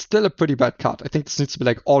 2/2, it's still a pretty bad card. I think this needs to be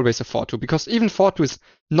like always a 4/2, because even 4/2 is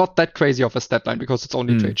not that crazy of a stat line because it's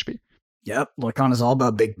only 2 HP. Yep, Lorcan is all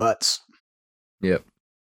about big butts. Yep.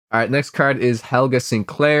 All right, next card is Helga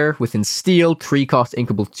Sinclair with Insteel, 3-cost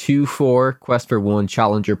inkable 2/4, quest for 1,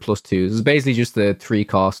 challenger +2. This is basically just the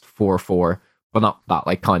 3-cost 4/4, but not that,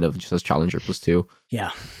 like kind of just as challenger +2.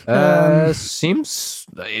 Yeah. Seems.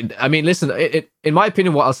 I mean, listen. In my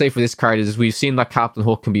opinion, what I'll say for this card is we've seen that Captain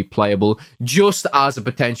Hook can be playable just as a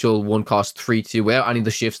potential 1-cost 3/2 without any of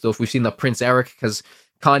the shift stuff. We've seen that Prince Eric has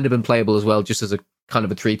kind of been playable as well, just as a kind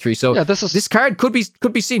of a 3/3. So yeah, this card could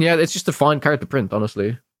be seen. Yeah, it's just a fine card to print,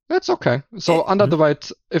 honestly. That's okay. So under the right,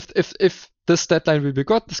 if this deadline will be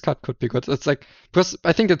good, this card could be good. It's like, because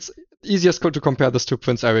I think it's easiest to compare this to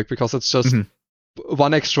Prince Eric, because it's just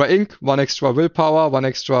 1 extra ink, 1 extra willpower, 1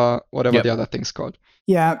 extra whatever the other thing's called.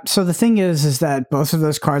 Yeah, so the thing is that both of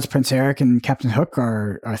those cards, Prince Eric and Captain Hook,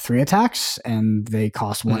 are 3 attacks, and they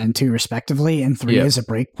cost 1 and 2 respectively, and 3 is a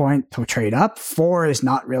breakpoint to trade up. 4 is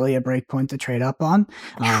not really a breakpoint to trade up on.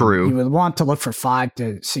 True. You would want to look for 5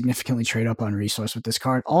 to significantly trade up on resource with this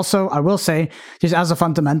card. Also, I will say, just as a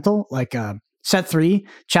fundamental, like set 3,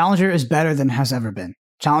 Challenger is better than has ever been.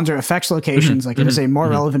 Challenger affects locations, like it is a more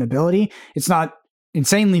relevant ability. It's not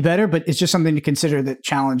insanely better, but it's just something to consider, that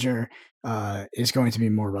Challenger is going to be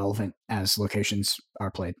more relevant as locations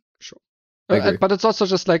are played. Sure. But it's also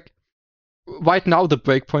just like, right now the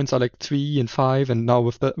breakpoints are like 3 and 5, and now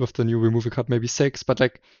with the new removal card maybe 6, but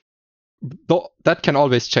like that can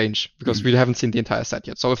always change, because we haven't seen the entire set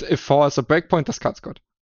yet. So if 4 is a breakpoint, this card's good.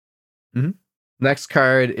 Next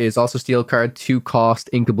card is also Steel card,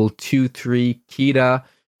 2-cost, inkable 2/3, Kida,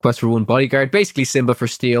 quest for 1 bodyguard. Basically Simba for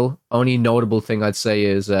Steel. Only notable thing I'd say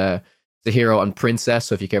is the hero and princess.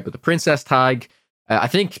 So if you care about the princess tag, I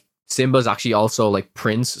think Simba's actually also like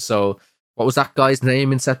Prince. So what was that guy's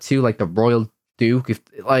name in set 2? Like the Royal Duke.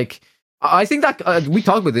 I think that we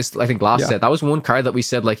talked about this, I think, last set. That was one card that we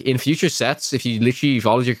said, like, in future sets, if you literally, if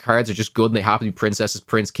all of your cards are just good and they happen to be princesses,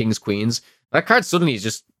 prince, kings, queens, that card suddenly is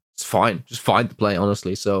just it's fine, just fine to play,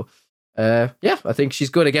 honestly. So, yeah, I think she's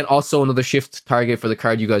good. Again, also another shift target for the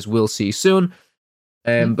card you guys will see soon.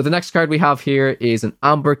 But the next card we have here is an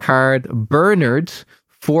Amber card, Bernard,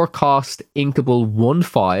 4-cost inkable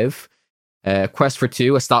 1/5. Quest for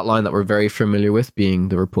 2, a stat line that we're very familiar with, being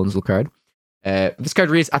the Rapunzel card. This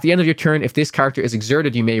card reads, at the end of your turn, if this character is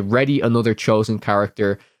exerted, you may ready another chosen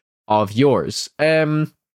character of yours.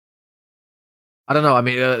 I don't know. I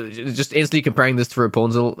mean, just instantly comparing this to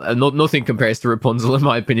Rapunzel, nothing compares to Rapunzel, in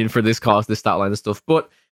my opinion, for this cost, this stat line and stuff. But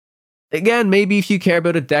again, maybe if you care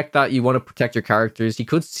about a deck that you want to protect your characters, he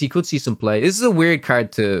could see some play. This is a weird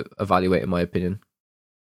card to evaluate, in my opinion.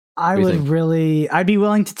 I'd be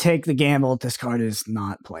willing to take the gamble if this card is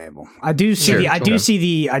not playable. I do see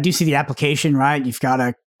the application, right? You've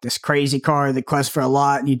got this crazy card that quests for a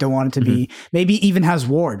lot and you don't want it to be, maybe even has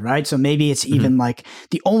ward, right? So maybe it's even like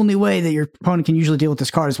the only way that your opponent can usually deal with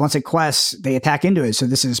this card is once it quests, they attack into it. So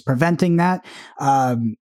this is preventing that.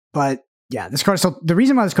 But yeah, this card, so the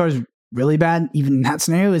reason why this card is really bad, even in that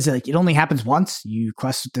scenario, is like it only happens once. You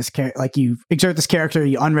quest with this character, like you exert this character,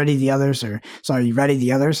 you unready the others, you ready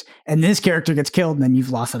the others, and this character gets killed, and then you've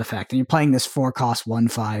lost that effect. And you're playing this 4-cost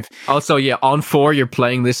 1/5. Also, yeah, on 4 you're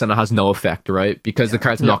playing this and it has no effect, right? Because the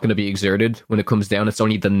card's not going to be exerted when it comes down. It's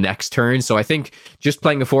only the next turn. So I think just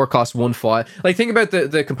playing a 4-cost 1/5, like think about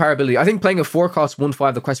the comparability. I think playing a 4-cost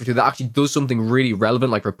 1/5, the quest for 2, that actually does something really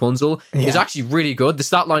relevant, like Rapunzel, is actually really good. The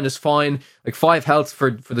stat line is fine. Like 5 health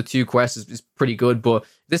for the 2 quests is pretty good, but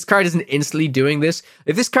this card isn't instantly doing this.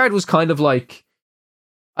 If this card was kind of like,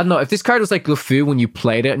 I don't know, if this card was like LeFou when you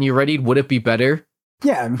played it and you readied, would it be better?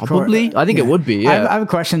 Yeah, probably. I think it would be. Yeah. I have a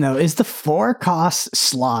question though. Is the 4-cost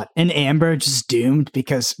slot in Amber just doomed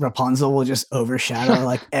because Rapunzel will just overshadow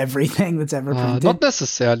like everything that's ever printed? Not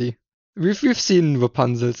necessarily. We've seen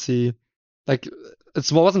Rapunzel see, like,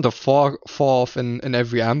 it wasn't a 4/4 in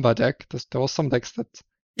every Amber deck. There was some decks that.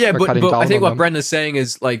 Yeah, but I think what Brendan's saying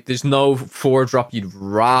is like there's no 4-drop you'd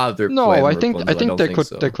rather play. No, I think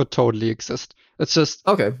they could totally exist. It's just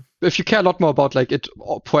okay. If you care a lot more about like it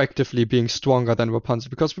proactively being stronger than Rapunzel,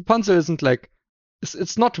 because Rapunzel isn't like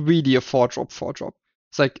it's not really a 4-drop.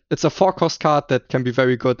 It's like it's a 4-cost card that can be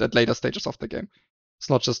very good at later stages of the game. It's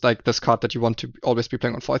not just like this card that you want to always be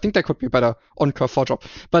playing on 4. I think there could be better on-curve 4-drop.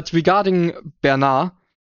 But regarding Bernard,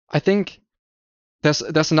 I think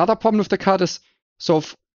there's another problem with the card is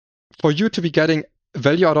for you to be getting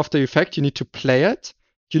value out of the effect, you need to play it.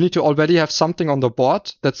 You need to already have something on the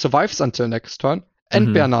board that survives until next turn,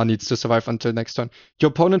 and Bernard needs to survive until next turn. Your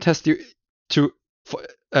opponent has the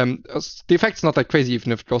effect's not that crazy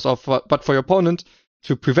even if it goes off, but for your opponent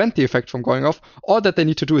to prevent the effect from going off, all that they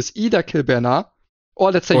need to do is either kill Bernard,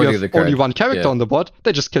 or let's say you have only one character on the board,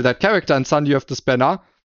 they just kill that character, and suddenly you have this Bernard,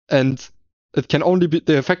 and the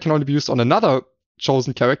effect can only be used on another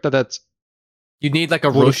chosen character that. You need like a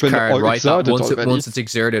rush card, right? That once it's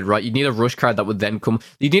exerted, right? You need a rush card that would then come.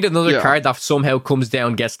 You need another card that somehow comes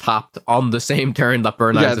down, gets tapped on the same turn that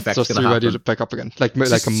Bernard's effect is going to happen. Ready to back up again, like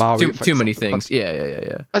a Mario. Too many things.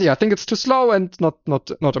 Yeah. I think it's too slow and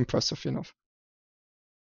not impressive enough.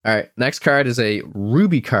 All right, next card is a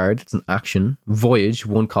Ruby card. It's an action. Voyage,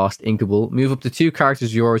 1-cost inkable. Move up to 2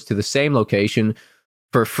 characters yours to the same location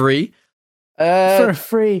for free. For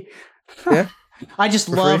free. Yeah. I just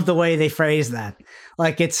love the way they phrase that.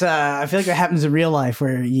 Like it's, I feel like it happens in real life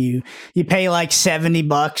where you pay like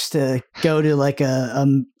 $70 to go to like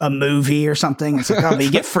a movie or something. It's like, oh, but you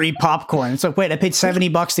get free popcorn. It's like, wait, I paid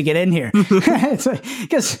 $70 to get in here. It's like,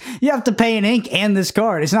 because you have to pay an ink and this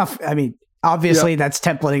card. It's not, I mean, obviously that's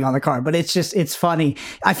templating on the card, but it's funny.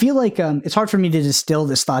 I feel like it's hard for me to distill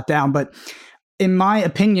this thought down, but in my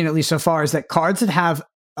opinion, at least so far, is that cards that have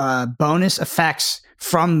bonus effects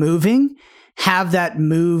from moving have that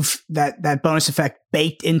bonus effect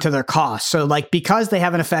baked into their cost. So like, because they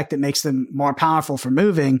have an effect that makes them more powerful for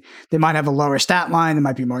moving, they might have a lower stat line. They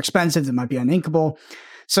might be more expensive. They might be uninkable.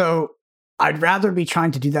 So I'd rather be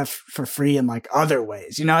trying to do that for free in like other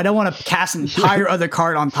ways. You know, I don't want to cast an entire other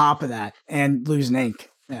card on top of that and lose an ink.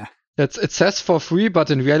 Yeah. It says for free,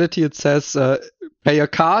 but in reality it says pay a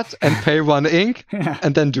card and pay 1 ink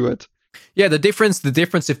and then do it. Yeah, the difference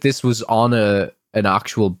if this was on an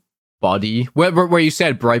actual body where you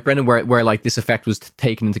said, right, Brendan, where like this effect was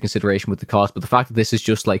taken into consideration with the cost, but the fact that this is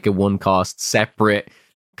just like a 1-cost separate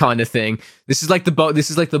kind of thing. This is like the boat.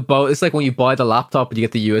 It's like when you buy the laptop and you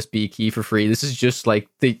get the USB key for free. This is just like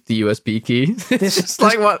the USB key. This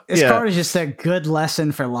card is just a good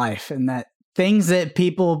lesson for life, and that things that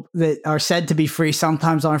people that are said to be free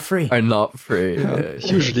sometimes aren't free. Are not free.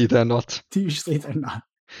 Usually they're not. Usually they're not.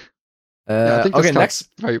 I think this next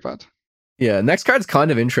very bad. Yeah, next card's kind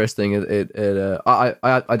of interesting. I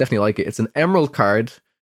definitely like it. It's an emerald card.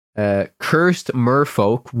 Cursed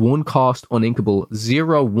Merfolk, 1 cost, uninkable,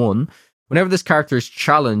 0/1. Whenever this character is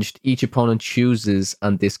challenged, each opponent chooses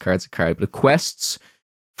and discards a card, but it quests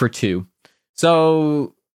for 2.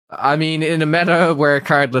 So, I mean, in a meta where a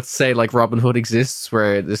card, let's say like Robin Hood exists,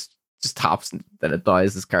 where this just taps and then it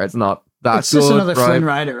dies, this card's not that it's just good, another right? Flynn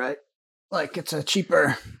Rider, right? Like it's a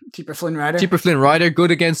cheaper Flynn Rider. Cheaper Flynn Rider,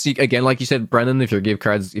 good against, again, like you said, Brennan, if you're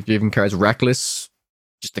giving cards reckless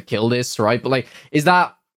just to kill this, right? But like, is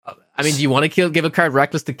that, I mean, do you want to give a card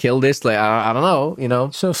reckless to kill this? Like, I don't know, you know?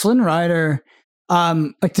 So Flynn Rider,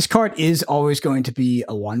 like this card is always going to be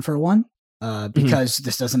a 1/1, because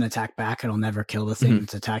this doesn't attack back. It'll never kill the thing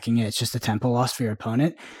that's attacking it. It's just a tempo loss for your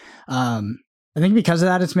opponent. I think because of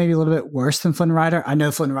that, it's maybe a little bit worse than Flynn Rider. I know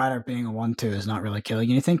Flynn Rider being a 1/2 is not really killing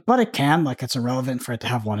anything, but it can. Like, it's irrelevant for it to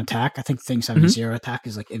have 1 attack. I think things having 0 attack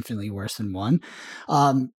is like infinitely worse than 1.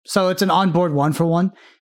 So it's an onboard 1/1.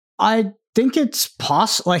 I think it's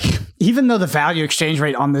possible. Like, even though the value exchange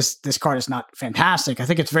rate on this card is not fantastic, I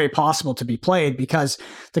think it's very possible to be played because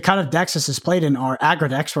the kind of decks this is played in are aggro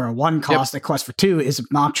decks where a 1 cost that quests for 2 is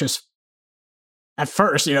obnoxious. At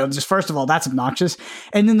first, just first of all, that's obnoxious.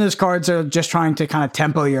 And then those cards are just trying to kind of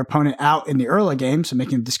tempo your opponent out in the early game, so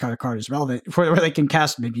making the discard card is relevant, where they can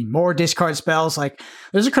cast maybe more discard spells. Like,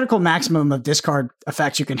 there's a critical maximum of discard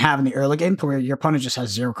effects you can have in the early game to where your opponent just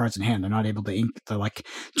has 0 cards in hand. They're not able to ink. They're like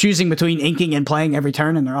choosing between inking and playing every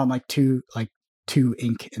turn, and they're on like two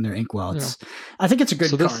ink in their inkwell. I think it's a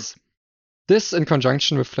good card. This in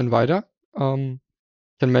conjunction with Flynn Rider can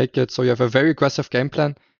make it so you have a very aggressive game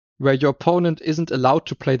plan where your opponent isn't allowed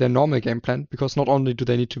to play their normal game plan, because not only do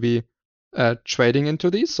they need to be trading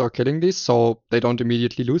into these or killing these so they don't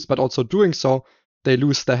immediately lose, but also doing so, they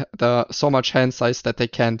lose the so much hand size that they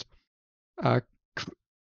can't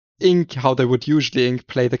ink how they would usually ink,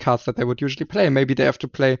 play the cards that they would usually play. Maybe they have to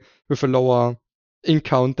play with a lower ink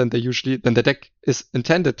count than the deck is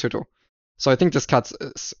intended to do. So I think this card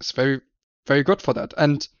is very, very good for that.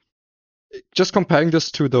 And just comparing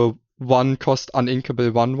this to the 1 cost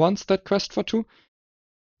uninkable 1/1s that quest for 2,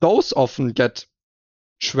 those often get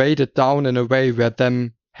traded down in a way where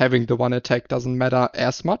them having the 1 attack doesn't matter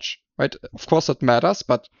as much, right? Of course it matters,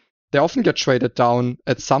 but they often get traded down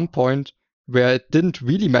at some point where it didn't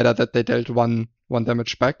really matter that they dealt one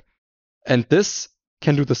damage back. And this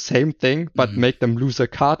can do the same thing, but make them lose a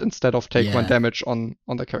card instead of take 1 damage on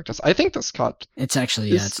the characters. I think this card it's actually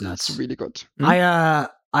it's nuts. It's really good.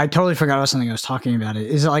 I totally forgot about something I was talking about. It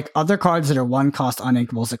is like other cards that are 1 cost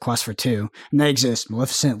uninkables that quest for 2, and they exist.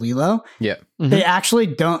 Maleficent, Lilo. Yeah, they actually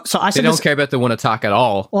don't. So I said they don't care about the 1 attack at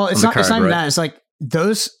all. Well, it's not even that. It's like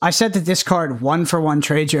those. I said that this card 1/1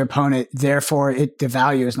 trades your opponent. Therefore, the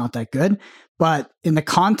value is not that good. But in the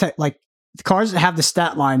context, like the cards that have the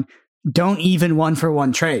stat line don't even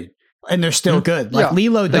 1/1 trade. And they're still good. Like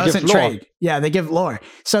Lilo doesn't trade. Yeah, they give lore.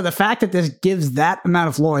 So the fact that this gives that amount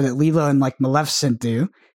of lore that Lilo and like Maleficent do,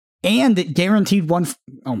 and it guaranteed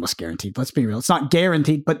almost guaranteed, let's be real. It's not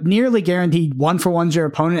guaranteed, but nearly guaranteed 1/1 your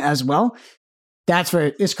opponent as well.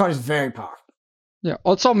 This card is very powerful. Yeah.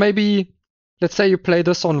 Also, maybe, let's say you play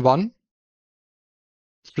this on 1.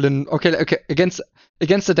 Flynn, okay, against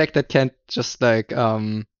a deck that can't just like,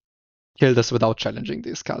 kill this without challenging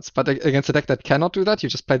these cards. But against a deck that cannot do that, you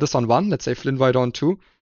just play this on 1, let's say Flynn Rider on 2,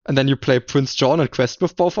 and then you play Prince John and quest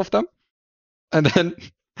with both of them. And then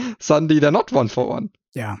suddenly they're not 1/1.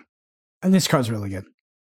 Yeah. And this card's really good.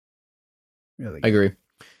 Really good. I agree.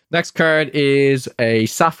 Next card is a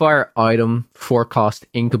Sapphire item, 4 cost,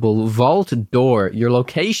 inkable, Vault Door. Your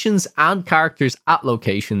locations and characters at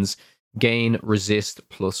locations gain resist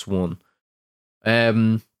 +1.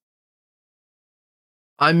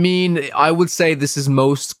 I mean, I would say this is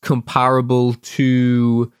most comparable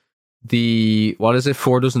to the,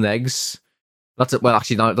 4 dozen eggs? That's it. Well,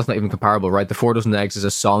 actually, that's not even comparable, right? The 4 dozen eggs is a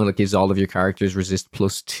song that gives all of your characters resist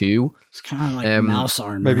 +2. It's kind of like mouse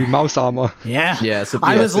armor. Maybe mouse armor. Yeah. Yeah. So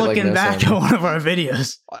I was looking back at one of our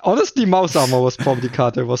videos. Honestly, mouse armor was probably the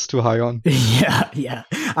card I was too high on. Yeah.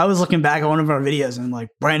 I was looking back at one of our videos and like,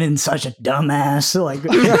 Brandon's such a dumbass. Like,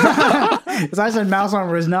 because I said mouse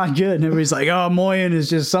armor is not good, and everybody's like, "Oh, Moyen is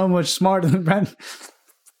just so much smarter than Brandon."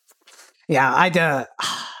 Yeah,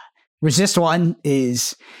 resist 1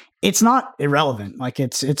 is. It's not irrelevant. Like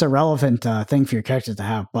it's a relevant thing for your characters to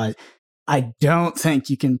have, but I don't think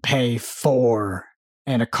you can pay 4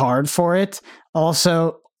 and a card for it.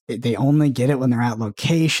 Also, they only get it when they're at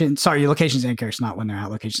location. Sorry, your locations and characters, not when they're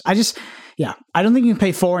at locations. I don't think you can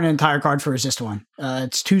pay 4 and an entire card for resist 1.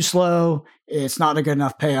 It's too slow. It's not a good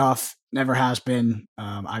enough payoff. Never has been.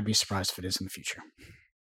 I'd be surprised if it is in the future.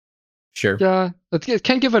 Sure. Yeah, it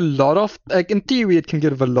can give a lot of, like, in theory, it can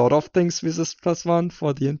give a lot of things with this +1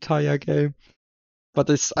 for the entire game. But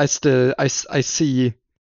I see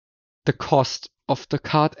the cost of the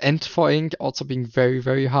card and for ink also being very,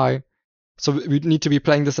 very high. So we need to be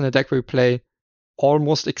playing this in a deck where we play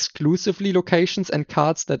almost exclusively locations and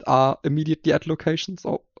cards that are immediately at locations,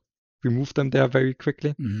 or remove them there very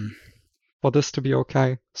quickly for this to be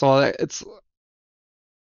okay. So it's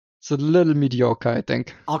a little mediocre, I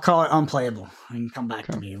think. I'll call it unplayable and come back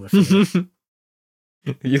to me with it.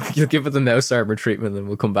 You'll give it the mouse armor treatment, and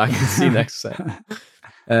we'll come back and see next set.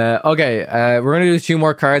 Okay, we're gonna do 2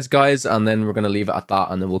 more cards, guys, and then we're gonna leave it at that,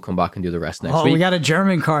 and then we'll come back and do the rest next week. We got a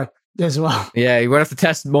German card as well. Yeah, you're gonna have to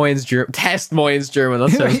test Moyen's German.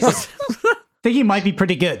 That's I think he might be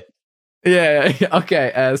pretty good. Yeah.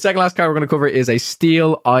 Okay. The second last card we're going to cover is a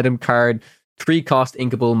steel item card, 3 cost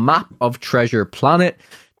inkable, Map of Treasure Planet.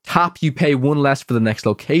 Tap, you pay 1 less for the next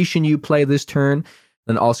location you play this turn.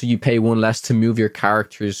 Then also you pay 1 less to move your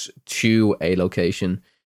characters to a location.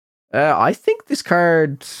 I think this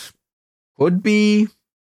card would be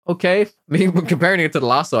okay. I mean, comparing it to the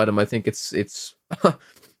last item, I think it's a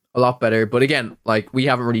lot better. But again, like, we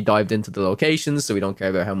haven't really dived into the locations, so we don't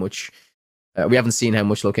care about how much. We haven't seen how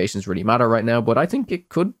much locations really matter right now, but I think it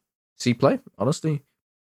could see play, honestly.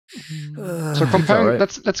 So comparing,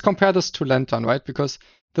 let's compare this to Lantern, right? Because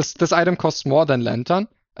this item costs more than Lantern,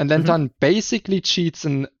 and Lantern basically cheats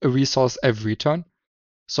in a resource every turn.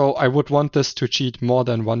 So I would want this to cheat more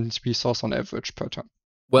than 1 resource on average per turn.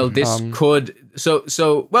 Well, this could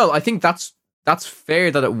well, I think that's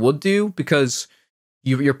fair that it would do, because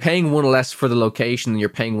you're paying 1 less for the location and you're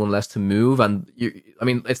paying 1 less to move, and I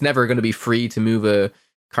mean, it's never going to be free to move a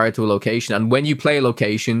card to a location. And when you play a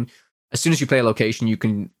location, as soon as you play a location, you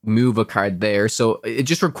can move a card there. So it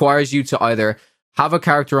just requires you to either have a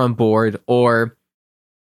character on board, or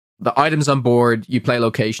the items on board, you play a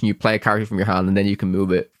location, you play a character from your hand, and then you can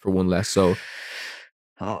move it for 1 less. So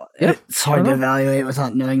it's hard to evaluate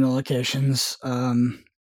without knowing the locations.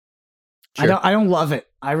 Sure. I don't love it.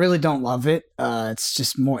 I really don't love it. It's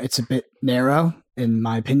just it's a bit narrow in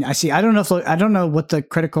my opinion. I don't know what the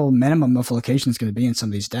critical minimum of location is going to be in some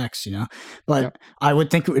of these decks, but I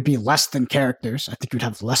would think it would be less than characters. I think we'd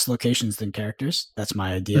have less locations than characters. That's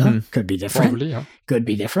my idea. Could be different. Probably, yeah. Could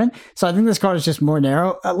be different. So I think this card is just more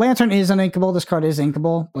narrow. Lantern is uninkable. This card is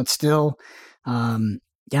inkable, but still, I'm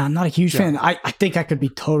not a huge fan. I think I could be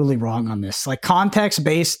totally wrong on this. Like, context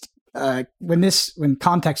based. When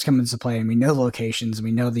context comes into play and we know locations and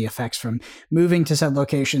we know the effects from moving to said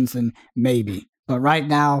locations, then maybe. But right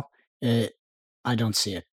now, I don't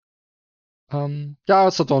see it. I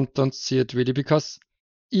also don't see it really, because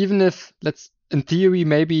even if, in theory,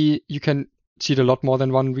 maybe you can cheat a lot more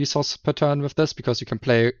than 1 resource per turn with this, because you can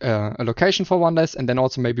play a location for 1 less and then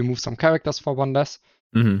also maybe move some characters for 1 less.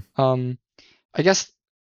 I guess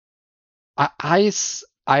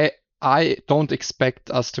I don't expect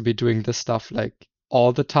us to be doing this stuff like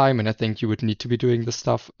all the time, and I think you would need to be doing this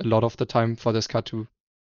stuff a lot of the time for this card to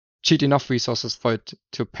cheat enough resources for it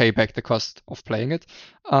to pay back the cost of playing it.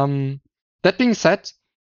 That being said,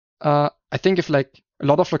 I think if like a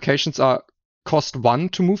lot of locations are cost 1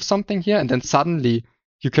 to move something here, and then suddenly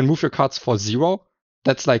you can move your cards for 0,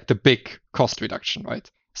 that's like the big cost reduction, right?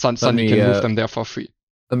 Suddenly you can move them there for free.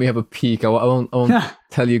 Let me have a peek. I won't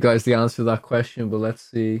tell you guys the answer to that question, but let's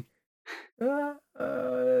see.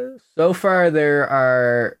 So far there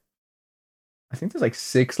are, I think there's like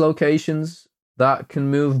 6 locations that can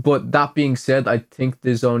move, but that being said, I think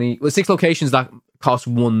there's only 6 locations that cost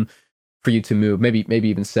 1 for you to move, maybe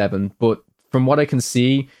even 7, but from what I can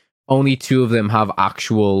see, only 2 of them have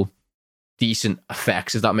actual decent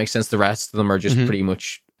effects, if that makes sense. The rest of them are just pretty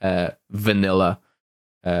much vanilla.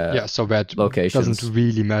 So that locations. Doesn't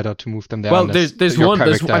really matter to move them there. Well, there's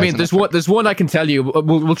one I can tell you.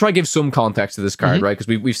 We'll try to give some context to this card, right? Because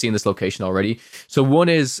we've seen this location already. So one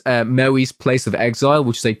is Maui's Place of Exile,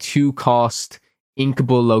 which is a 2-cost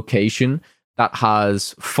inkable location that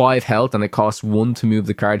has 5 health, and it costs 1 to move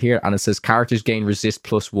the card here, and it says characters gain resist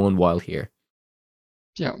 +1 while here.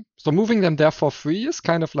 Yeah, so moving them there for free is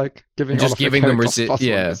kind of like giving them resist.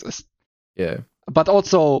 Yeah. But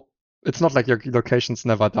also, it's not like your locations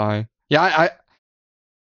never die. Yeah,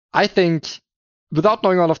 I think without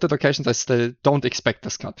knowing all of the locations, I still don't expect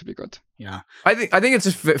this card to be good. Yeah, I think it's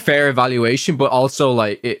a fair evaluation, but also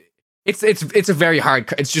like it's a very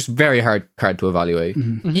hard. It's just very hard card to evaluate.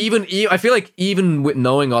 Even I feel like even with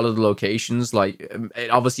knowing all of the locations, like it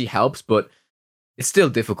obviously helps, but it's still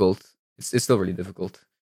difficult. It's still really difficult.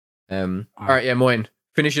 All right, Moyne,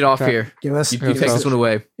 Finish it off here. Give us. You take this one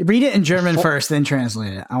away. Read it in German first, then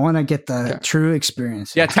translate it. I want to get the true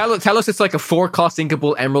experience. Yeah, tell us it's like a 4-cost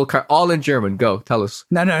inkable emerald card, all in German. Go, tell us.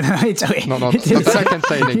 No. It's okay. No. I can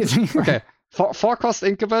say it. Okay. 4-cost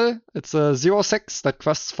inkable. It's a 0/6 that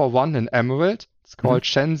quests for 1 in emerald. It's called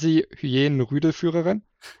Shenzi Hyänen-Rüdelführerin.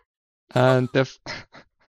 And the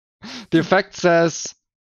effect says,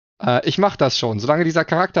 ich mach das schon. Solange dieser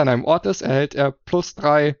Charakter an einem Ort ist, erhält er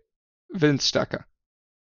 +3 Willensstärke.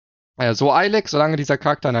 So eilig, solange dieser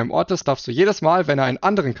Charakter an einem Ort ist, darfst du jedes Mal, wenn er einen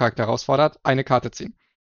anderen Charakter herausfordert, eine Karte ziehen.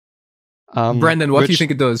 Brandon, what do you think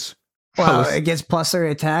it does? Well, it gets +3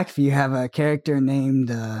 attack if you have a character named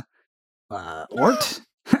Ort.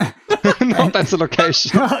 No, that's a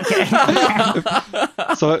location. Okay.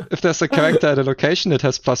 So if there's a character at a location, it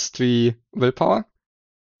has +3 willpower.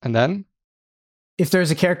 And then? If there's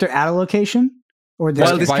a character at a location? Or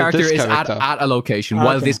While this character is at a location.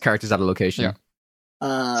 While this character is at a location. Yeah.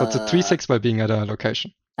 So it's a 3/6 by being at a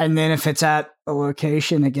location. And then if it's at a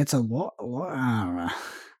location, it gets a what? I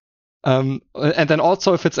don't know. And then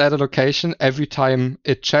also if it's at a location, every time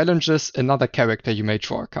it challenges another character, you may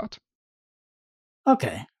draw a card.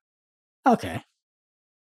 Okay.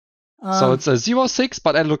 So it's a 0/6,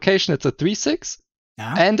 but at a location it's a 3/6.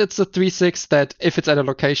 Yeah. And it's a 3/6 that if it's at a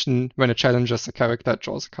location, when it challenges a character, it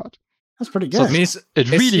draws a card. That's pretty good. So it means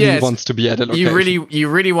it really wants to be at a location. You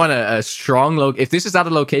really want a strong if this is at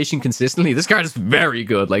a location consistently, this card is very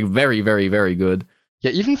good. Like very, very, very good.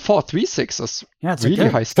 Yeah, even 4 3/6 is it's really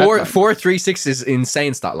good. high stat line. 4 3/6 is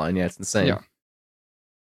insane stat line. Yeah, it's insane. Yeah.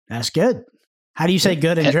 That's good. How do you say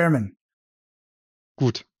good in German?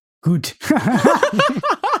 Gut. Gut.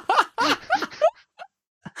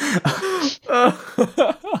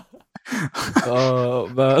 Oh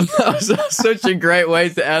man, that was such a great way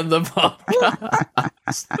to end the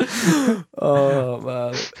podcast. Oh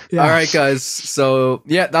man. Yeah. All right, guys. So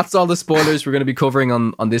yeah, that's all the spoilers we're going to be covering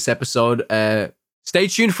on this episode. Stay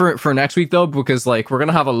tuned for next week though, because like we're going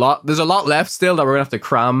to have there's a lot left still that we're going to have to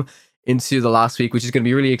cram into the last week, which is going to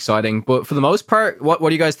be really exciting. But for the most part, what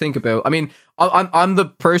do you guys think about? I mean, I'm the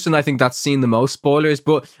person I think that's seen the most spoilers,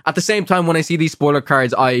 but at the same time, when I see these spoiler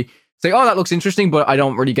cards, I say, oh, that looks interesting, but I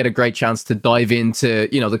don't really get a great chance to dive into,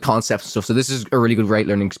 the concepts and stuff. So this is a really good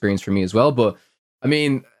learning experience for me as well. But I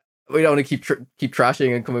mean, we don't want to keep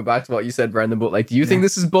trashing and coming back to what you said, Brendan. But like, do you think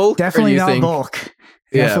this is bulk? Definitely not bulk.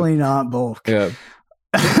 Yeah. Definitely not bulk. Yeah.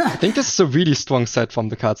 I think this is a really strong set from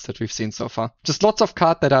the cards that we've seen so far. Just lots of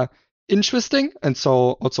cards that are interesting and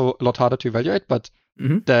so also a lot harder to evaluate, but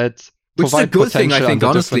that provide potential I think,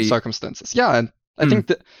 under different circumstances. Yeah, and I think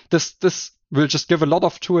that this will just give a lot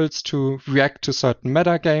of tools to react to certain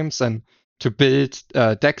meta games and to build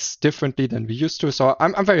decks differently than we used to. So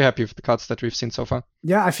I'm very happy with the cards that we've seen so far.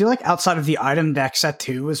 Yeah, I feel like outside of the item deck, set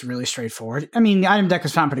 2 was really straightforward. I mean, the item deck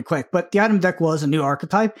was found pretty quick, but the item deck was a new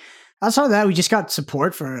archetype. Outside of that, we just got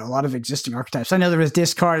support for a lot of existing archetypes. I know there was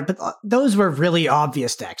discard, but those were really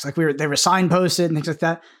obvious decks. Like they were signposted and things like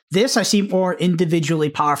that. This, I see more individually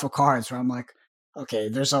powerful cards where I'm like, okay,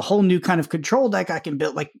 there's a whole new kind of control deck I can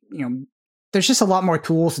build. Like, there's just a lot more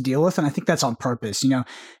tools to deal with, and I think that's on purpose.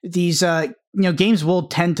 These games will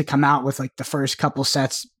tend to come out with like the first couple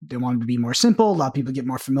sets. They want them to be more simple. A lot of people get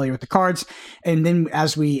more familiar with the cards, and then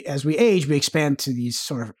as we age, we expand to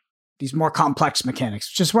these more complex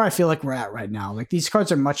mechanics, which is where I feel like we're at right now. Like these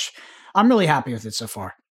cards are I'm really happy with it so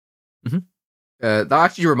far. Mm-hmm. That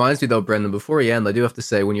actually reminds me though, Brendan, before we end, I do have to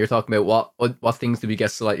say, when you're talking about what things did we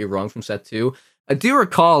get slightly wrong from set 2, I do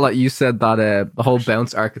recall that you said that the whole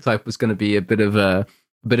bounce archetype was going to be a bit of a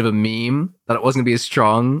meme, that it wasn't going to be as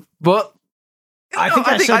strong, but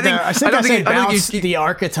I said bounce the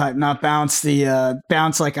archetype, not bounce the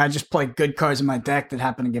bounce. Like I just play good cards in my deck that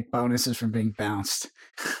happen to get bonuses from being bounced.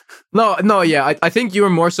 No, yeah, I think you were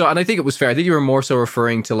more so, and I think it was fair. I think you were more so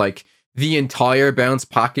referring to like the entire bounce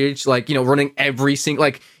package, like running every single,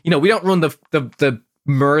 like we don't run the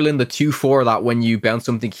Merlin, the 2/4 that when you bounce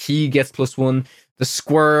something he gets +1. The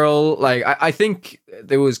squirrel, like I think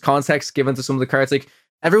there was context given to some of the cards. Like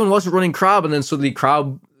everyone wasn't running Crab, and then suddenly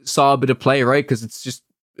Crab saw a bit of play, right? Because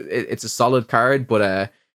it's a solid card,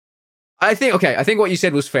 but I think what you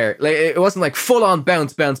said was fair. Like it wasn't like full on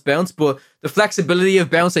bounce, but the flexibility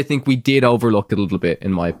of bounce, I think we did overlook it a little bit,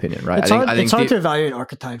 in my opinion, right? It's hard to evaluate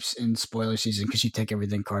archetypes in spoiler season because you take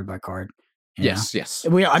everything card by card. Yes.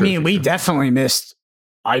 We definitely missed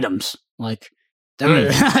items. Like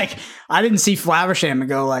like I didn't see Flaversham and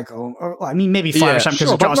go like, maybe Flaversham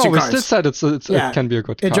because it draws 2 cards. We still said it can be a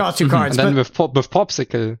good card. It draws 2 cards. And then with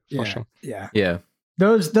Popsicle, for sure. Yeah.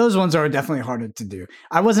 Those ones are definitely harder to do.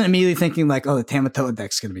 I wasn't immediately thinking like, oh, the Tamatoa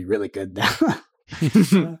deck's going to be really good now.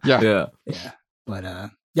 Yeah.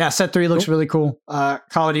 But yeah, set 3 looks really cool.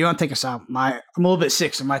 Colin, do you want to take us out? I'm a little bit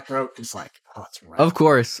sick, so my throat is like, oh, it's right. Of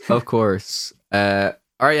course.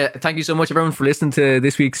 All right, thank you so much, everyone, for listening to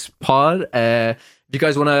this week's pod. If you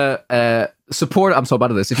guys want to support, I'm so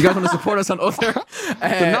bad at this. If you guys want to support us on other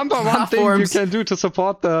the number one thing you can do to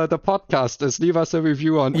support the podcast is leave us a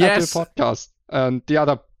review on Apple Podcasts and the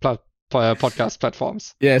other podcast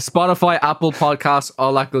platforms. Yeah, Spotify, Apple Podcasts,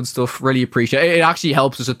 all that good stuff. Really appreciate it. It actually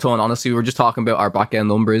helps us a ton. Honestly, we were just talking about our back end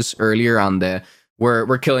numbers earlier, and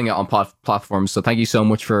we're killing it on platforms. So thank you so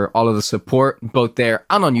much for all of the support, both there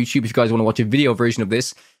and on YouTube. If you guys want to watch a video version of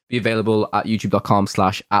this, be available at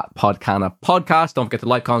youtube.com/@Podcana podcast. Don't forget to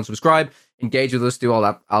like, comment, subscribe, engage with us, do all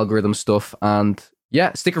that algorithm stuff, and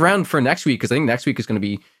yeah, stick around for next week, because I think next week is going to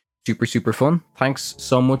be super, super fun. Thanks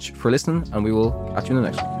so much for listening, and we will catch you in the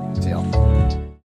next one. See y'all.